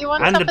 You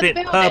want and top a bit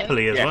of the building?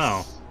 purpley as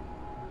well.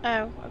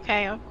 Oh,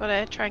 okay. I've got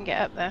to try and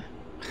get up there.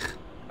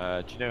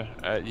 Do you know?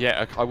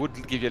 Yeah, I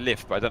would give you a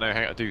lift, but I don't know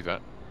how to do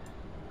that.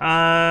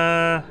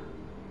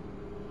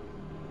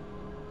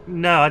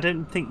 No, I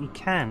don't think you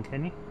can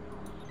you?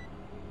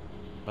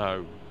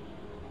 No.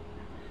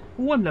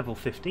 Oh, I'm level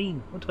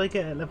 15. What do I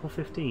get at level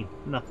 15?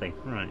 Nothing.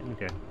 Right,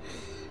 okay.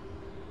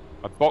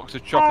 A box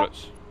of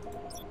chocolates.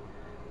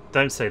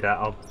 Don't say that.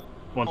 I'll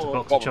want a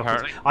box of chocolates.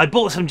 Apparently. I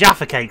bought some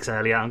Jaffa cakes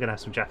earlier. I'm going to have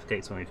some Jaffa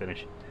cakes when we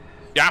finish.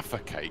 Jaffa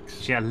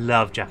cakes? Yeah, I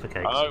love Jaffa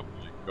cakes. Oh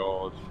my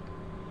god.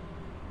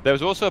 There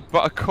was also a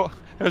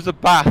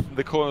bath in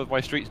the corner of my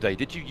street today.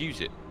 Did you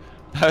use it?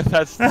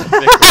 That's Let's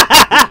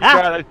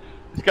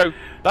go.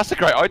 That's a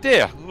great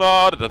idea.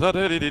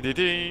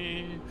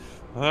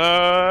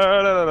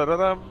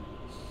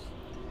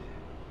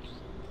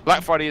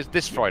 Black Friday is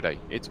this Friday.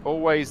 It's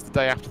always the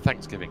day after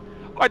Thanksgiving.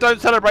 I don't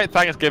celebrate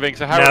Thanksgiving,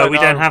 so how No, would I we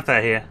know? don't have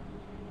that here.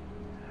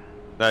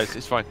 No,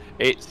 it's fine.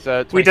 It's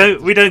we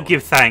don't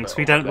give thanks.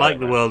 We don't like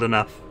the world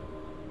enough.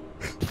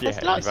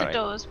 There's lots of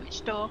doors.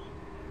 Which door?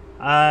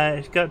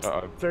 If you go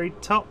to the very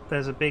top,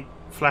 there's a big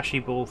flashy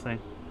ball thing.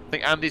 I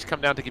think Andy's come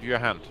down to give you a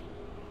hand.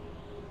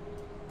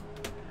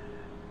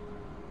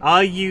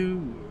 Are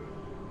you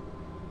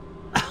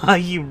Are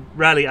you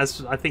really?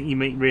 As I think you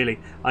mean really.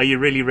 Are you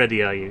really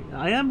ready? Are you?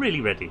 I am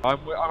really ready. I'm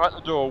at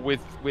the door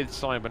with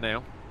Simon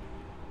now.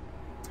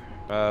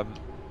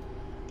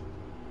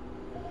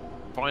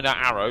 Find our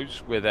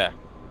arrows. We're there.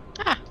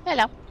 Ah,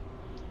 hello.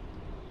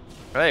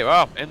 There you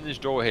are. In this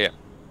door here.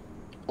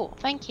 Oh,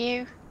 thank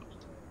you.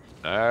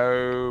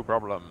 No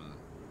problem.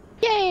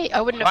 Yay!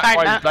 I wouldn't have That's found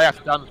why that. they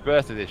have Dan's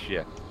birthday this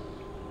year.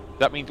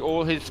 That means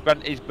all his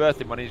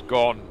birthday money's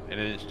gone in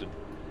an instant.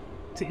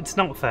 It's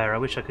not fair. I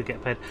wish I could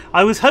get paid.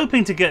 I was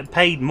hoping to get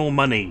paid more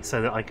money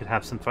so that I could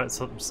have some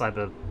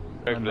Cyber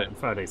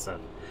Friday stuff.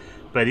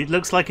 But it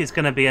looks like it's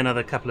going to be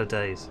another couple of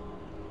days.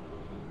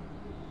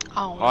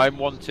 Oh. I'm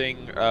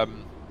wanting. I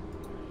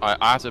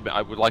have to admit,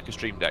 I would like a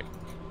Stream Deck.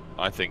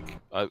 I think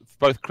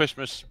both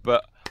Christmas,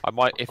 but I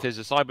might. If there's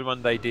a Cyber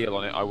Monday deal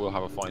on it, I will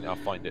have I'll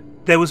find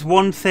it. There was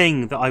one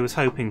thing that I was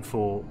hoping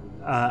for,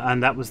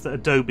 and that was that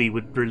Adobe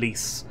would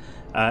release,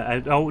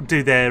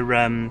 do their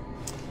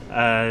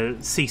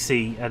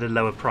CC at a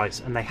lower price,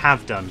 and they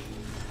have done,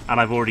 and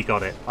I've already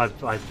got it.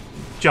 I've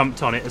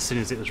jumped on it as soon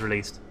as it was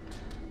released.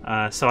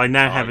 So I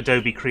now have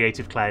Adobe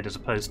Creative Cloud as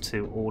opposed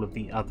to all of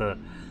the other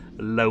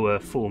lower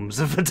forms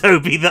of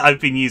Adobe that I've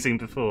been using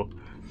before.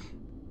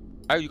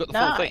 Oh, you got the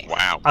full thing?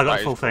 Wow. I got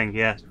the full thing,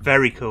 yeah.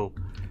 Very cool.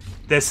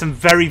 There's some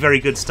very, very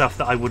good stuff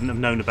that I wouldn't have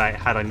known about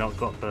had I not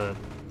got the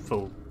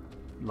full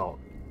lot.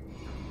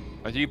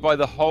 And do you buy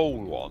the whole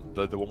one?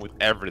 The one with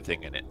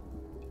everything in it?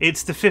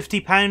 It's the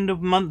 £50 a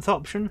month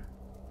option.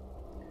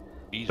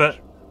 Jesus. But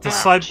the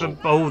Cyber...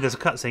 Oh, there's a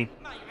cutscene.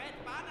 My red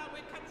banner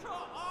will control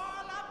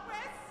all of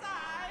West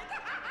Side.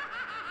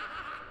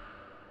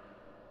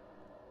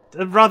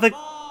 A rather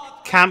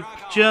camp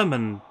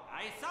German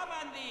I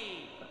summon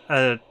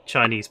thee.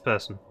 Chinese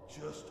person.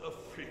 Just a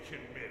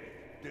freaking minute.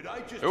 Did I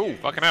just Ooh, hear you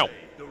fucking hell. say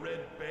the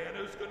red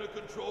banner's gonna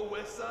control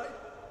West Side?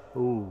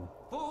 Ooh.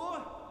 Fool,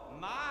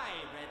 my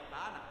red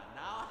banner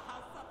now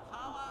has the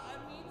power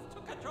and means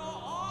to control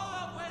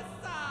all of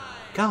West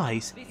Side.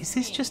 Guys, is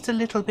this just a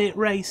little bit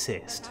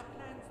racist? Our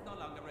plans no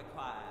longer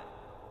required.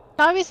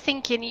 I was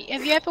thinking,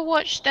 have you ever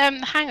watched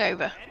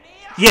Hangover?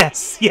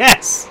 Yes,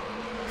 yes!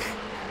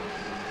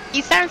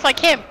 He sounds like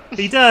him.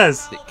 He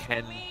does! Is it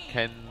Ken,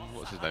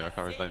 what's his name? I can't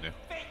remember his name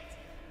Fate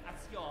as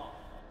your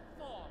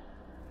form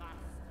master.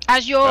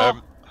 As your...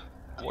 now.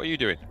 What are you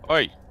doing?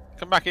 Oi,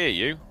 come back here,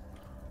 you.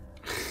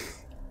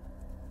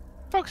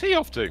 Fuck's he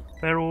off to?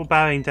 They're all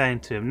bowing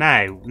down to him.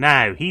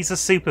 Now, he's a I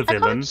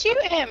supervillain. can't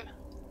shoot him.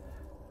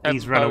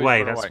 He's run Oh,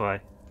 away, run that's away.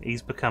 why.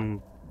 He's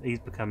become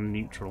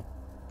neutral.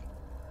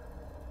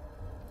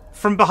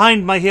 From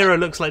behind, my hero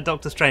looks like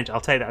Doctor Strange. I'll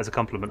take that as a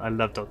compliment. I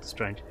love Doctor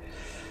Strange.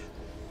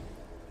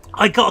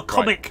 I got a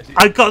comic. Right.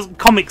 I got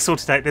comics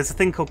sorted out. There's a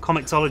thing called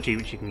Comixology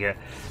which you can get,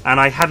 and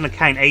I had an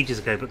account ages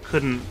ago but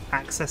couldn't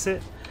access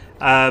it.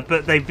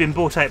 But they've been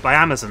bought out by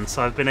Amazon,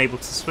 so I've been able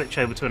to switch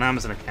over to an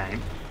Amazon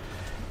account,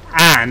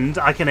 and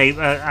I can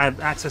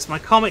access my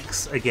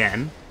comics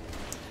again.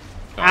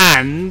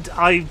 And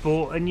I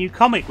bought a new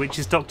comic, which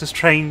is Doctor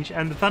Strange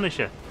and the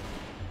Punisher.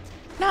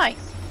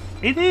 Nice.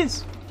 It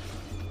is.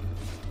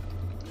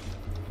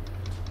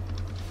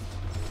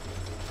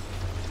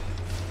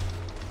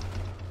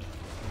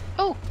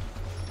 Oh.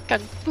 Kung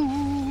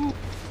Fu.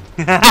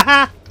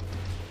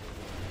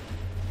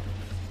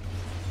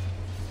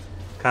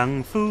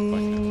 Kung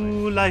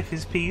Fu, life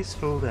is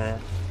peaceful there.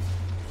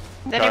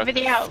 Has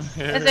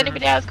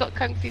anybody else got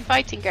Kung Fu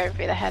fighting going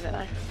through their head? I don't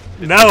know.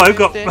 No, I've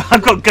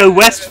got Go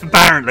West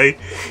apparently.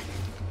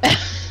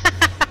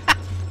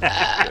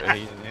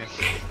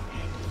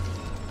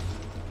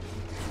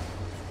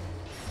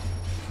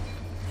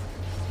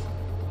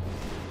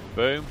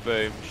 Boom,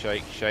 boom,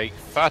 shake, shake,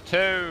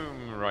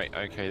 fatum. Right,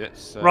 okay,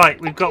 let's.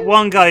 Right, we've got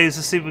one guy who's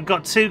a super. We've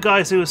got two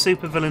guys who are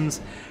super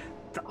villains.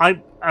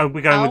 We're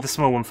going with the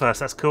small one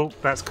first. That's cool.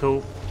 That's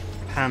cool.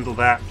 Handle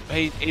that.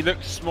 He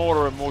looks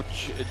smaller and more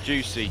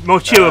juicy. More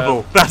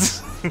chewable.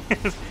 That's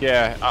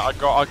Yeah, I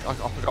got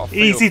a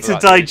feel easy for to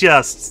that,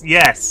 digest.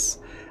 Yes,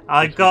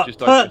 I got just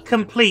put digested.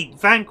 complete.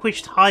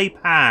 Vanquished High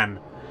Pan.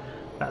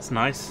 That's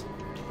nice.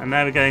 And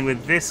now we're going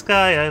with this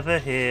guy over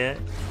here.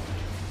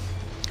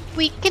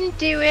 We can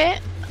do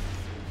it.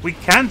 We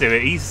can do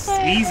it. He's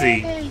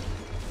easy.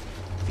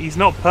 He's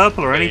not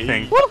purple or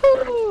anything.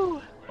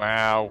 Woohoo!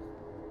 Wow.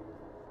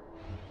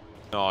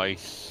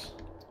 Nice.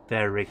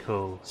 Very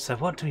cool. So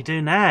what do we do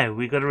now?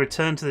 We got to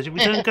return to the. We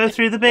don't go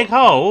through the big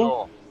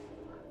hole.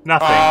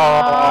 Nothing.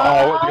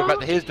 Oh, what, to go back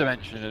to his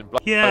dimension and blow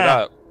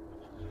Yeah. up.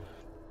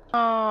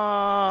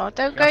 Oh,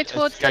 don't You go have to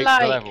towards the escape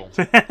light. level.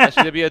 Actually,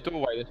 there'll be a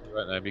doorway this way,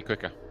 won't there? It'll be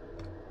quicker.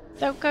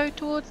 Don't go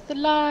towards the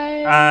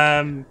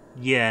light.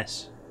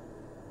 Yes.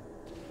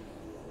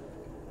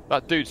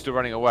 That dude's still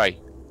running away.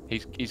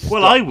 He's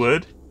Well, stopped. I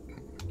would.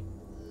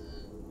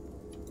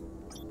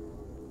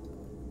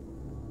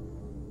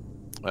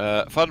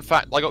 Fun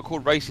fact, I got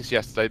called racist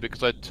yesterday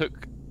because I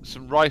took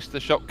some rice to the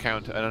shop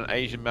counter and an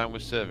Asian man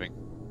was serving.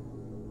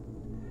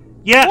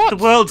 Yeah, What? the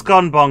world's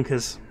gone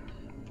bonkers.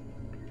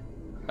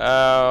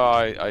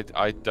 I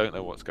don't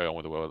know what's going on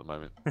with the world at the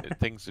moment.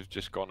 Things have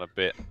just gone a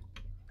bit.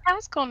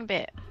 That's gone a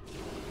bit.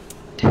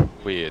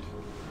 weird.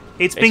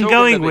 It's been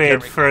going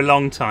weird for a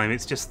long time.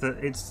 It's just that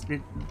it's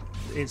a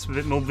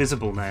bit more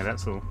visible now.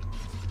 That's all.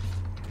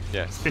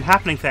 Yes. It's been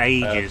happening for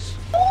ages.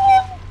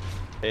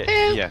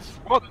 Yes.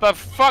 What the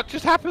fuck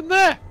just happened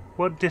there?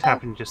 What did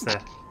happen just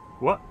there?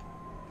 What?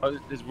 Oh,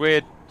 there's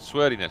weird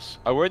swirliness.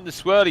 Oh, we're in the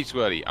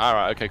swirly. All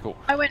right. Okay. Cool.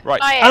 I went right.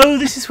 by it. Oh,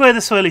 this is where the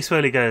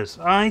swirly goes.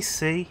 I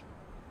see.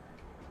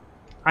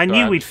 I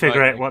knew we'd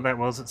figure out what that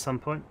was at some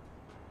point.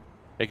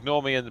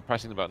 Ignore me and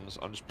pressing the buttons.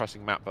 I'm just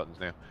pressing map buttons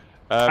now.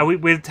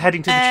 We're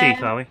heading to the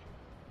chief, are we?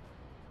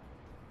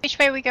 Which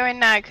way are we going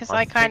now? Because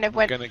I kind of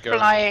went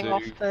flying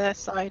off the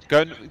side.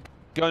 Go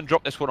and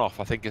drop this one off,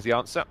 I think is the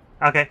answer.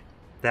 Okay,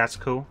 that's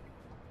cool.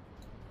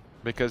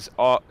 Because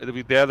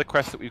the other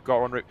quest that we've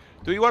got en route.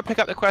 Do you want to pick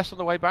up the quest on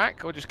the way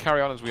back, or just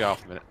carry on as we are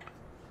for a minute?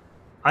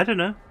 I don't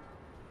know.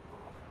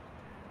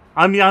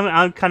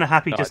 I'm kind of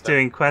happy just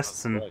doing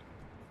quests and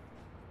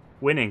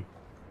winning,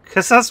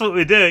 because that's what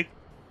we're doing.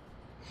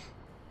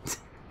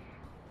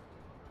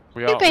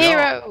 We are.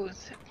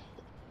 Superheroes.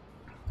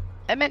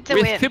 I meant to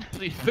win. We're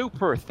simply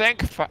super.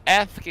 Thanks for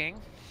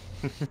asking.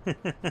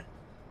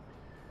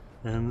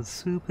 And the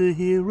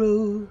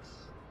superheroes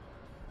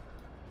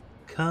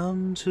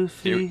come to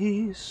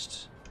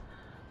feast,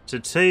 to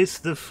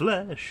taste the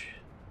flesh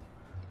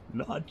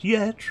not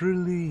yet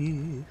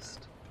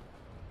released.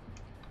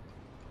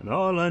 And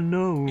all I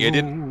know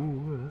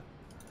now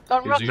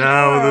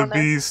the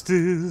beast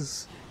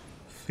is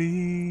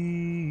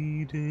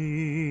feeding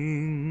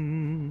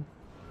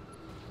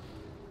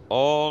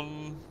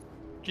on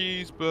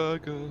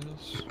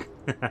cheeseburgers.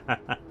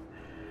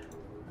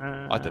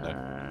 I don't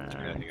know.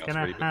 Can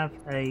I have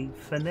a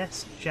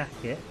finesse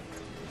jacket?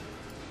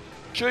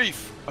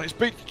 Chief! I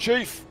speak to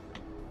Chief!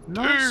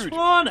 Nice Dude.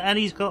 one! And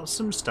he's got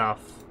some stuff.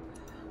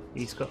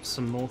 He's got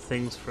some more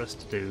things for us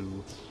to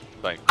do.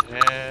 Don't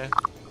care.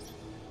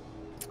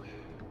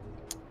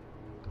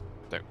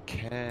 Don't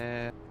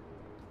care.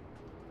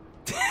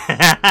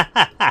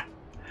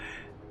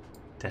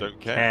 Don't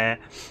care.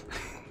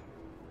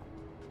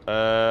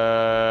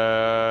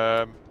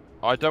 I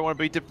don't want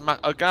to be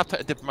diplomatic. I'm going to have to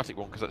take a diplomatic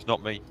one because that's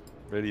not me.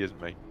 Really isn't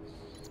me.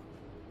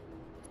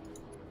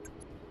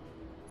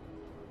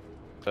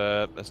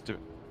 Let's do it.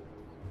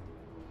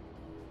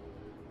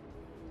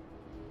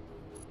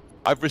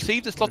 I've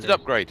received a slotted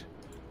upgrade.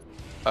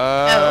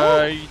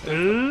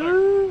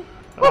 Ooh,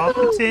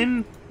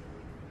 Archetim.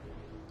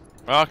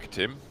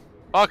 Archetim?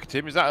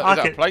 Archetim? Is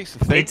that a place? A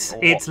thing,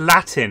 it's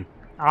Latin.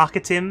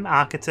 Archetim,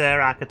 Archeter,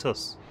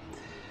 Archetus.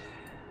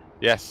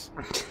 Yes.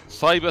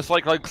 Cyber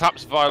Cyclone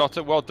Claps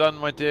Violetta. Well done,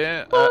 my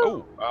dear.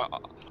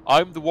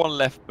 I'm the one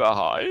left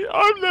behind.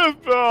 I'm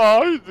left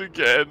behind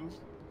again.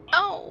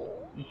 Oh.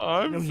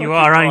 I'm you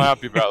are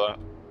happy about that.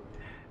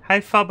 How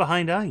far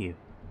behind are you?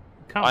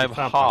 I'm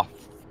half.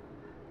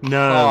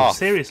 No,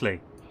 seriously.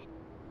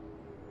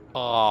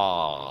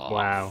 Half.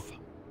 Wow.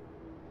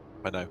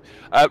 I know.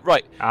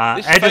 Right.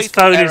 Ed's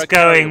phone is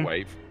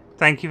going.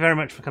 Thank you very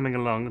much for coming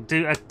along.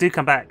 Do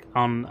come back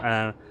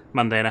on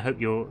Monday, and I hope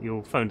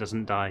your phone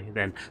doesn't die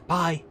then.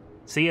 Bye.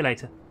 See you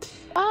later.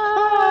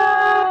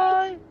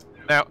 Bye.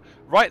 Now,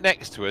 right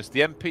next to us,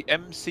 the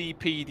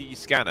MCPD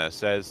scanner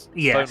says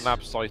Stone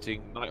Lab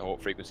sighting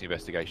Nighthawk frequency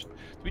investigation. Do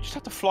we just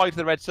have to fly to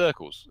the red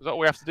circles? Is that what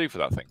we have to do for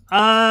that thing?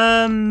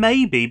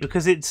 Maybe,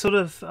 because it sort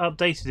of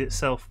updated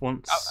itself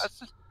once. Let's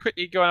just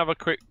quickly go and have a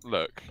quick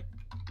look.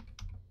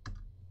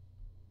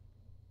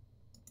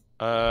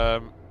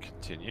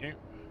 Continue.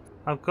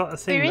 I've got a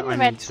thing that I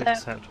need to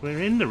accept.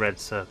 We're in the red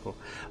circle.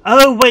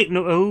 Oh, wait,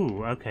 no.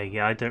 Oh, okay,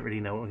 yeah, I don't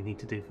really know what we need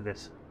to do for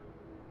this.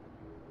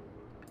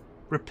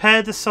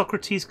 Repair the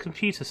Socrates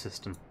computer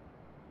system.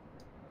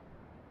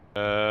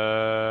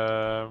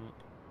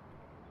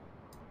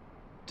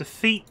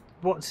 Defeat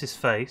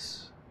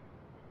what's-his-face.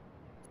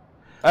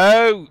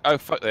 Oh,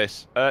 fuck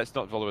this. Let's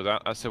not bother with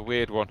that. That's a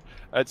weird one.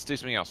 Let's do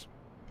something else.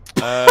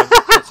 No.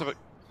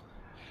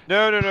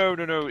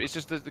 It's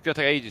just it's going to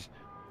take ages.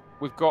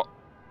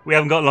 We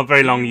haven't got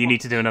very long. You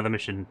need to do another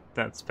mission.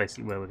 That's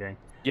basically where we're going.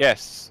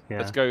 Yes. Yeah.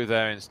 Let's go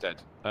there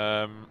instead.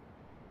 Have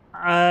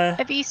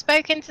you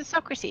spoken to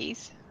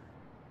Socrates?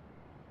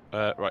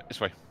 Right, this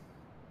way.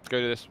 Let's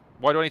go to this.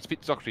 Why do I need to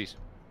speak to Socrates?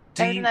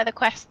 There's another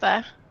quest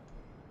there.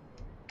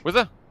 Was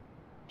there?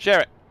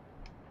 Share it.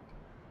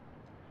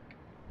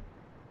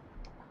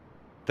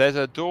 There's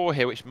a door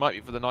here which might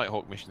be for the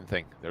Nighthawk mission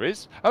thing. There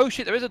is? Oh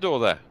shit, there is a door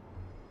there.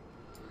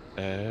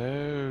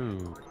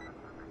 Oh.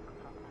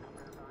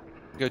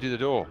 Go do the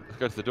door. Let's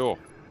go to the door.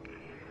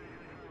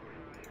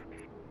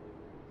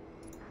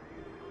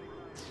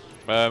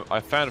 I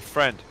found a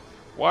friend.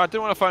 Why? I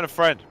didn't want to find a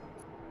friend.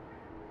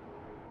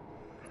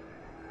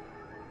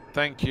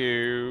 Thank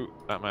you,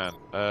 that man.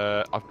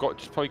 I've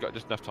probably got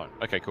just enough time.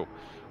 Okay, cool.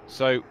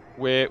 So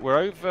we're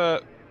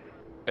over.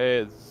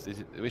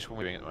 Which one are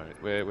we doing at the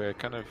moment? We're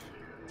kind of.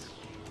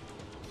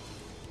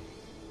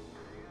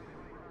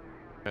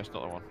 That's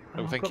not the one.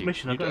 Oh, thank you.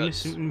 I've got a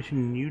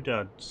mission. New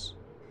duds.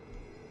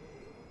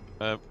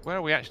 Where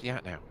are we actually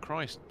at now?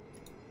 Christ.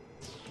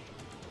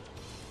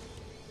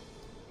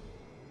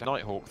 The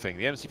Nighthawk thing,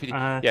 the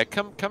MCPD. Yeah,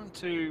 come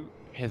to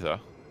hither.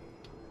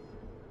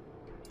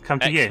 Come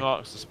to X you.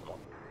 marks the spot.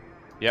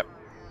 Yep.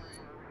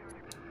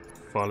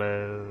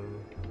 Follow.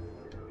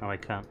 Oh, I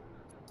can't.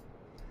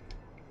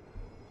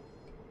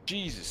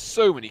 Jesus,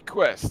 so many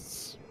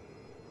quests.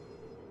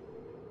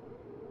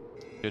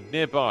 You're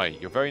nearby.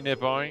 You're very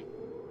nearby.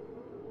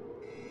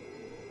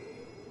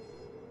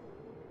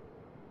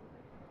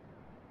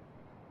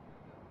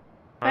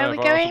 Where are we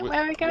going?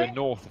 Where are we going? We're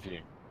north of you.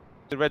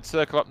 The red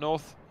circle up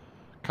north.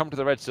 Come to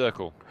the red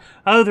circle.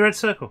 Oh, the red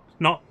circle,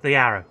 not the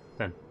arrow.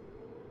 Then.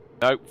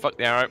 No, fuck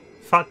the arrow.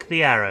 Fuck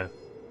the arrow.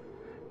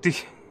 Do you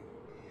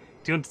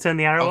want to turn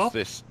the arrow What's off?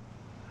 this?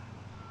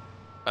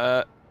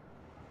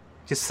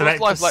 Just select.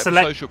 What's life like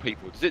select. for social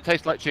people? Does it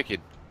taste like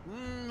chicken?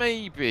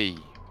 Maybe.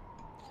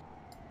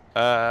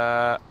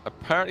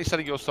 Apparently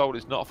selling your soul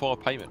is not a form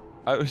of payment.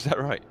 Oh, is that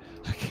right?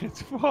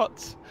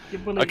 What?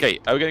 Okay,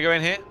 are we going to go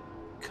in here?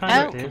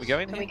 Kind of Can we go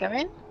in Can here? we go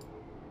in?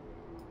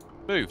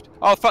 Moved.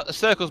 Oh, fuck, the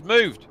circle's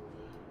moved.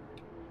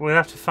 We'll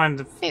have to find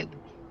the. Ew.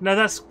 No,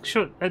 that's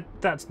sure.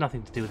 That's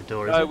nothing to do with the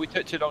door, is No, it? we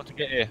took too long to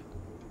get here.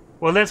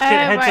 Well, let's Oh,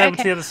 head right, over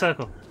to okay. the other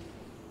circle.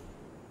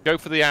 Go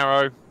for the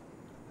arrow.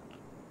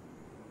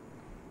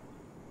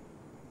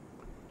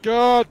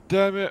 God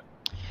damn it.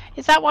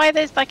 Is that why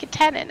there's like a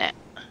 10 in it?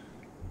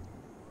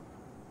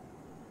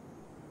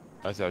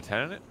 Oh, is there a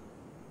 10 in it?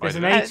 There's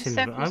an Wait a minute. 8 in.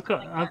 circle's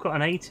I've got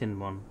an 8 in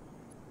one.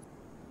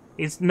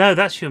 No,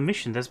 that's your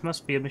mission. There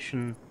must be a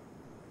mission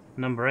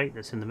number 8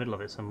 that's in the middle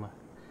of it somewhere.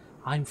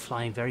 I'm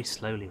flying very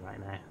slowly right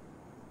now.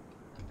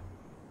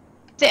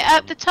 Is it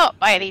up the top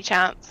by any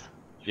chance?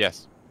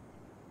 Yes.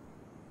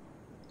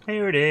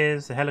 Here it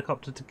is, the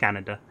helicopter to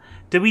Canada.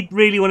 Do we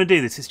really want to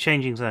do this? It's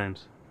changing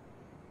zones.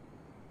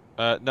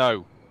 No.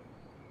 No,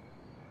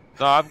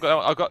 I've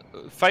got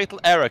fatal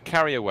error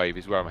carrier wave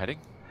is where I'm heading.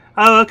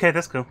 Oh, okay,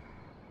 that's cool.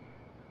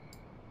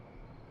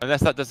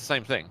 Unless that does the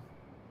same thing.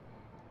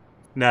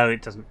 No,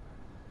 it doesn't.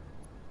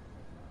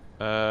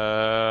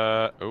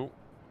 Oh.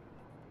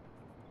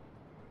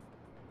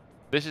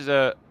 This is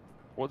a.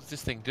 What does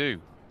this thing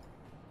do?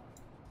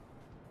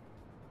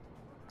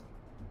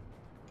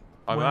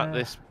 I'm at Where?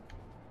 this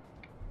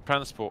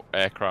transport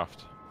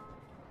aircraft.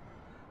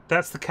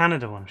 That's the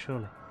Canada one,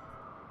 surely.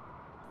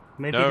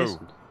 Maybe No. it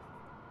isn't.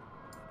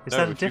 Is No,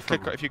 that a if you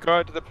different click, one? if you go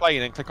out to the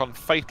plane and click on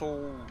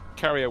fatal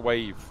carrier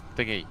wave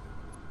thingy,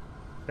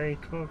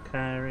 Fatal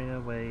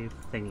carrier wave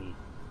thingy.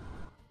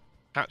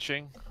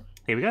 hatching.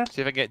 Here we go.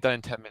 See if I can get it done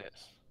in 10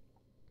 minutes.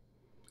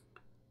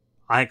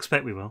 I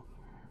expect we will.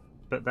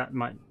 But that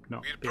might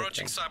not We're be a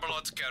approaching thing.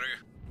 Cyberlot's carrier.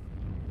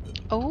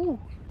 Oh.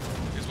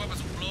 His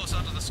weapons will blow us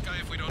out of the sky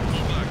if we don't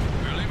pull back.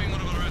 We're leaving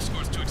one of our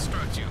escorts to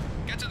extract you.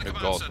 Get to the Oh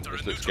command God, center this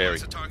and looks neutralize scary.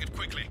 the target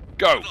quickly.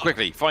 Go Good luck.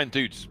 quickly, find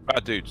dudes,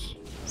 bad dudes.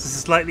 This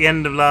is like the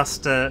end of the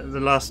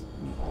last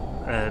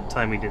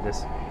time we did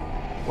this.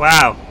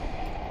 Wow.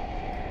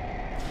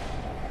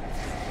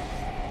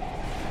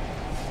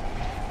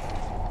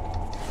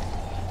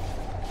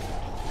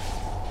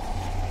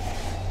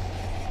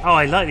 Oh,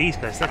 I like these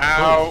guys. They're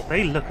Ow. cool.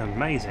 They look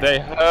amazing. They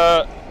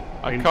hurt.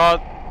 I They-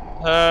 can't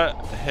hurt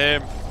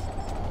him.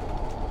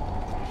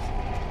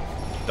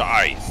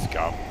 Die,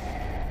 scum.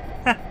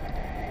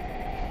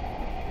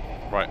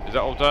 Right, is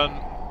that all done?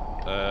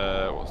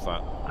 What's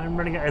that? I'm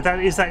running out.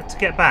 Is that to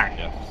get back?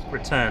 Yes,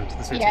 Return to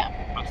the city. Yeah.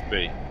 must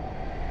be.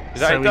 Is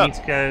that So it we done? need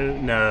to go.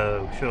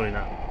 No, surely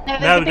not. No,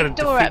 there's Now a we've got to big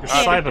door defeat up the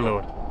here.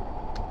 Cyberlord.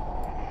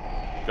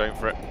 Going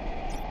for it.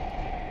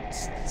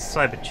 It's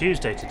Cyber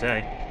Tuesday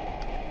today.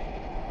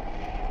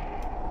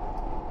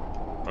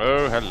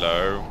 Oh,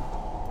 hello.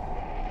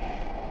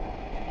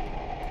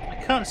 I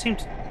can't seem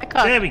to. I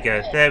can't. There we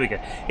go. There we go.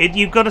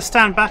 You've got to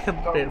stand back a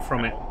bit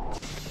from it.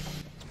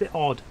 It's a bit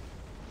odd.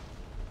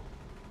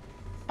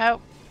 Oh.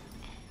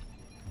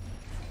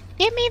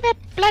 Give me the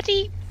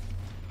bloody...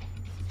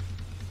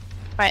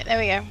 Right, there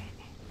we go.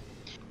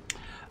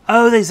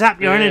 Oh, they zap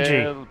your energy.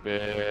 Little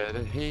bit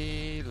of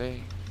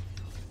healing.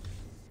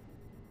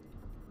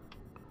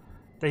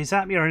 They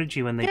zap your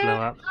energy when they blow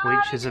up,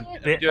 which is a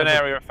bit. Do an of a-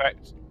 area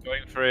effect.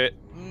 Going for it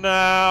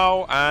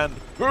now and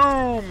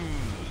boom!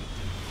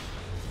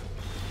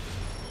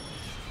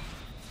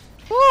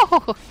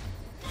 Woo!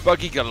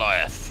 Buggy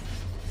Goliath.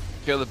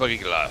 Kill the Buggy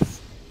Goliath.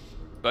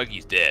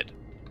 Buggy's dead.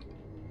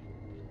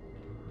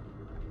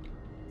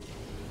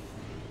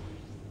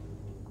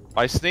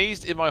 I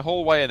sneezed in my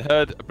hallway and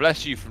heard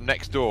 "bless you" from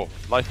next door.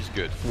 Life is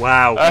good.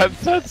 Wow.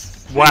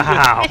 That's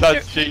Wow.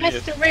 That's Mr.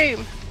 genius. Mr.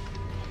 Room.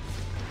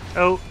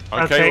 Oh,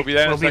 Okay, okay. we'll be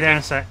there in a in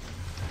a sec.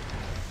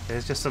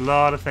 There's just a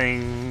lot of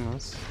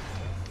things.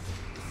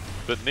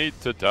 That need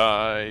to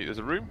die. There's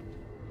a room.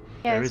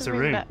 Yeah, There there's is a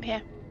room room. up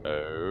here.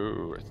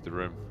 Oh, it's the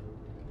room.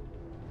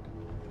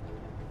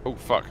 Oh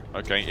fuck.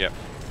 Okay, yeah.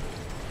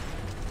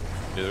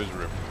 Yeah, there is a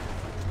room.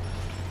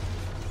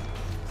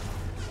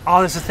 Oh,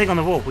 there's a thing on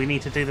the wall. We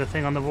need to do the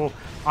thing on the wall.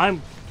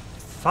 I'm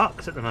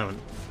fucked at the moment.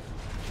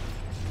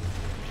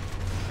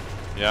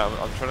 Yeah,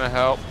 I'm trying to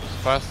help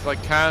as fast as I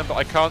can, but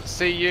I can't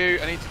see you.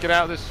 I need to get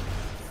out of this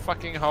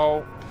fucking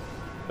hole.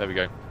 There we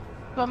go.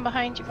 One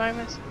behind you,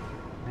 Vimus.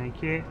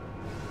 Thank you.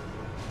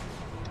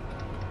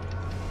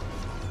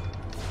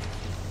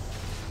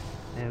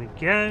 There we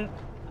go.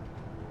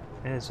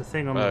 There's a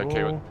thing on the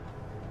Okay, wall.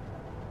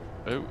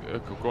 Oh,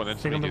 cool. Go on then.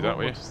 Thing on Somebody the do that, wall.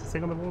 will What does the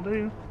thing on the wall do?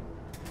 you?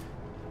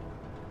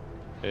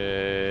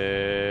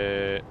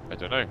 I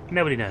don't know.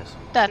 Nobody knows.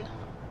 Done.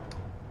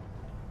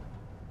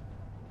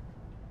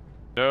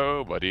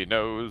 Nobody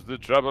knows the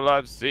trouble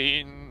I've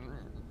seen.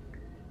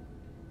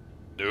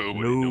 Nobody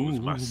knows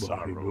my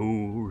sorrow.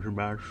 knows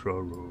my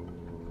sorrow.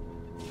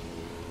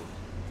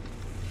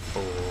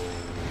 Oh.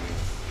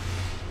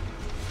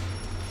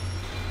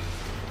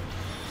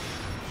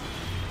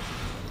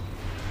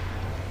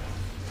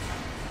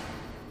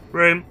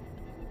 Room.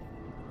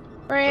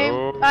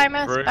 Room.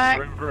 Timer's vroom, back.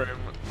 vroom, vroom.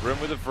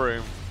 Room with a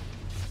vroom.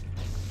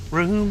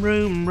 Room,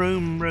 room,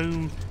 room,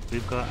 room.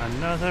 We've got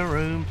another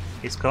room.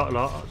 It's got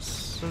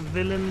lots of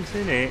villains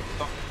in it.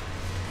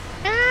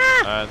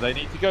 Ah! And they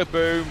need to go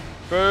boom,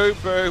 boom,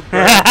 boom,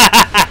 boom.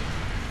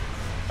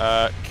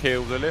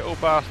 Kill the little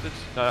bastards.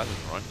 No, that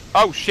doesn't rhyme.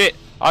 Oh shit!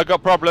 I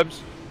got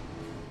problems.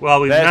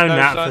 Well, we've There's known no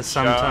that for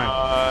some time.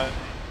 sunshine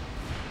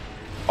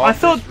I on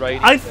thought this rainy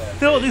I day.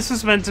 thought this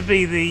was meant to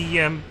be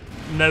the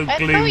no I thought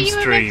gloom you were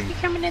meant stream. to be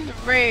coming in the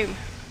room.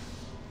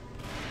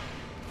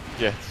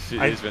 Yes, it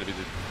I- is going to be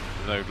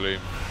the no gloom.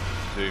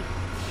 Doom.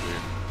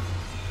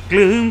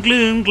 Gloom,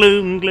 gloom,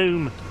 gloom,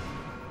 gloom.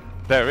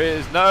 There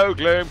is no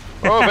gloom.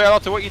 Oh,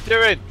 Violetta, what are you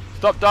doing?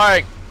 Stop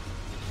dying.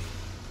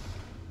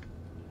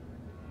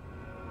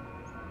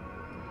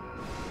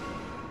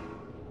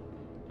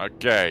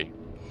 Okay.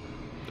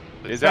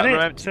 Is that that it?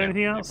 room empty Is there now?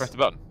 anything You else? press the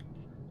button.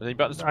 Any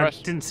buttons to I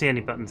press? didn't see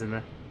any buttons in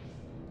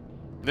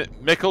there.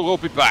 Mickle will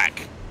be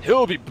back.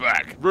 He'll be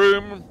back.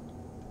 Room.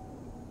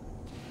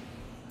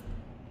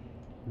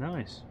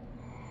 Nice.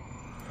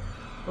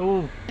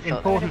 Oh, thought there would have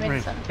important been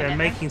room. something They're in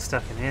there. making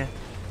stuff in here.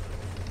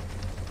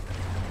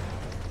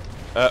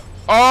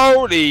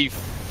 Holy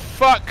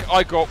fuck!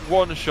 I got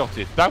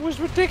one-shotted. That was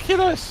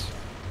ridiculous.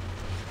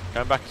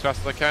 Going back as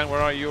fast as I can. Where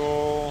are you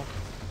all?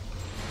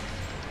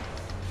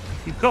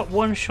 You got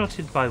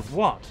one-shotted by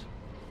what?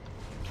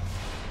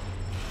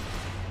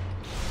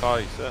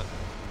 Hi, sir.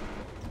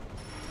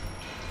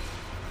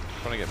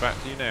 Trying to get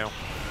back to you now.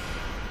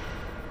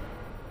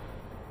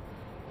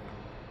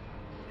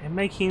 They're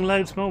making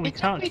loads more. We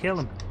It's can't big. kill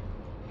them.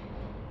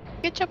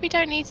 Good job you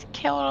don't need to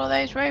kill all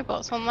those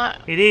robots on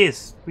that. It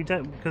is. We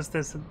don't because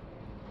there's a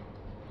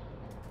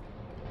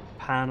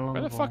panel on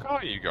Where the the wall. fuck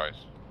are you guys?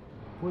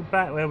 We're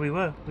back where we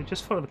were. We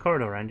just follow the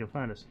corridor around. You'll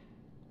find us.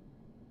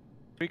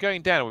 Are we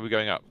going down or are we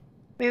going up?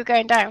 We were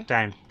going down.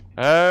 Down.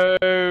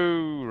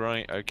 Oh,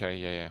 right. Okay,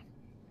 yeah.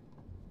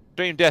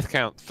 Stream death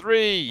count.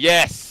 3,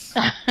 yes!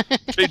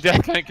 Stream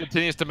death count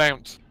continues to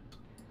mount.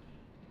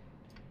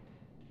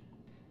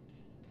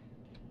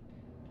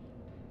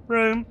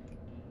 Room.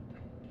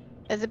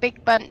 There's a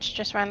big bunch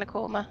just round the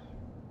corner.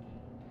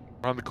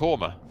 Around the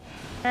corner.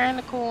 Around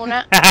the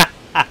corner.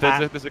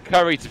 There's a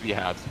curry to be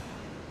had.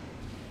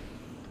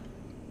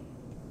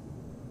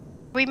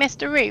 We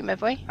missed a room,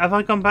 have we? Have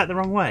I gone back the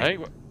wrong way? Hey,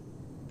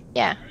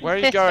 Yeah. where are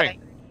it's you this going? way.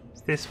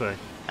 It's this way.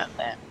 Up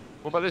there.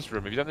 What about this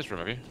room? Have you done this room,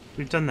 have you?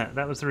 We've done that.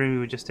 That was the room we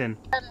were just in.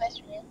 Done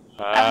this room.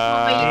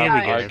 where you Here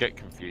we go. go. I get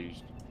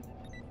confused.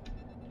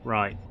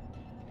 Right.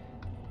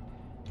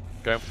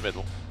 Going for the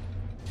middle.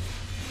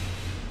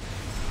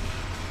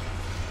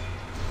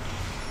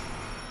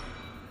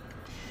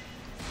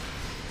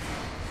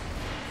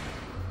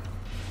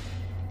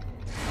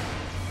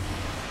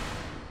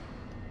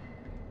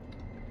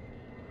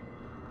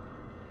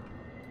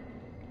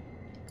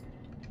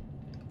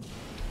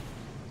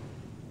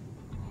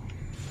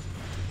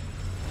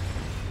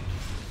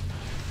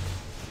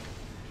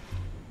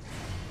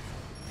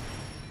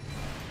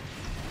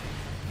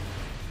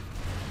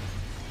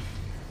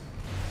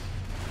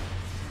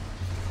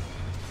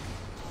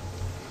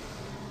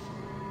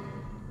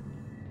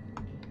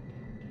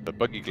 The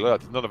buggy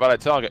glad not a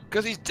valid target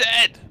because he's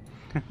dead.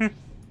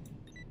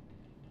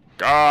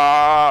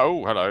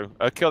 Oh, hello.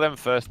 Kill them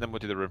first, and then we'll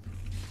do the room.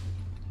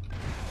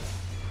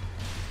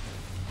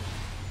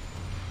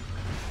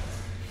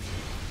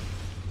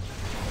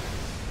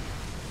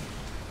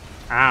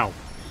 Ow.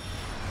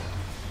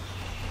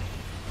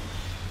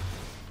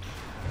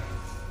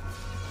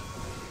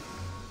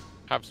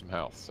 Have some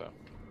health, so.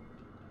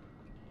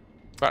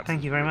 Back to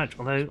Thank the you very room. much.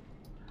 Although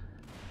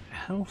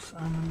health,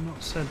 I'm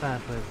not so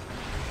bad with.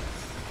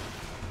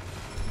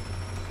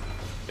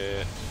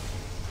 Yeah.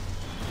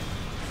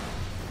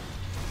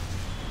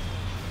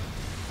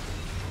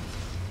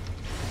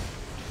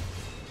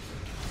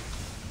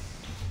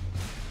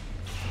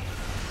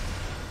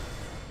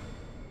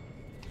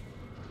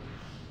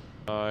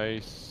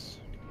 Nice.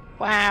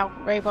 Wow,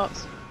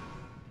 robots.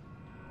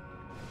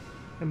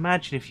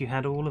 Imagine if you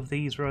had all of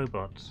these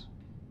robots.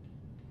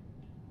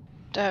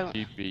 Don't.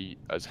 You'd be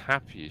as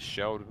happy as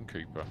Sheldon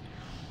Cooper.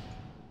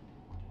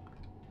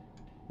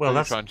 Well, Maybe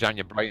that's try and jam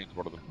your brain into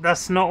one of them.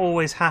 that's not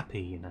always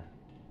happy, you know.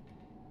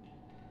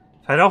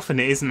 Quite often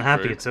it isn't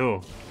happy True. at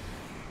all.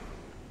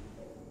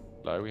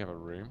 No, we have a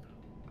room.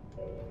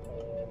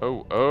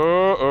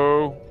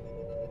 Oh.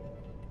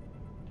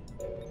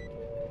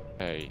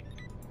 Hey.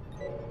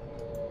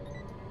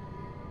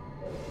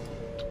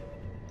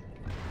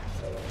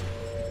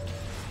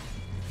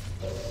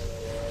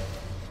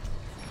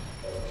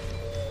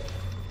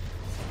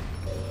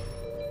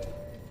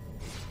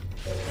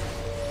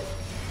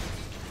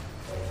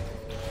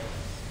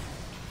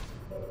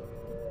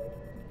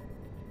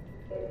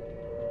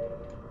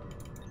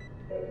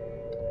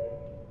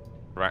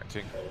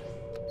 interacting.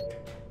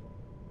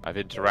 I've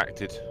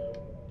interacted.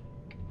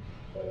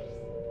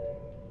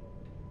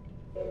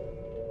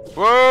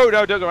 Whoa!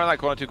 No, don't go around that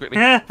corner too quickly.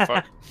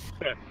 Fuck.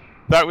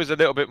 That was a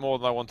little bit more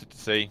than I wanted to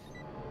see.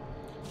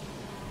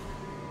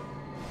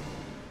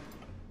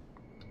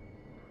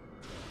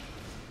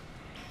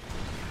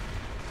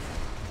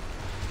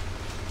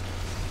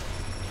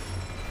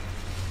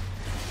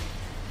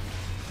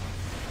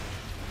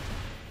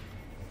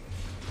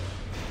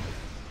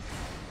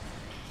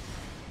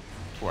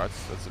 Oh,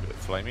 that's a bit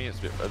flamey. It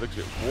looks a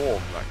bit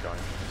warm, that guy.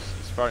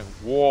 It's throwing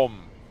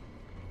warm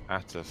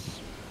at us.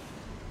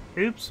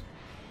 Oops.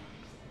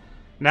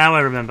 Now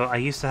I remember, I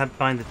used to have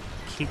find the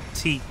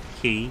T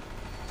key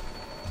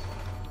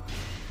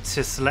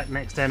to select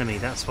next enemy.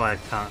 That's why I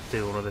can't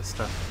do all of this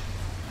stuff.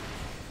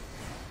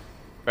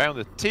 Found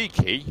the T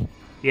key?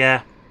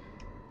 Yeah.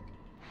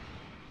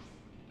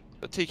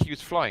 The T key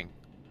was flying.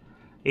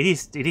 It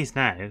is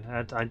now.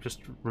 I'm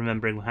just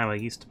remembering how I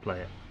used to play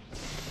it.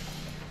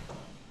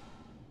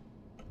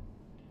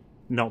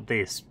 Not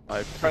this.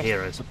 I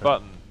pressed the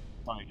button.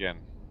 Try again.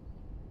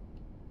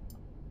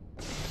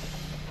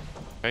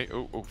 Okay,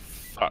 oh,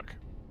 fuck.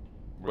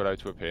 Willow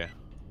to appear.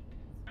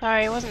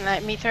 Sorry, it wasn't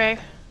letting me through.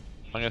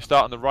 I'm going to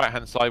start on the right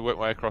hand side, work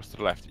my way across to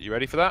the left. You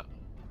ready for that?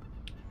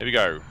 Here we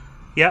go.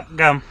 Yep,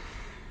 go.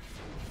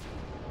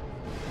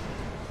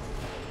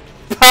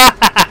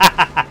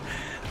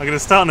 I'm going to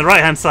start on the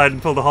right hand side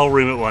and pull the whole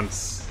room at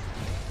once.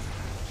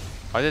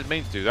 I didn't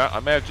mean to do that. I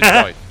may have just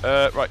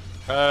died. Right.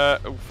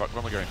 Oh, fuck. Where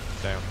am I going?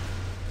 Down.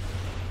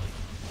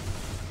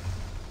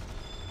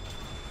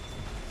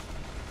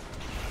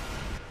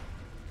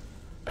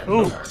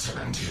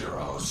 Excellent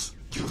heroes.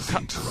 You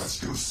think to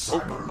rescue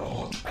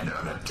Cyberlord and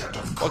earn a debt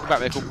of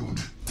gratitude.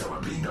 There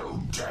will be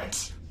no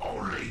debt,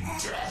 only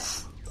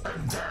death.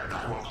 And then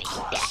I will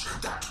crush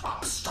that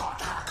upstart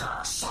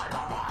hacker,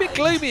 Cyberlord. Bit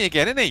gloomy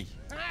again, isn't he?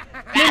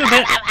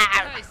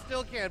 I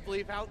still can't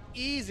believe how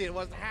easy it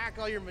was to hack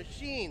all your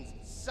machines,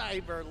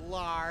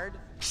 Cyberlord.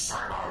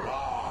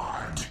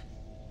 Cyberlord!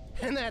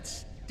 And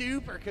that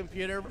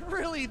supercomputer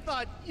really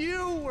thought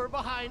you were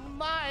behind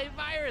my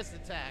virus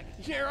attack.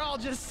 You're all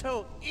just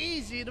so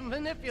easy to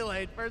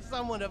manipulate for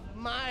someone of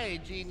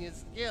my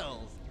genius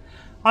skills.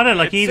 I don't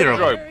like either of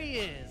them. There he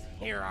is,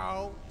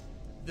 hero.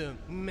 The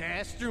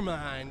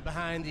mastermind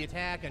behind the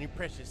attack on your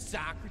precious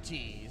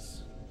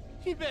Socrates.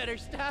 You better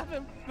stop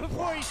him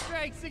before he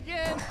strikes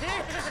again.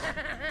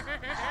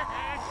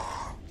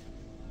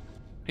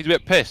 He's a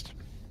bit pissed.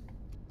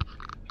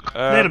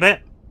 A little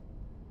bit.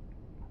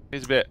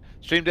 He's a bit.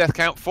 Stream death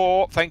count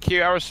 4. Thank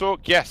you, Arasork.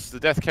 Yes, the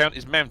death count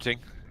is mounting.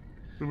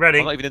 Ready?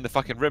 I'm not even in the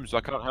fucking room, so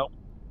I can't help.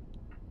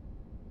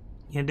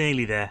 You're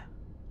nearly there.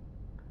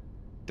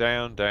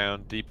 Down,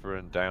 down, deeper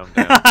and down,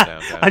 down,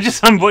 down, down.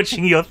 I'm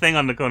watching your thing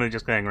on the corner,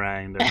 just going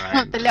round and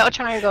round. The little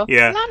triangle.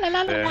 Yeah. La la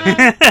la la la.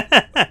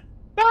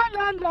 La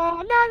la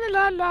la la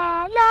la la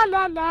la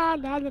la la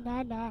la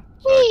la la.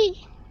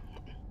 Whee!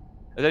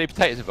 Are there any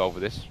potatoes involved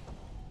with this?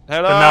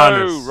 Hello.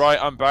 Bananas. Right,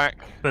 I'm back.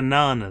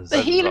 Bananas.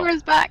 The healer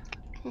is back.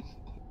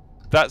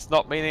 That's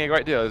not meaning a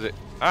great deal, is it?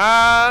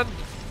 And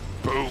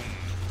boom.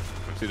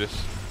 Let's do this.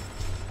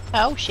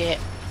 Oh shit.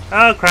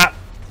 Oh crap.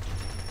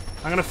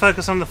 I'm gonna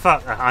focus on the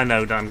fuck. I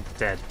know, I'm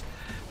dead.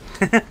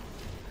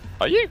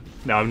 Are you?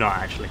 No, I'm not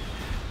actually.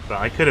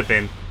 But I could have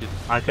been.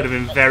 I could have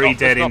been very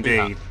dead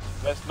indeed.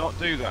 Let's not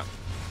do that.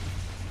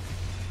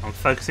 I'm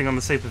focusing on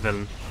the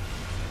supervillain.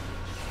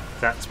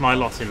 That's my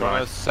lot in Trying to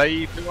life.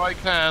 save who I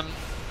can.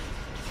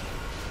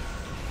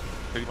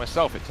 Including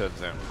myself, it turns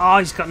out. Oh,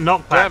 he's got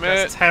knockback. Damn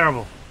That's it.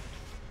 terrible.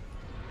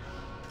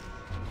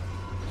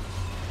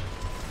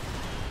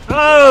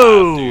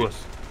 Oh!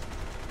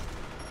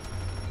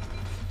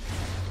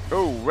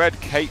 Oh, red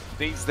cape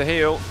needs the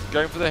heal.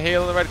 Going for the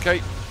heal on the red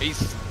cape.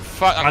 He's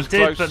I did,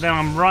 close. but then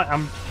I'm right.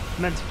 I'm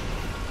meant to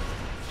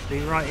be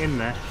right in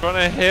there.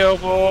 Trying to heal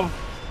more.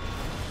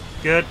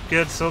 Good,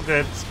 good, it's all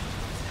good. It's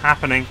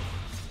happening.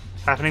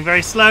 Happening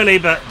very slowly,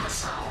 but.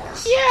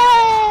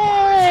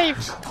 Yay!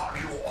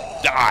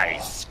 Die,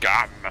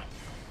 scum.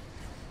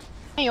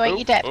 Anyway,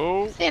 you're dead.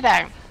 Oh. Sit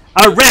down.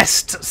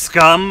 Arrest,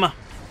 scum!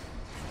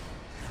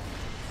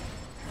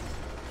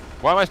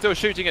 Why am I still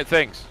shooting at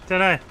things? Don't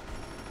know.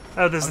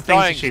 Oh, there's I'm the things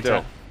to dying shoot still.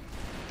 at.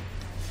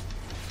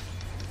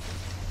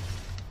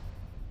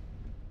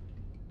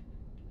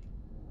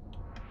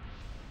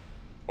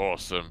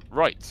 Awesome.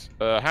 Right.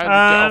 How do we get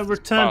off this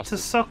Return bastard?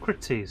 to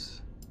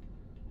Socrates.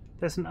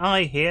 There's an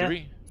eye here. Do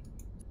we?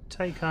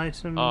 Take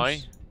items.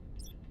 Eye.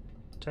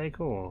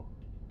 Take all.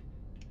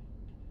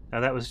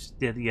 Oh, that was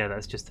yeah.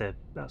 That's just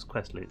that's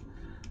quest loot.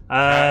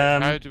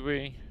 How do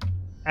we?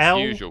 L.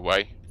 Usual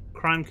way.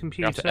 Crime have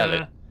to L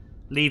computer. it.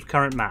 Leave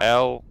current map.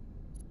 L.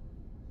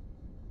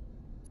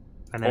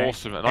 And then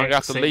Awesome. And I'm gonna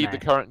have to exit leave now. the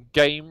current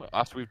game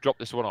after we've dropped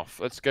this one off.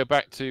 Let's go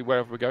back to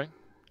wherever we're going.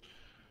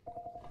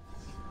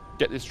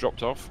 Get this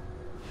dropped off.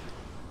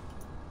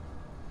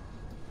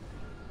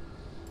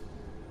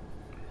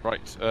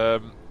 Right.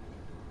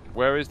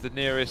 Where is the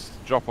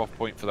nearest drop-off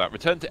point for that?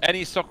 Return to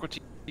any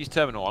Socrates Socrates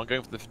Terminal. I'm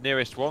going for the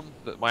nearest one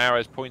that my arrow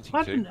is pointing to.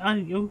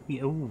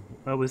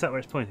 Oh, is that where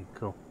it's pointing?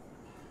 Cool.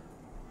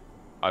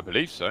 I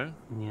believe so.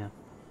 Yeah.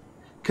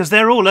 Because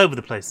they're all over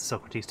the place, the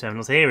Socrates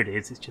terminals. Here it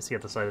is. It's just the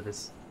other side of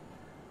this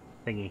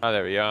thingy. Oh,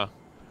 there we are.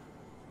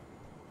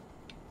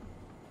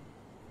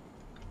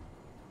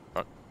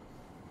 Right.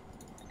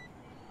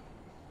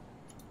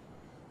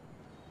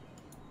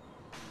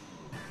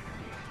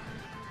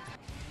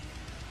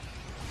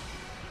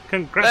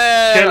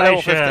 Congratulations!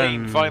 Level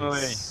 15,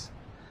 finally.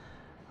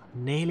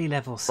 Nearly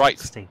level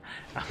 16.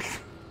 Right.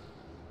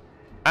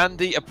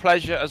 Andy, a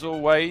pleasure as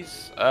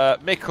always.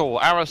 Mikkel,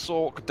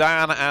 Arasork,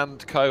 Dan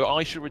and co.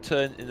 I shall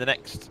return in the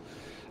next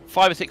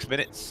 5 or 6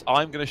 minutes.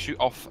 I'm going to shoot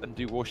off and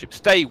do warship.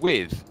 Stay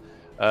with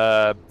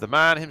the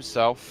man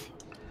himself.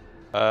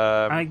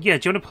 Yeah, do you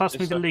want to pass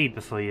me the lead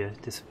before you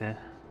disappear?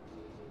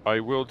 I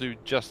will do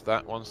just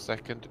that. 1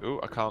 second. Oh,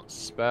 I can't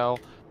spell.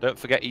 Don't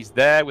forget he's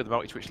there with the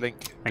multi-twitch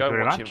link. Go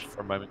and watch him for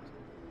a moment.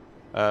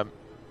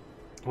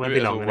 Won't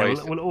be long.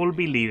 We'll all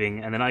be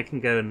leaving, and then I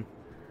can go and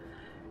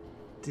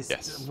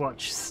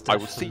watch stuff. I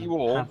will see you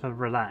all. Have a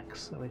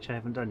relax, which I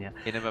haven't done yet.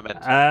 In a moment.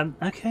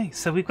 Okay,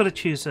 so we've got to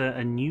choose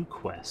a new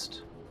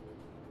quest.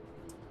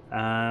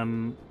 What are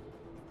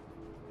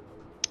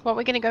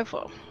we going to go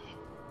for?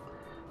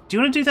 Do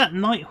you want to do that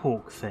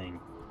Nighthawk thing?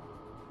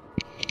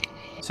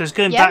 So it's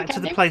going back to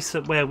the place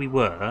where we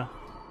were.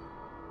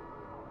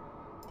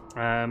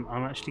 I'm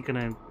actually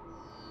going to...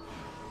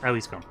 Oh,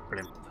 he's gone.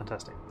 Brilliant.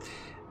 Fantastic.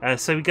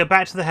 So we go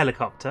back to the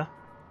helicopter,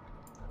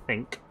 I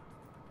think.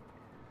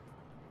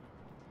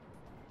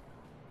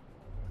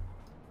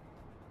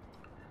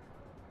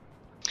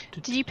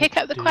 Did you pick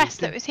up the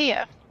quest that was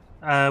here?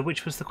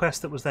 Which was the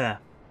quest that was there?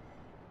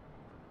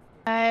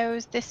 It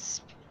was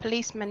this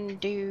policeman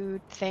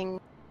dude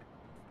thing.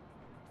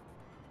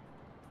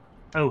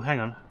 Oh, hang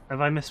on.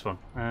 Have I missed one?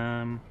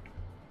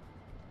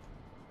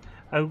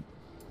 Oh,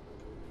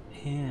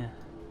 here.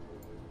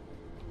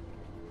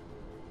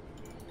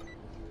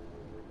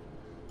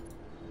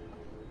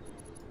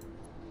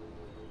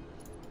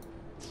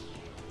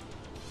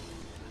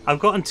 I've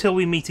got until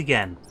we meet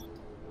again.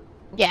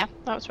 Yeah,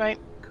 that's right.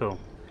 Cool.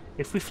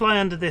 If we fly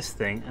under this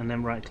thing and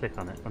then right-click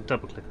on it, or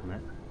double-click on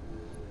it,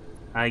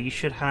 you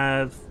should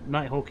have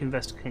Nighthawk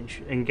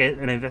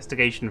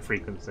investigation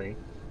frequency.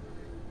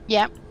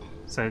 Yep.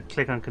 So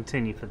click on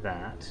continue for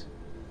that.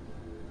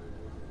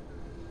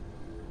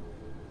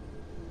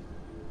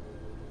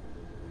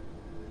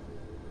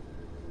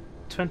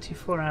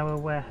 "24-hour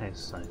warehouse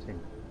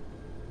sighting."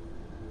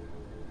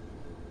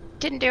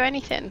 Didn't do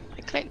anything.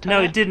 I clicked on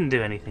No, it didn't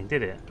do anything,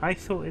 did it? I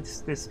thought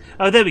it's this...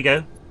 Oh, there we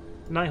go.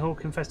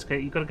 Nighthawk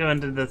investigate. You've got to go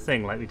under the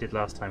thing like we did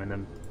last time and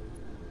then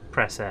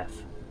press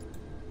F.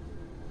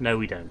 No,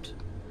 we don't.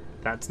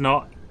 That's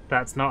not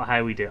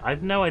how we do it. I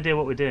have no idea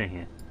what we're doing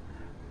here.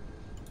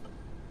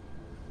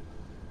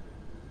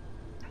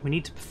 We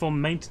need to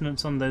perform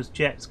maintenance on those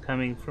jets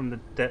coming from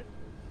the...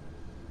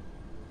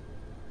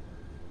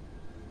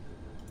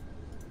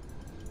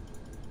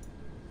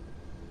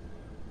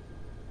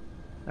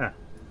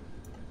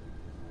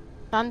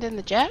 Abandon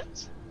the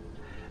jets?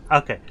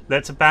 Okay,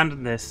 let's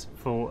abandon this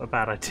for a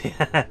bad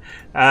idea.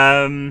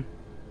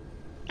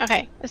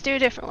 Okay, let's do a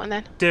different one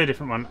then. Do a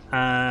different one.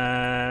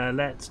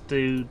 Let's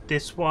do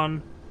this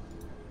one.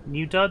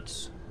 New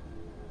duds.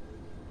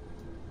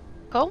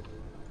 Cool.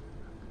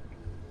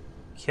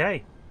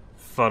 Okay.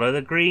 Follow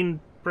the green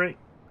brick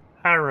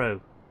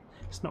arrow.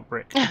 It's not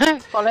brick.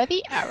 Follow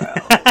the arrow.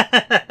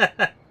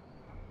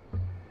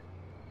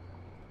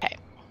 Okay.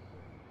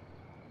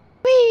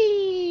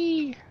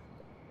 Whee!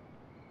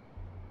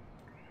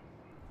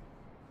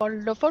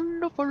 Follow,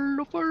 follow,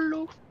 follow,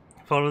 follow.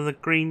 Follow the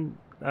green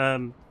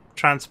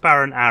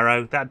transparent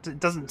arrow. That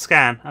doesn't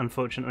scan,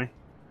 unfortunately.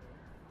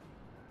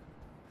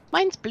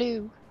 Mine's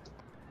blue.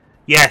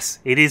 Yes,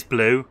 it is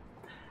blue.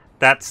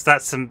 That's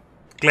some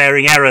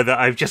glaring error that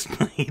I've just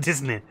made,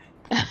 isn't it?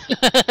 Yeah,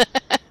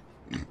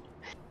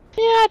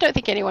 I don't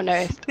think anyone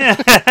knows.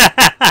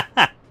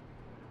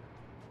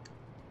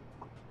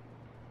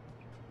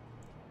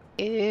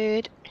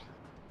 Good.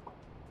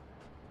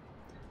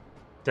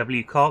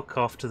 W cock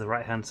off to the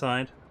right hand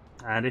side,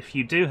 and if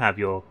you do have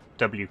your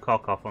W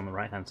cock off on the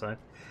right hand side,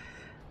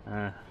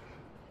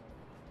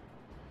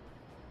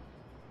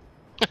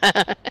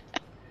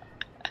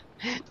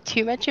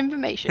 too much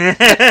information.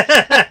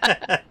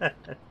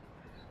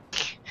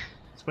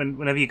 It's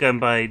whenever you go and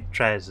buy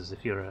trousers,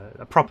 if you're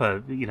a proper,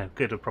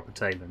 good or proper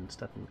tailor and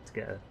stuff, and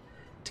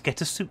to get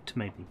a suit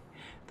maybe,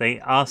 they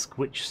ask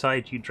which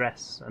side you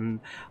dress, and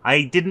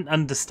I didn't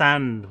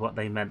understand what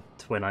they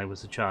meant when I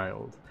was a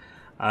child.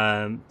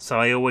 So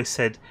I always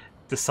said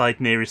the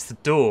side nearest the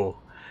door,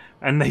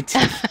 and they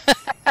did.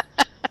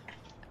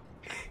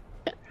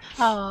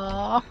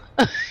 Aww.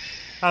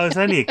 I was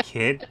only a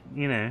kid,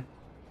 Now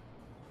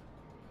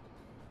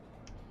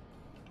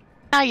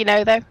you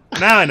know, though.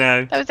 Now I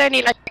know. That was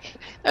only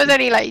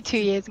like 2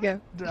 years ago.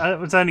 I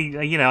was only,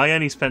 I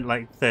only spent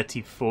like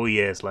 34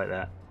 years like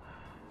that.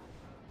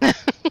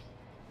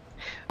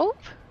 Oh,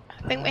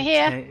 I think we're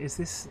here. Is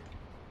this?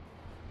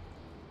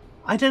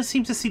 I don't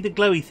seem to see the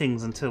glowy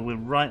things until we're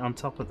right on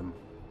top of them.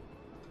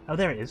 Oh,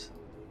 there it is.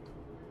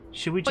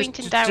 Should we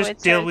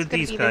just deal with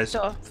these guys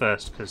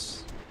first?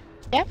 Because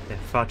they're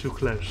far too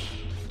close.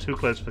 Too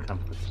close for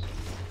comfort.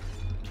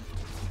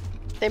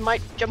 They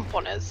might jump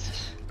on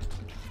us.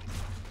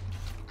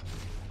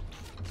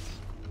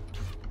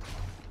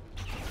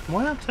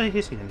 Why aren't I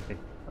hitting anything?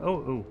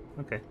 Oh,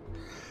 okay.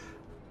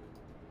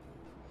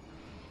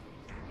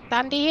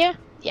 Sandy here?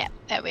 Yeah,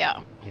 there we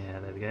are. Yeah,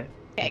 there we go.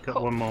 Okay, Got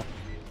cool. one more.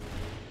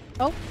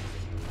 Oh.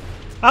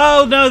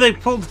 Oh no, they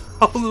pulled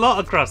the whole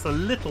lot across, the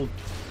little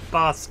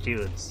bar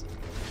stewards.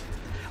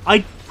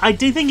 I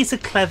do think it's a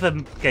clever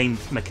game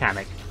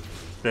mechanic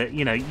that,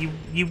 you know,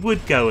 you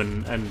would go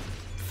and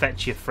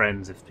fetch your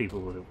friends if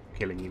people were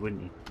killing you,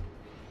 wouldn't you?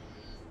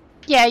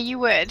 Yeah, you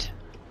would.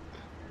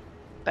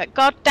 But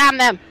god damn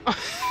them!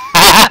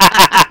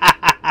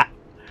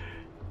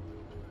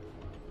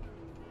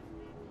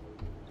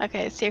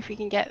 Okay, let's see if we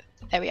can get...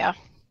 There we are.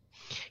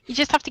 You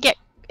just have to get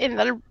in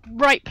the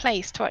right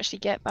place to actually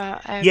get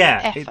that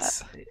yeah,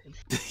 effort.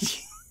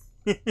 It's...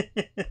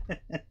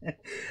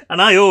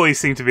 And I always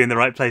seem to be in the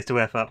right place to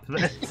F up.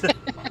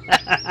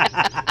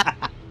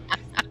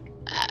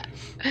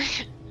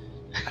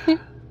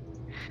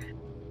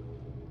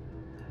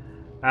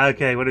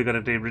 Okay, what are we going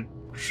to do?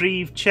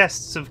 Retrieve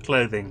chests of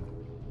clothing.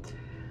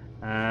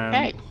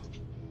 Okay.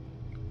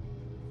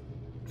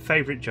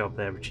 Favourite job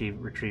there,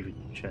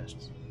 retrieving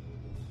chests.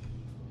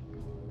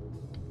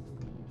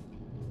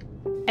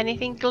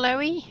 Anything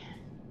glowy?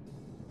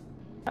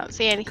 Can't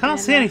see anything. Can't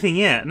see anything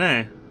yet,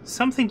 no.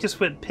 Something just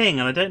went ping,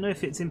 and I don't know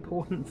if it's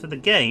important for the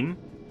game,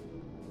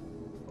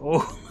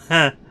 or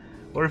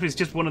if it's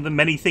just one of the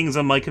many things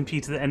on my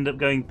computer that end up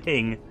going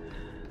ping.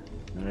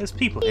 There's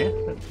people here,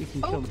 but we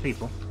can kill the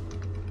people.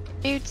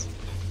 Dudes.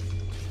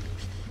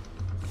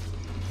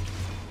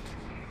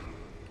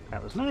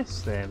 That was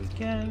nice. There we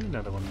go.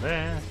 Another one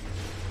there.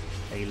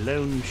 A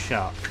lone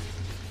shark.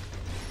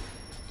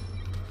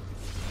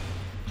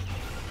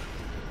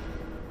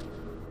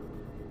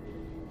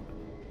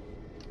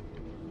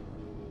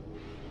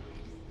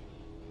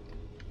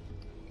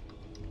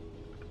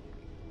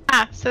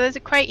 Ah, so there's a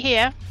crate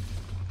here.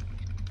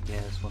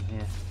 Yeah, there's one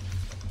here.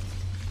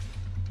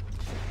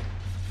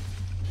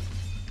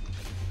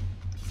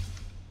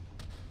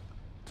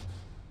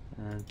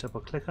 And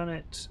double click on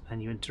it,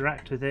 and you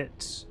interact with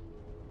it.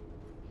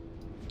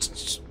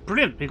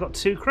 Brilliant! We've got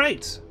 2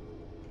 crates.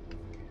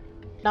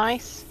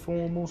 Nice.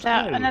 4 more Is to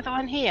go. another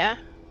one here?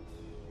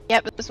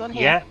 Yep, there's one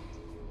here. Yeah.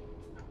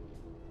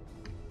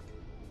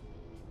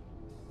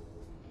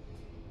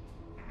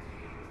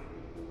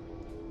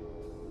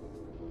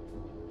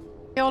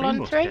 You all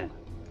on 3?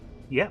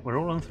 Yeah, we're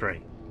all on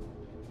 3.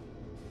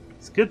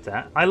 It's good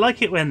that. I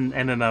like it when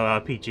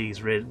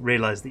MMORPGs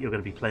realise that you're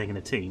going to be playing in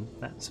a team.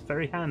 That's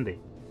very handy.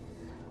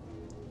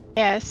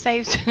 Yeah, it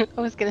saves.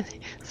 I was gonna say,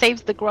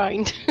 saves the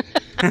grind.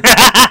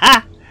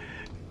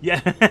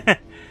 Yeah,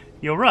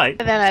 you're right.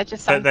 But then I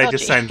just sound But they dodgy.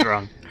 just sound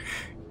wrong.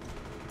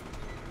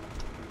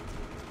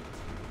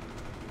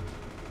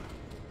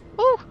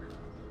 Ooh,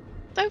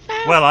 so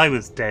fast. Well, I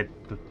was dead.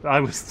 I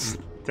was.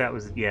 That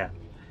was. Yeah.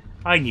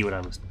 I knew what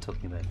I was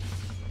talking about.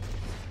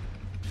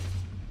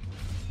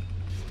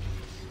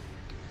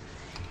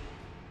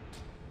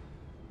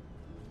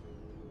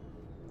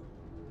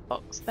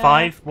 Box there.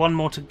 5. 1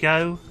 more to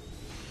go.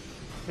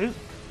 Ooh.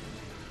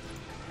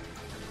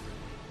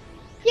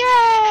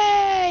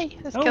 Yay!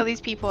 Let's Oh. kill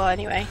these people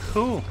anyway.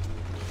 Cool.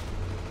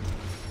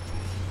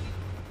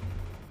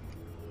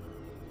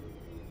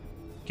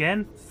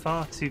 Again,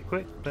 far too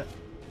quick, but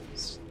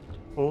it's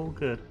all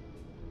good.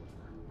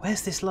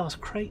 Where's this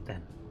last crate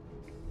then?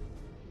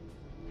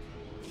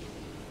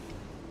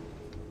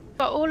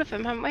 Got all of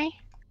them, haven't we?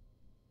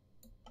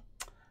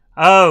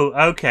 Oh,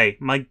 okay.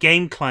 My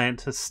game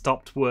client has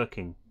stopped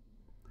working.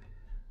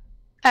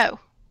 Oh.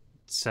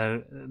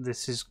 So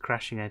this is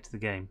crashing out of the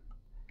game.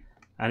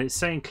 And it's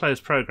saying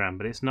close program,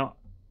 but it's not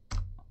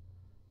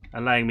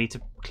allowing me to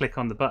click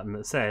on the button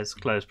that says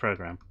close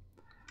program.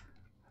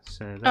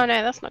 So Oh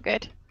no, that's not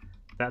good.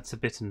 That's a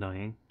bit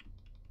annoying.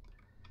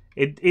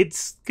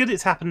 It's good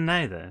it's happened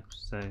now though.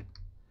 So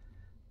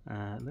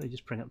let me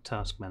just bring up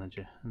Task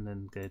Manager and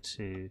then go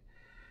to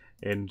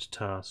End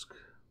Task.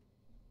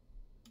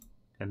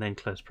 And then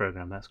close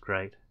program, that's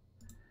great.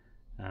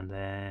 And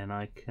then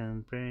I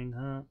can bring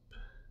up...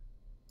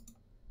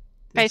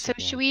 Okay, so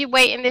should we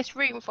wait in this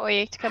room for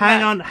you to come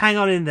back? Hang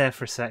on in there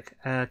for a sec,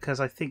 because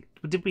I think...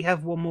 Did we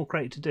have one more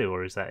crate to do,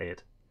 or is that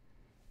it?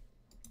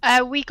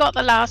 We got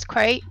the last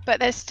crate,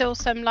 but there's still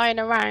some lying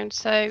around,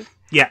 so...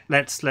 Yeah,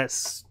 let's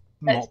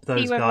mop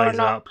those whether guys or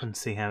not- up and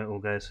see how it all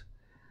goes.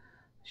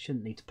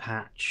 Shouldn't need to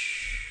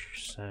patch,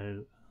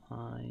 so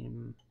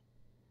I'm...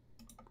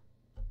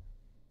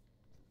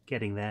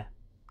 Getting there.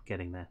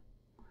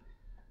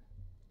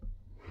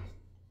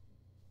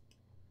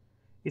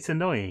 It's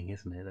annoying,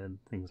 isn't it? And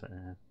things like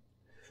that.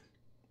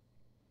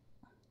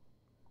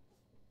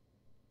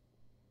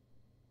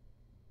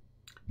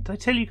 Did I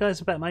tell you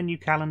guys about my new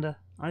calendar?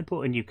 I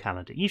bought a new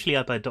calendar. Usually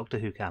I buy Doctor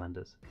Who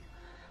calendars.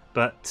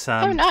 But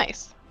oh,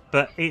 nice.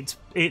 But it's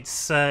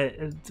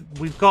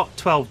we've got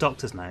 12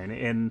 Doctors now,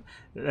 and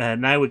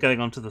now we're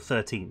going on to the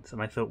 13th.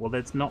 And I thought, well,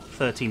 there's not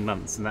 13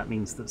 months, and that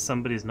means that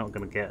somebody's not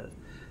going to get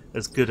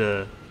as good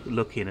a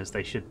look in as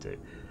they should do.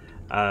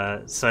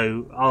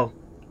 So I'll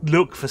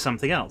look for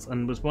something else,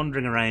 and was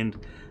wandering around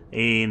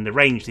in the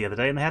range the other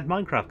day, and they had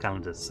Minecraft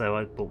calendars, so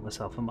I bought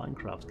myself a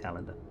Minecraft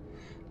calendar.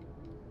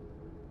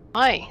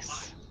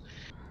 Nice.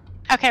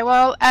 Okay,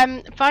 well,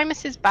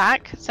 Vimus is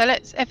back, so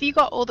let's. Have you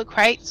got all the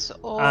crates,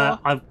 or?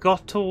 I've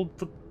got all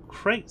the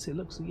crates. It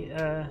looks.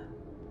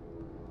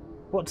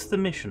 What's the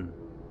mission?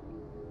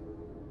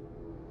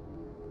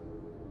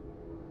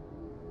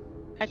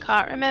 I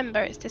can't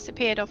remember. It's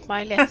disappeared off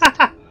my list.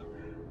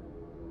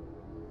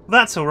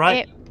 That's all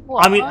right. It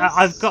was... I mean,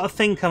 I've got a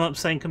thing come up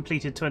saying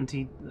completed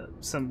 20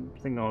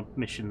 something odd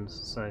missions,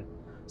 so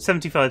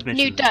 75 missions.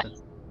 New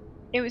duds.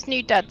 It was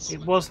new duds.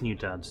 It was new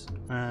duds.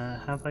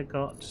 Have I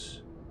got?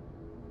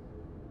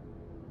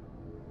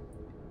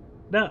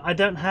 No, I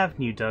don't have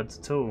new duds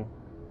at all.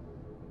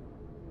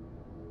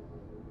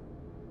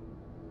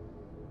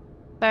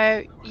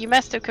 So you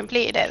must have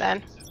completed it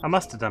then. I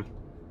must have done.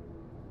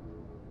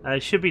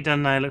 It should be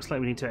done now. Looks like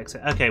we need to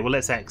exit. Okay, well,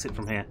 let's exit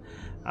from here.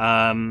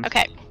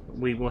 Okay.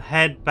 We will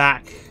head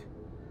back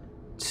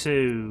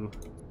to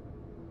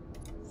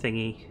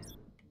thingy.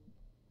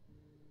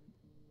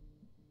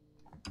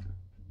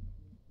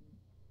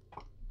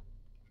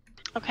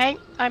 Okay,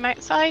 I'm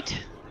outside.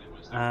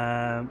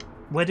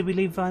 Where did we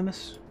leave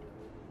Vimus?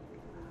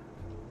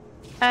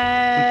 We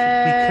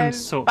can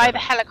sort by that the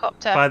out.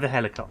 helicopter. By the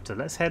helicopter.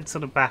 Let's head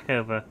sort of back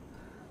over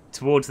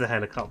towards the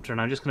helicopter,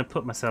 and I'm just going to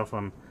put myself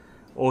on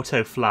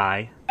auto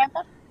fly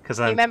because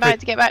I'm remember how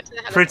to get back to the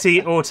helicopter.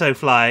 pretty auto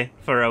fly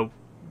for a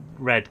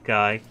red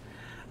guy.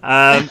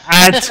 And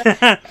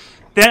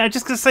then I'm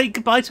just going to say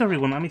goodbye to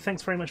everyone. I mean,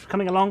 thanks very much for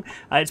coming along.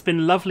 It's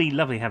been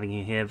lovely having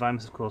you here.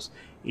 Vimus, of course,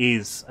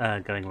 is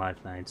going live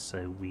now,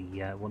 so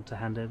we want to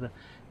hand over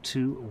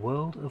to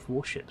World of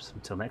Warships.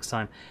 Until next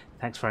time,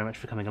 thanks very much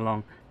for coming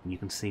along. And you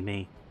can see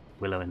me,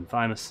 Willow and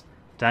Vimus,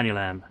 Daniel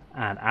M,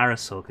 and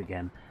Arasorg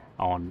again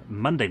on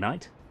Monday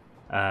night,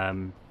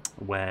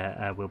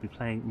 where we'll be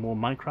playing more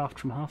Minecraft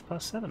from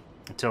 7:30.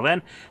 Until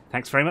then,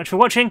 thanks very much for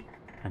watching,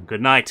 and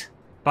good night.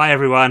 Bye,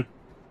 everyone.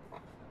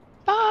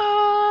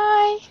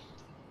 Bye.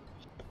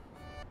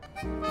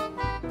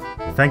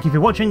 Thank you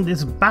for watching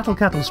this Battle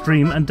Cattle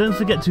stream, and don't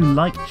forget to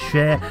like,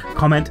 share,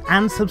 comment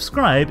and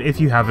subscribe if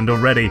you haven't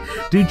already.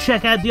 Do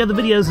check out the other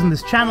videos in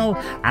this channel,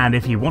 and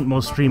if you want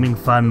more streaming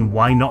fun,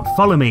 why not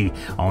follow me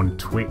on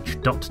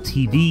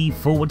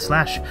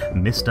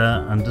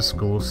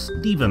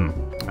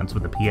twitch.tv/Mr_Steven. That's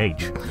with a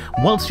PH.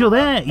 Whilst you're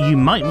there, you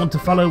might want to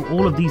follow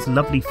all of these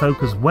lovely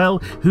folk as well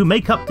who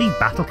make up the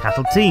Battle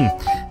Cattle team.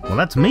 Well,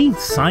 that's me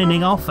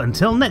signing off.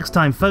 Until next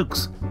time,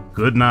 folks,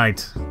 good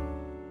night.